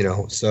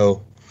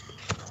 So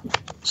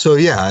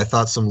yeah, I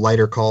thought some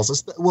lighter calls,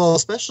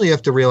 especially you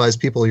have to realize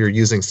people, you're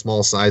using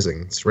small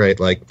sizings, right?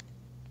 Like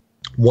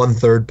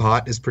 1/3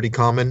 pot is pretty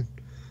common.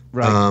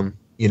 Right.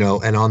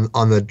 And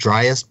on the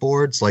driest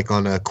boards, like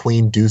on a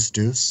queen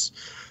deuce,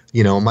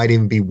 it might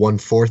even be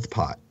 1/4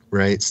 pot,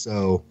 right?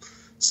 So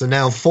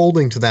now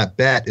folding to that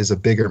bet is a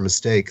bigger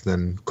mistake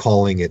than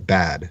calling it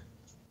bad.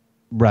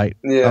 Right.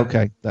 Yeah.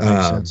 Okay. That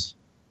makes sense.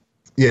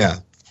 Yeah.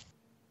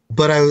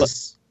 But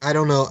I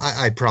don't know.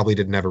 I probably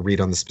didn't ever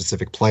read on the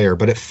specific player,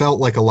 but it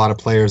felt like a lot of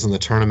players in the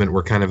tournament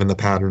were kind of in the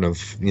pattern of,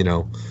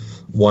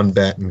 1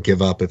 bet and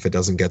give up if it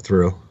doesn't get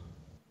through.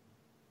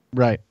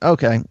 Right.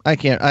 Okay. I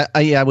can't.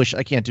 I wish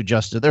I can't do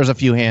justice. There's a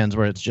few hands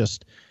where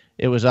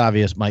it was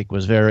obvious Mike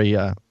was very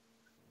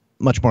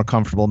much more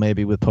comfortable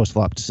maybe with post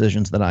flop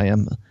decisions than I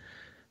am,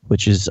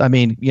 which is,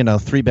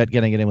 3-bet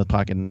getting it in with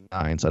pocket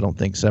nines. I don't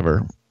think's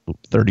ever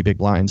 30 big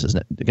blinds,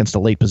 isn't it? Against a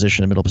late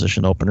position and middle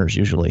position openers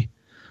usually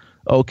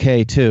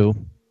okay too.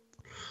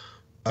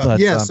 But,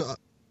 so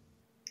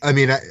I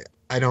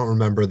don't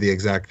remember the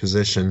exact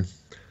position.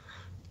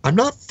 I'm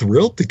not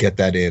thrilled to get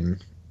that in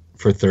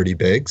for 30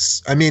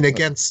 bigs.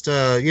 Against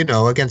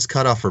against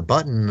cutoff or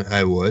button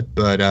I would,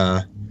 but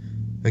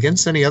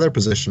against any other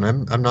position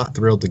I'm not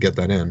thrilled to get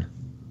that in.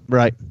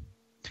 Right.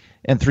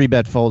 And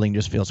 3-bet folding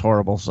just feels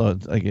horrible. So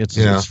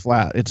it's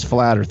flat. It's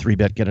flat or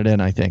 3-bet get it in,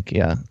 I think.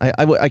 Yeah.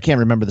 I can't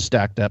remember the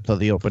stack depth of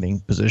the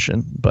opening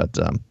position, but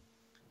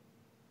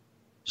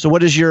so what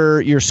does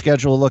your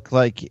schedule look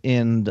like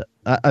in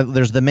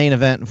there's the main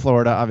event in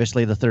Florida,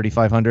 obviously the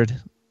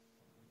 3,500.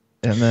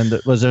 And then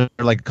was there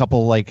like a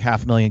couple like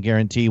 $500,000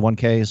 guarantee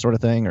 1K sort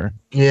of thing, or?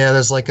 Yeah,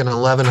 there's like an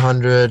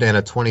 1100 and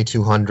a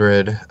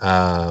 2200,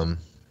 and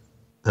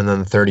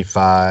then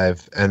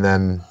 35, and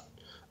then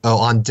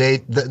on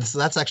day so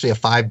that's actually a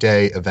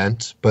 5-day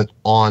event, but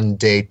on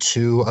day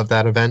 2 of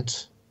that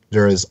event,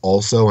 there is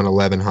also an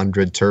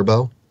 1100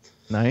 turbo.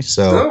 Nice.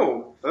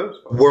 So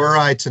were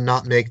I to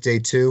not make day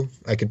 2,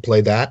 I could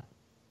play that.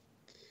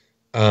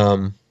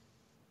 So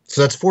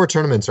that's 4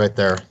 tournaments right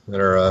there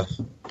that are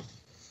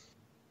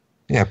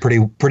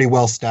pretty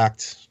well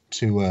stacked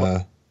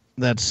to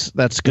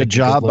that's good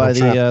job by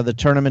the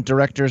tournament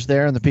directors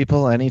there and the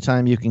people.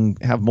 Anytime you can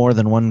have more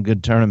than one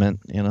good tournament,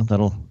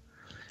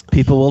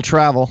 people will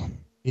travel.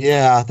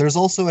 Yeah, there's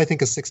also I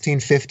think a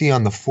 1650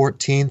 on the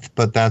 14th,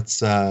 but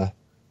that's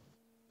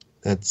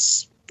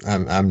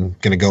I'm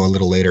gonna go a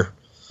little later.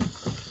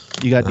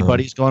 You got any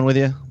buddies going with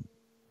you?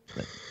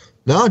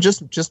 No,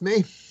 just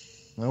me.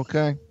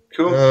 Okay.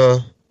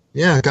 Cool.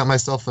 Yeah, I got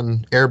myself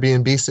an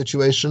Airbnb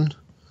situation.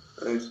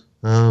 Nice.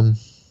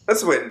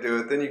 That's the way to do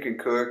it. Then you can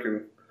cook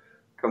and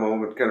come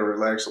home and kind of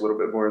relax a little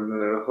bit more than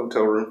in a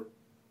hotel room.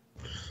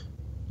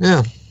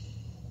 Yeah.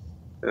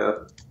 Yeah.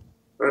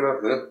 Right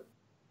off then.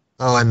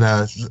 Oh,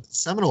 and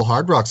Seminole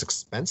Hard Rock's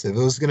expensive. It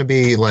was going to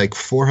be like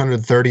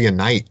 $430 a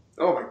night.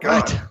 Oh my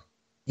god. What?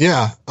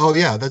 Yeah. Oh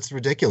yeah, that's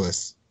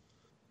ridiculous.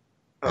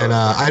 And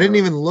I didn't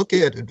even look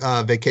at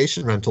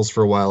vacation rentals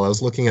for a while. I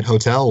was looking at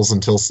hotels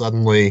until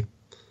suddenly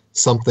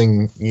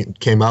something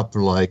came up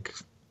and like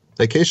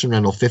vacation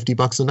rental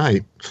 $50 a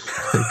night.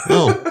 Like,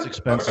 oh, it's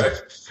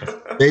expensive.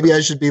 Maybe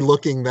I should be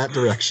looking that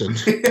direction.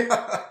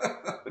 Yeah.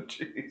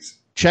 Jeez.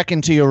 Check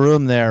into your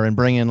room there and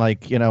bring in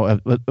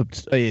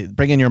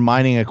bring in your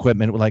mining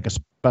equipment with like a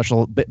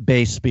special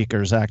bass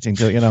speakers acting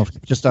to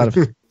just out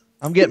of.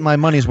 I'm getting my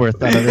money's worth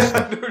out of this.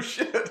 No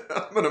shit.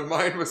 I'm gonna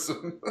mine with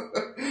some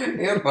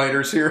ant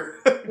miners here.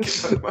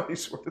 Get my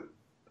money's worth.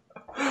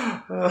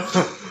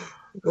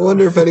 I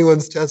wonder if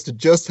anyone's tested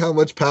just how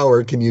much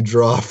power can you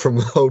draw from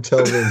a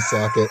hotel room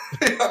socket.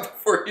 Yeah,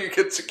 before you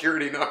get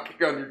security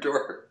knocking on your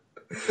door.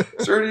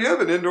 Sir, do you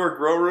have an indoor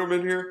grow room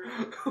in here?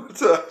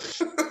 What's up?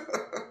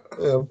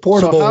 Yeah,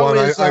 portable one.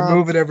 I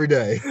move it every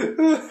day.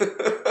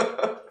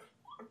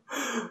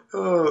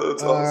 Oh,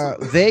 that's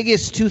awesome.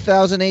 Vegas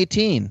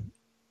 2018.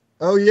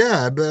 Oh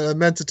yeah, I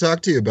meant to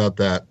talk to you about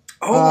that.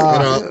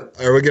 Oh,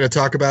 are we going to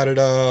talk about it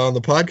on the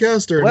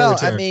podcast or another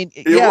time? I mean,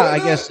 I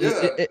guess.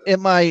 Yeah.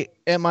 Am I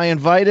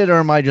invited, or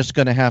am I just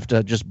going to have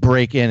to just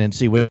break in and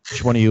see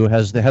which one of you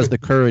has the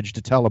courage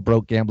to tell a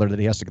broke gambler that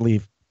he has to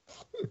leave?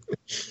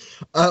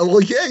 Well,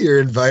 yeah, you're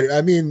invited.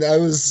 I mean, I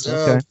was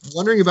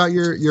wondering about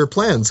your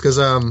plans because,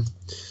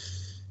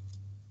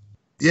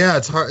 yeah,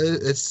 it's hard.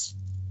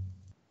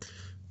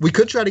 We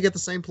could try to get the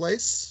same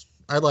place.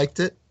 I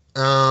liked it.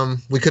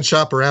 We could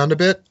shop around a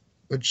bit,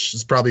 which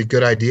is probably a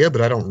good idea,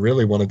 but I don't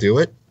really want to do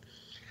it.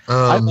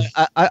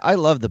 I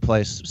love the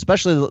place,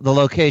 especially the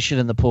location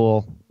and the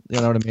pool. You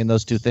know what I mean?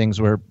 Those two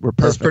things were perfect.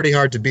 That's pretty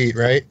hard to beat,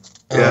 right?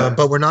 Yeah.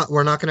 But we're not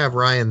going to have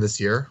Ryan this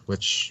year,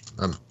 which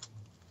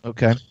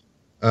okay.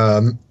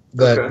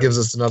 That gives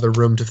us another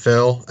room to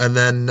fill, and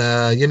then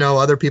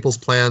other people's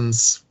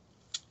plans.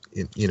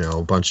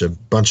 A bunch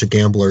of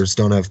gamblers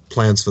don't have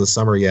plans for the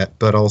summer yet,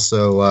 but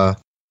also.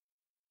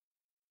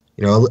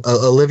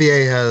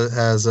 Olivier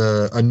has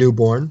a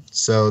newborn,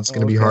 so it's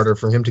going to be harder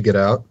for him to get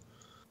out.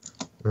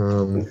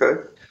 Okay.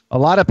 A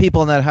lot of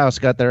people in that house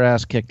got their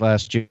ass kicked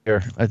last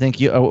year. I think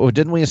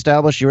didn't we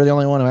establish you were the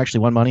only one who actually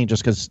won money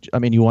just because,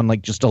 you won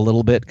like just a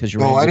little bit because you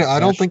were. Oh, I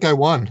don't think I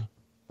won.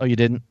 Oh, you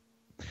didn't?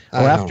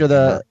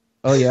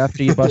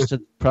 After you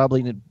busted,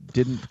 probably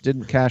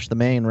didn't cash the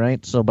main,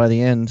 right? So by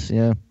the end,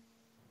 yeah.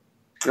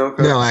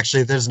 Okay. No,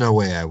 actually, there's no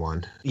way I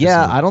won.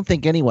 Yeah, I don't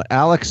think anyone.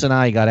 Alex and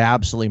I got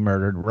absolutely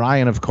murdered.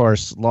 Ryan, of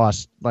course,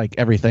 lost like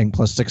everything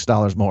plus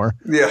 $6 more.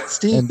 Yeah.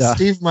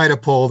 Steve might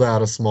have pulled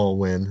out a small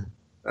win.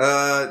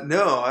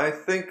 No, I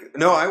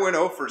went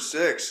 0 for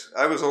 6.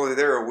 I was only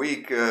there a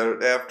week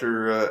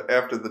after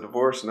the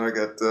divorce, and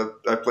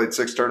I played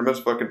 6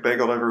 tournaments, fucking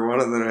banked every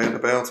one, and then I had to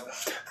bounce.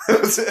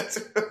 That was it.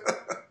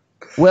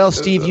 Well,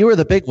 Steve, you were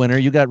the big winner.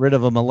 You got rid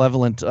of a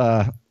malevolent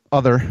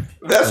other.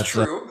 That's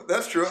true.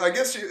 That's true. I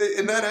guess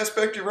in that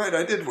aspect, you're right.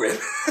 I did win.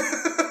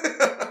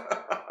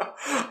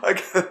 I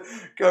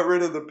got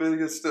rid of the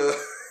biggest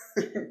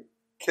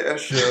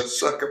cash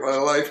suck of my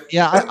life.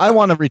 Yeah, I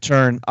want to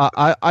return.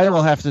 I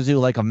will have to do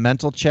like a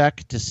mental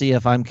check to see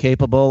if I'm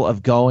capable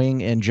of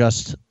going and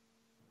just,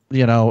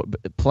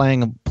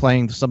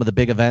 playing some of the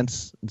big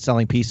events and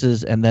selling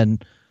pieces, and then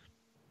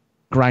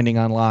grinding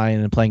online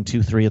and playing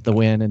 2-3 at the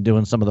win and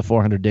doing some of the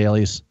 400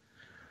 dailies.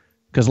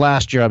 Because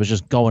last year I was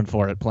just going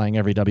for it, playing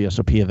every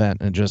WSOP event,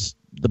 and just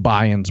the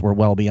buy-ins were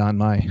well beyond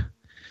my.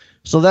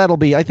 So that'll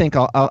be. I think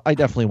I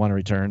definitely want to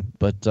return,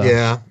 but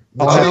yeah,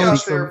 I'm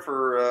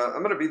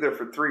going to be there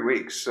for 3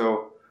 weeks,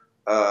 so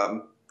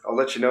I'll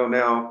let you know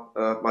now,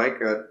 Mike.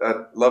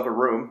 I'd love a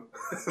room.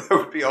 That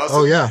would be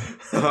awesome. Oh yeah,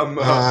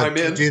 I'm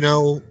in. Do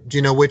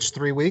you know which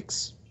 3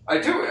 weeks? I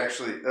do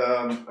actually.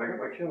 I got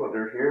my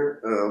calendar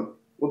here.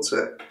 One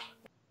sec.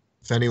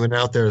 If anyone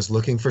out there is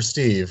looking for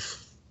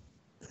Steve,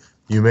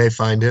 you may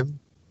find him.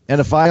 And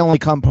if I only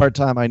come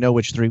part-time, I know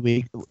which 3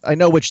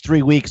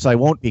 weeks I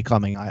won't be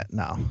coming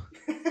now.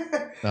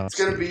 No, it's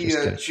going to be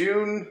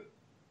June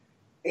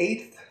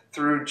 8th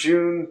through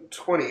June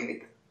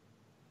 28th.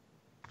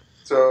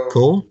 So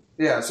cool.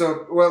 Yeah.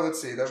 So, well,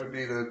 let's see. That would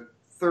be the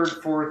third,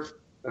 fourth.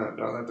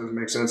 No, that doesn't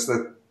make sense.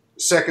 The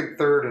second,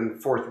 third,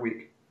 and fourth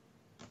week.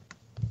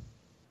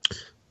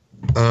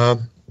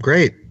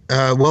 Great.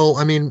 Well,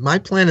 I mean, my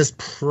plan is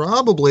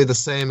probably the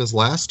same as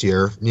last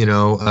year.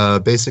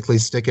 Basically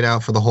stick it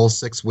out for the whole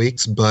 6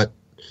 weeks. But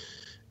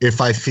if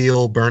I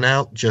feel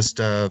burnout, just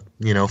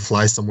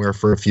fly somewhere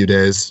for a few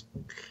days.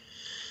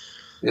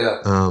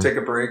 Yeah. Take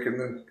a break and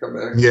then come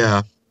back.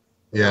 Yeah.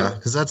 Yeah.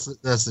 Because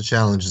that's the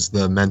challenge, is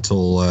the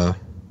mental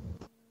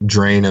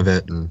drain of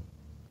it. And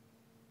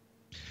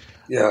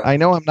yeah. I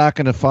know I'm not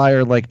going to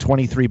fire like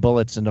 23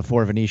 bullets into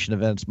 4 Venetian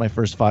events my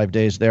first 5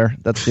 days there.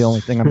 That's the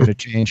only thing I'm going to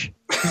change.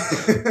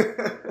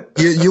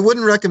 You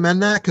wouldn't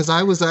recommend that? Because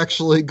I was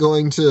actually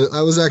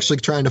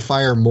trying to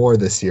fire more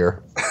this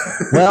year.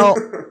 Well,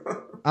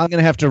 I'm going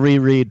to have to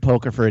reread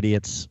Poker for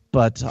Idiots,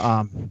 but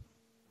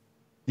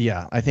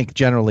yeah, I think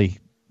generally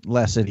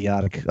less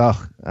idiotic.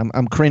 Oh,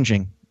 I'm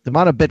cringing. The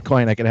amount of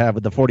Bitcoin I could have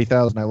with the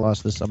 40,000 I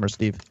lost this summer,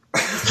 Steve.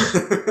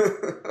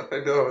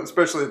 I know,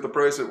 especially at the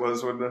price it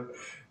was when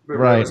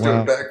I was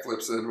doing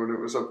backflips then, when it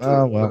was up to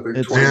I think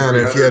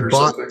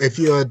if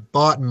you had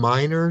bought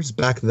miners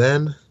back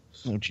then.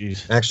 Oh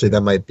jeez. Actually,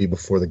 that might be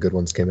before the good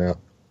ones came out.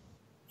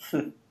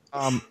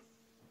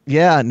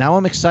 Yeah, now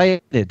I'm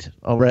excited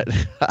already.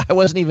 I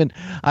wasn't even.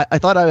 I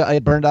thought I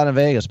had burned out in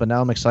Vegas, but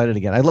now I'm excited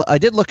again. I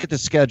did look at the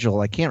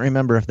schedule. I can't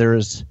remember if there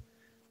is.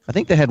 I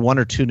think they had 1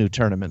 or 2 new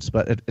tournaments,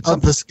 but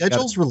the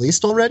schedule's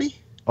released already.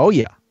 Oh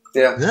yeah.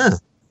 Yeah.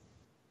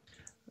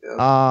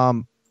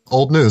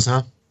 Old news,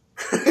 huh?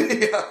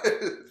 Yeah,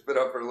 it's been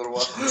up for a little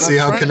while. See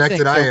how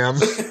connected I am.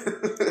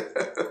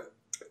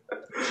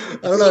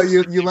 I don't know.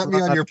 You let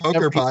me on your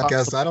poker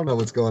podcast. I don't know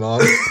what's going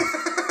on.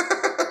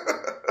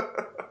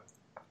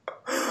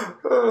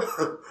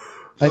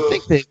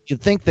 You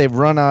think they've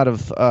run out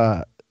of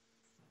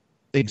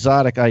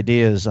exotic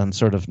ideas on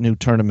sort of new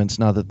tournaments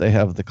now that they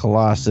have the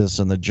Colossus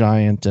and the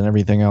Giant and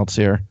everything else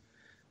here.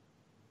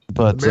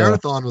 But the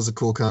Marathon was a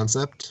cool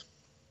concept.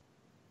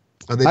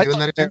 Are they doing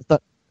that again?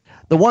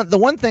 The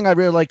one thing I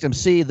really liked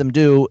see them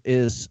do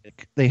is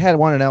they had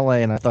one in LA,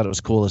 and I thought it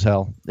was cool as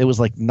hell. It was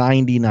like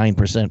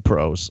 99%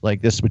 pros.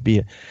 Like this would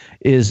be,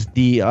 is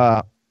the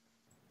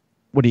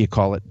what do you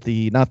call it?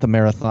 Not the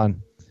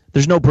marathon.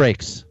 There's no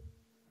breaks.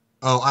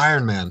 Oh,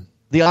 Ironman.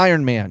 The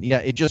Ironman. Yeah,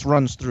 it just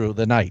runs through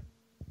the night.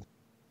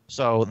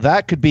 So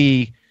that could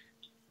be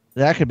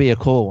a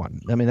cool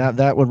one. I mean,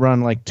 that would run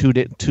like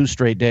 2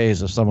 straight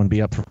days if someone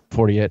be up for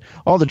 48.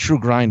 All the true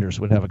grinders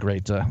would have a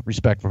great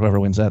respect for whoever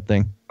wins that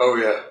thing. Oh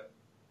yeah.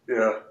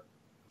 Yeah.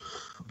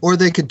 Or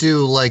they could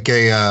do like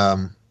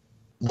a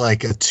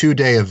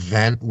 2-day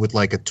event with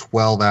like a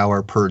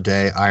 12-hour per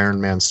day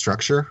Ironman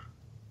structure.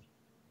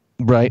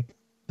 Right.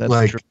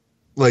 That's true.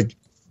 Like,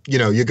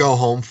 you go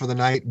home for the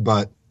night,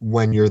 but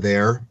when you're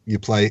there, you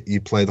play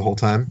the whole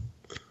time.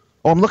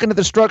 Oh, I'm looking at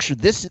the structure.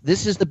 This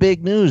is the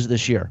big news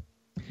this year.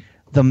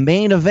 The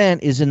main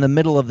event is in the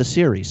middle of the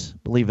series,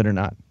 believe it or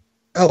not.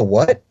 Oh,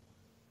 what?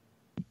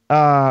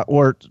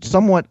 Or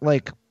somewhat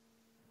like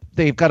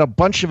they've got a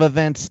bunch of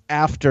events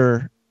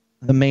after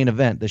the main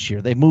event this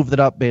year. They moved it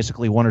up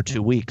basically 1 or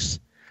 2 weeks.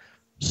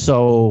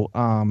 So,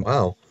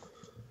 wow,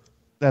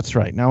 that's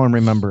right. Now I'm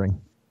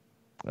remembering.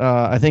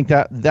 I think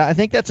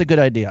that's a good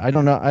idea. I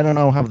don't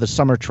know how the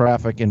summer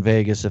traffic in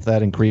Vegas, if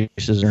that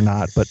increases or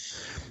not, but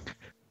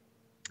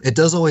it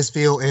does always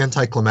feel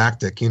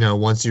anticlimactic,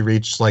 once you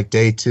reach like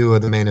day 2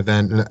 of the main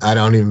event. And I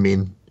don't even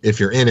mean if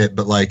you're in it,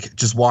 but like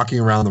just walking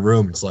around the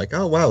room, it's like,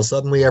 oh wow,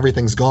 suddenly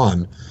everything's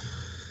gone.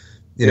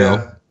 You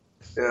know?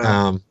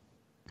 Yeah.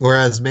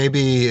 Whereas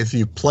maybe if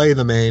you play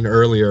the main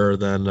earlier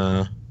than,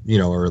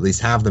 or at least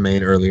have the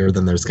main earlier,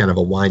 then there's kind of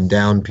a wind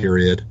down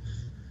period.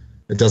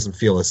 It doesn't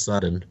feel as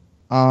sudden.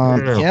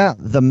 Yeah,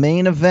 the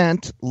main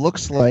event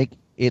looks like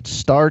it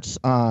starts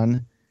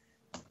on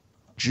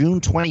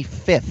June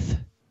 25th.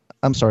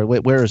 I'm sorry,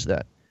 wait, where is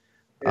that?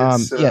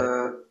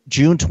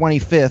 June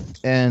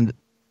 25th, and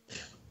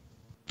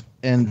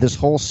this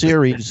whole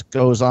series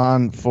goes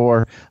on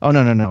for July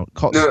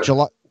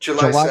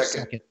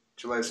 2nd.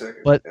 July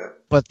 2nd.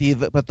 But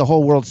the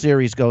whole World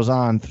Series goes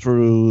on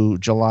through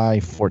July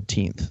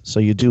 14th. So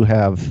you do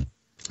have.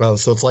 Oh,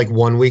 so it's like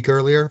 1 week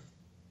earlier.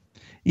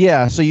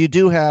 Yeah, so you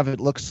do have. It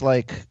looks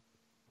like.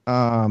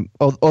 That's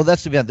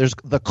the event. There's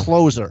the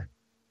closer.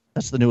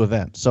 That's the new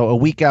event. So a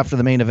week after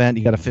the main event,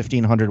 you got a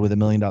 $1,500 with $1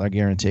 million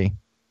guarantee.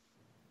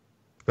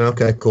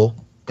 Okay,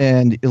 cool.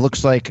 And it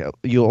looks like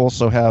you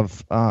also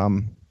have.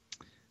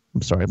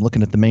 I'm sorry, I'm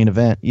looking at the main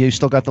event. You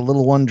still got the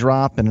little one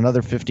drop and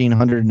another $1,500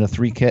 and a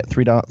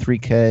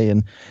 3K,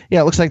 and yeah,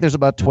 it looks like there's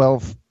about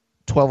 12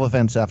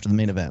 events after the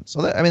main event.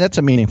 So that's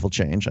a meaningful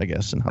change, I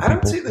guess. I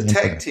don't see the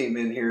tag team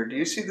in here. Do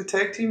you see the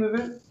tag team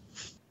event?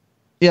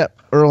 Yeah,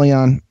 early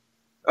on.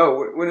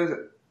 Oh, when is it?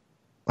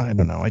 I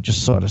don't know. I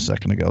just saw it a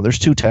second ago. There's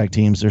 2 tag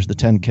teams. There's the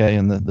 10K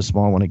and the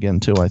small one again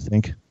too, I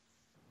think.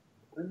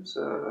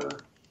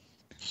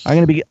 I'm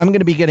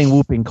gonna be getting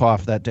whooping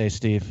cough that day,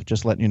 Steve.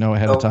 Just letting you know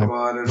ahead of time. Come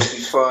on, it'll be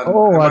fun.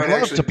 Oh, I'd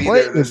love to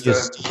play with you,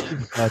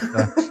 Steve. But,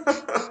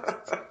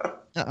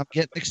 I'm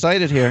getting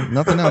excited here.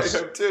 Nothing else. I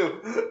am too.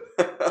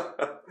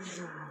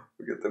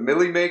 We got the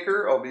Millie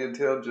Maker. I'll be in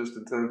town just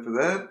in time for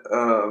that.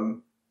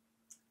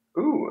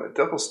 A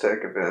double stack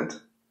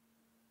event.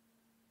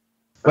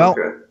 Well,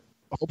 okay.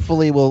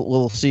 Hopefully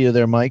we'll see you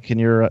there, Mike. And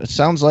it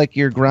sounds like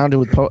you're grounded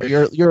with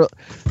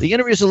the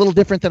interview's a little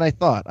different than I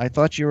thought. I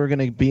thought you were going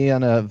to be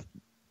on a.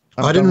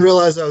 I didn't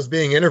realize I was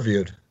being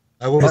interviewed.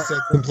 I would have said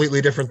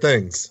completely different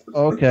things.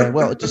 Okay,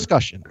 well, a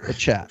discussion, a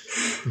chat.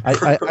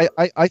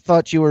 I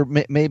thought you were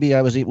maybe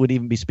I would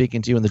even be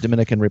speaking to you in the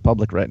Dominican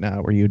Republic right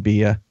now, where you'd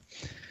be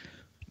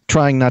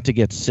trying not to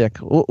get sick.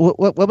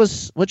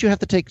 What'd you have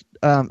to take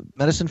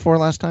medicine for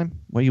last time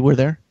when you were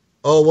there?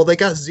 Oh well, they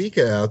got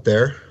Zika out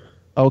there.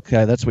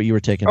 Okay, that's what you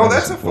were taking. Oh,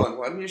 that's a fun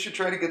one. You should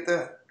try to get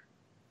that.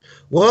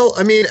 Well,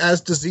 I mean,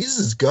 as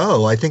diseases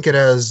go, I think it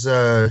has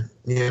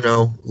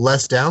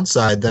less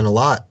downside than a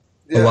lot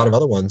of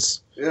other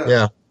ones.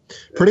 Yeah.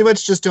 Pretty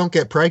much just don't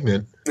get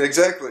pregnant.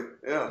 Exactly.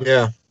 Yeah.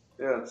 Yeah.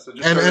 Yeah. So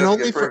just and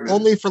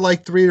only for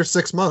like 3 or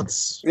 6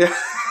 months. Yeah.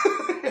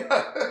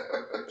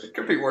 It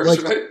could be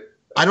worse, right?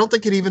 I don't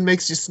think it even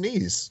makes you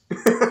sneeze.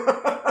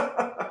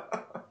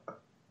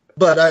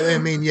 But I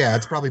mean, yeah,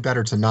 it's probably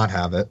better to not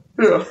have it.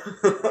 Yeah.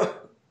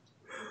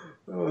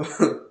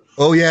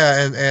 Oh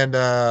yeah, and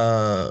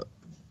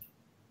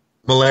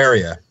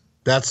malaria.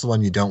 That's the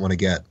one you don't want to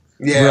get.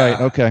 Yeah.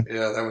 Right. Okay.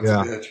 Yeah, that one's a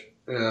bitch.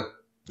 Yeah.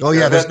 Oh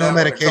yeah, there's no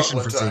medication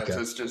for Zika.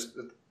 It's just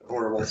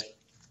horrible. It's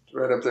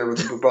right up there with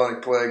the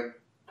bubonic plague.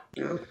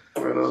 Yeah.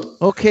 Right on.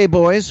 Okay,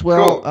 boys.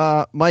 Well,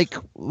 Cool. Mike,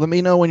 let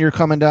me know when you're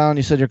coming down.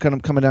 You said you're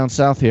coming down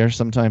south here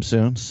sometime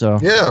soon. So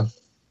yeah.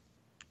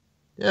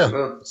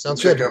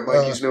 Sounds good. Check out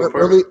Mikey's new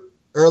apartment.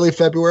 Early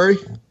February.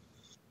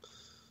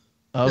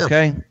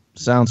 Okay.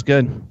 Sounds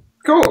good.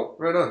 Cool.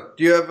 Right on.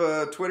 Do you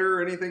have Twitter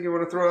or anything you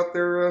want to throw out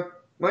there,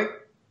 Mike?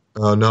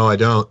 Oh no, I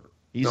don't.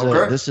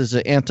 This is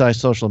an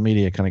anti-social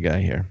media kind of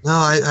guy here. No,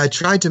 I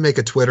tried to make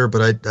a Twitter,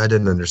 but I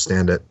didn't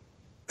understand it.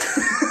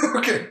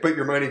 Okay, but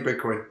you're mining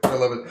Bitcoin. I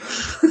love it.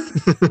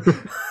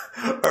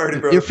 Alrighty,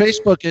 bro. Your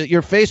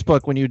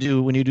Facebook when you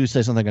do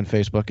say something on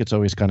Facebook, it's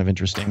always kind of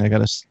interesting, I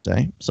gotta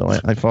say. So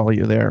I follow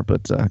you there,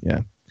 but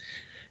yeah.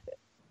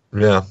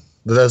 Yeah,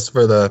 that's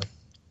for the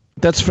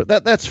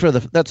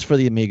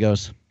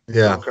amigos.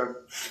 Yeah. Okay.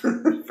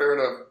 Fair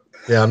enough.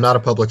 Yeah, I'm not a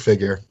public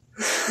figure.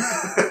 All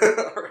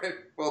right.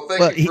 Well,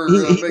 thank you for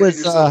making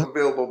yourself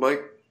available,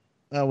 Mike.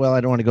 Well,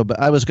 I don't want to go, but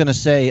I was going to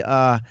say,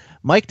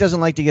 Mike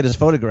doesn't like to get his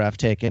photograph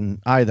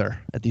taken either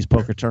at these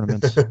poker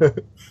tournaments.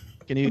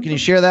 Can you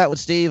share that with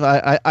Steve?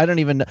 I don't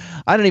even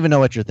know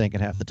what you're thinking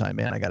half the time,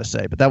 man. I got to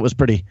say, but that was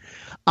pretty.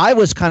 I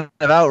was kind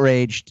of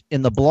outraged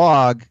in the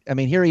blog. I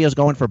mean, here he is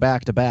going for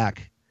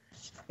back-to-back,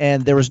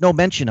 and there was no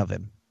mention of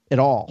him at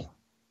all.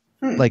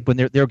 Like when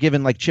they're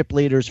given like chip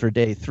leaders for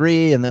day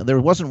 3, and there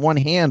wasn't one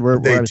hand where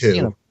I was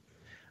seeing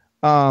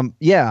him.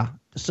 Yeah.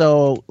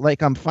 So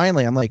like I'm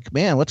like,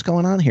 man, what's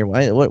going on here?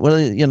 Why? What?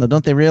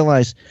 Don't they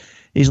realize?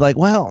 He's like,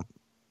 well,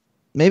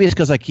 maybe it's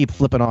because I keep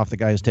flipping off the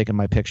guy who's taking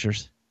my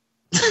pictures.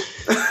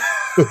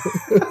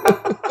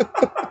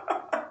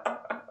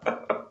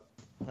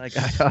 Like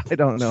I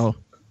don't know,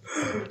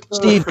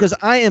 Steve, because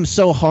I am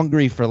so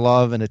hungry for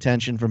love and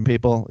attention from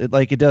people. It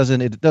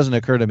doesn't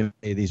occur to me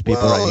these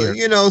people right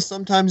here.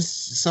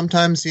 Sometimes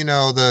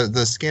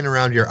the skin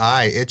around your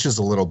eye itches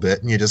a little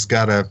bit, and you just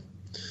gotta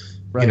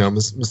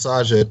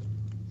massage it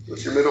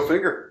with your middle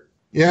finger.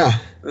 Yeah.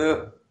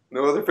 Yeah.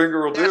 No other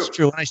finger will do. That's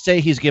true. When I say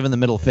he's giving the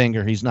middle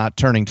finger, he's not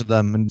turning to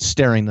them and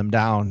staring them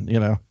down.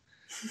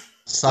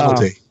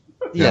 Subtlety.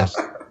 Yes.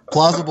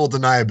 Plausible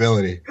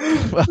deniability.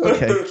 Well,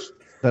 okay.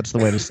 That's the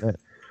way to say it.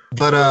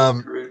 But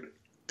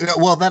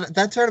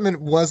that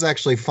tournament was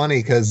actually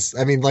funny because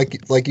I mean,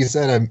 like you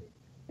said,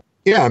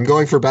 I'm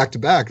going for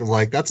back-to-back. I'm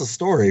like, that's a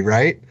story,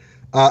 right?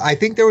 I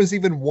think there was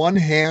even one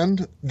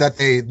hand that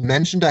they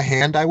mentioned a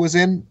hand I was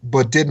in,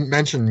 but didn't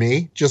mention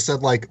me. Just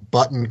said like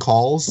button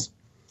calls.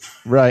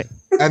 Right.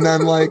 And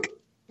then like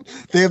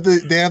they have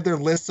their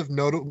list of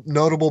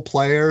notable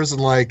players, and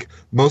like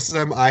most of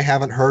them I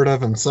haven't heard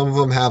of, and some of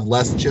them have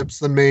less chips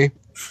than me.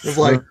 It's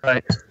like,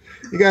 right.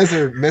 You guys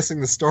are missing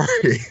the story.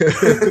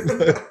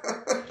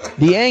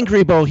 The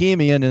angry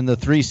bohemian in the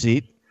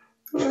 3-seat.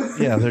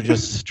 Yeah, they're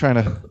just trying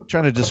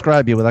to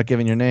describe you without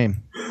giving your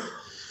name.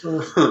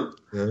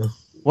 Yeah.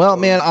 Well,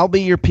 man, I'll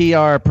be your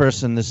PR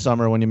person this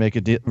summer when you make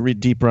a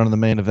deep run of the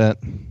main event.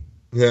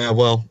 Yeah,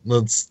 well,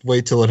 let's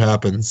wait till it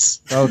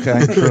happens.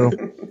 Okay, true.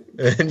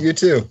 And you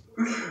too.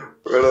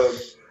 Right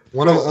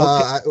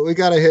on. We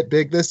got to hit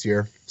big this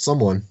year.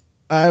 Someone.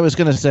 I was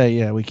gonna say,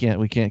 yeah, we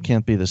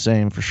can't be the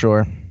same for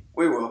sure.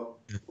 We will.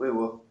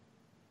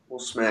 We'll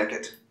smack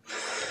it.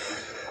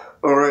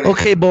 All right.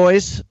 Okay,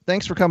 boys.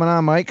 Thanks for coming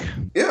on, Mike.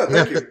 Yeah,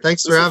 thank you.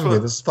 Thanks for having me.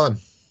 This is fun.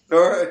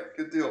 All right,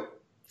 good deal.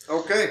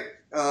 Okay.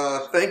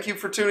 Thank you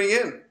for tuning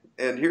in.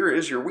 And here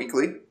is your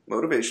weekly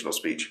motivational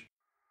speech.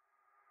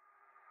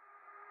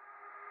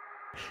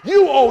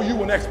 You owe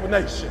you an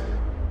explanation.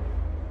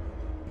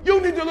 You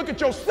need to look at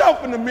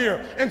yourself in the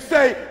mirror and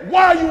say,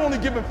 why are you only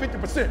giving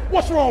 50%?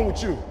 What's wrong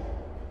with you?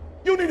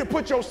 You need to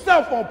put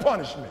yourself on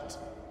punishment.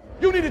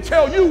 You need to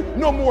tell you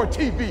no more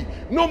TV,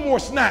 no more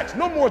snacks,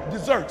 no more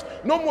desserts,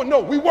 no,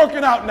 we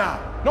working out now.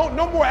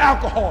 No more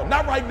alcohol,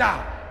 not right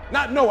now.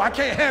 No, I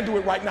can't handle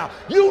it right now.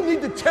 You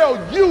need to tell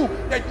you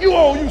that you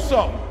owe you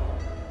something.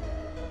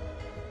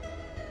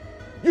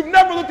 You've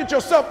never looked at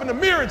yourself in the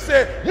mirror and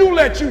said, you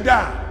let you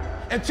down.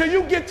 Until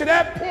you get to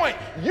that point,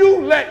 you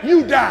let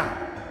you down.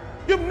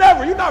 You're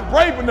not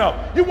brave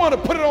enough. You want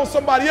to put it on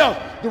somebody else.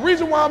 The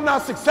reason why I'm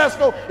not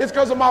successful is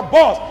because of my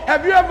boss.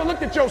 Have you ever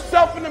looked at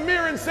yourself in the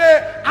mirror and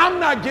said, I'm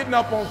not getting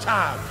up on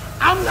time.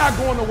 I'm not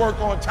going to work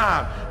on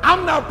time.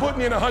 I'm not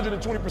putting in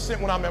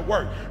 120% when I'm at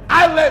work.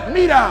 I let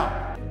me down.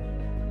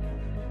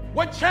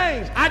 What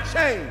changed? I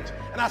changed.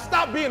 And I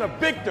stopped being a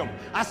victim.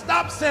 I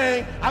stopped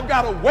saying, I've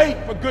got to wait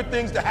for good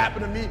things to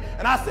happen to me.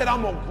 And I said,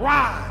 I'm going to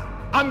grind.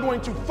 I'm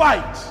going to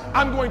fight.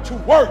 I'm going to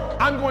work.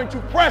 I'm going to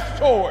press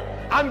toward.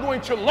 I'm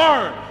going to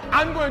learn.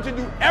 I'm going to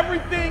do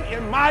everything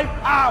in my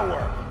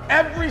power.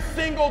 Every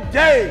single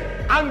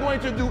day, I'm going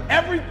to do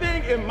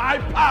everything in my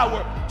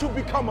power to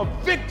become a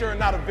victor and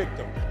not a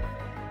victim.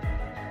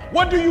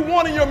 What do you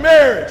want in your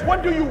marriage?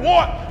 What do you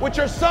want with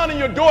your son and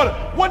your daughter?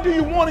 What do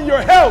you want in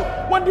your health?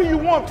 What do you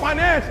want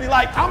financially?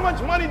 Like, how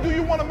much money do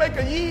you want to make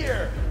a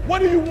year? What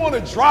do you want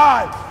to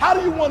drive? How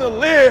do you want to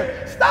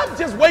live? Stop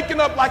just waking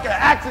up like an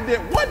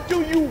accident. What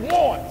do you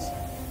want?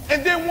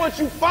 And then once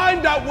you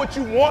find out what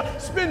you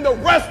want, spend the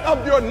rest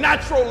of your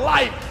natural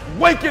life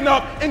waking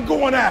up and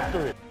going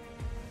after it.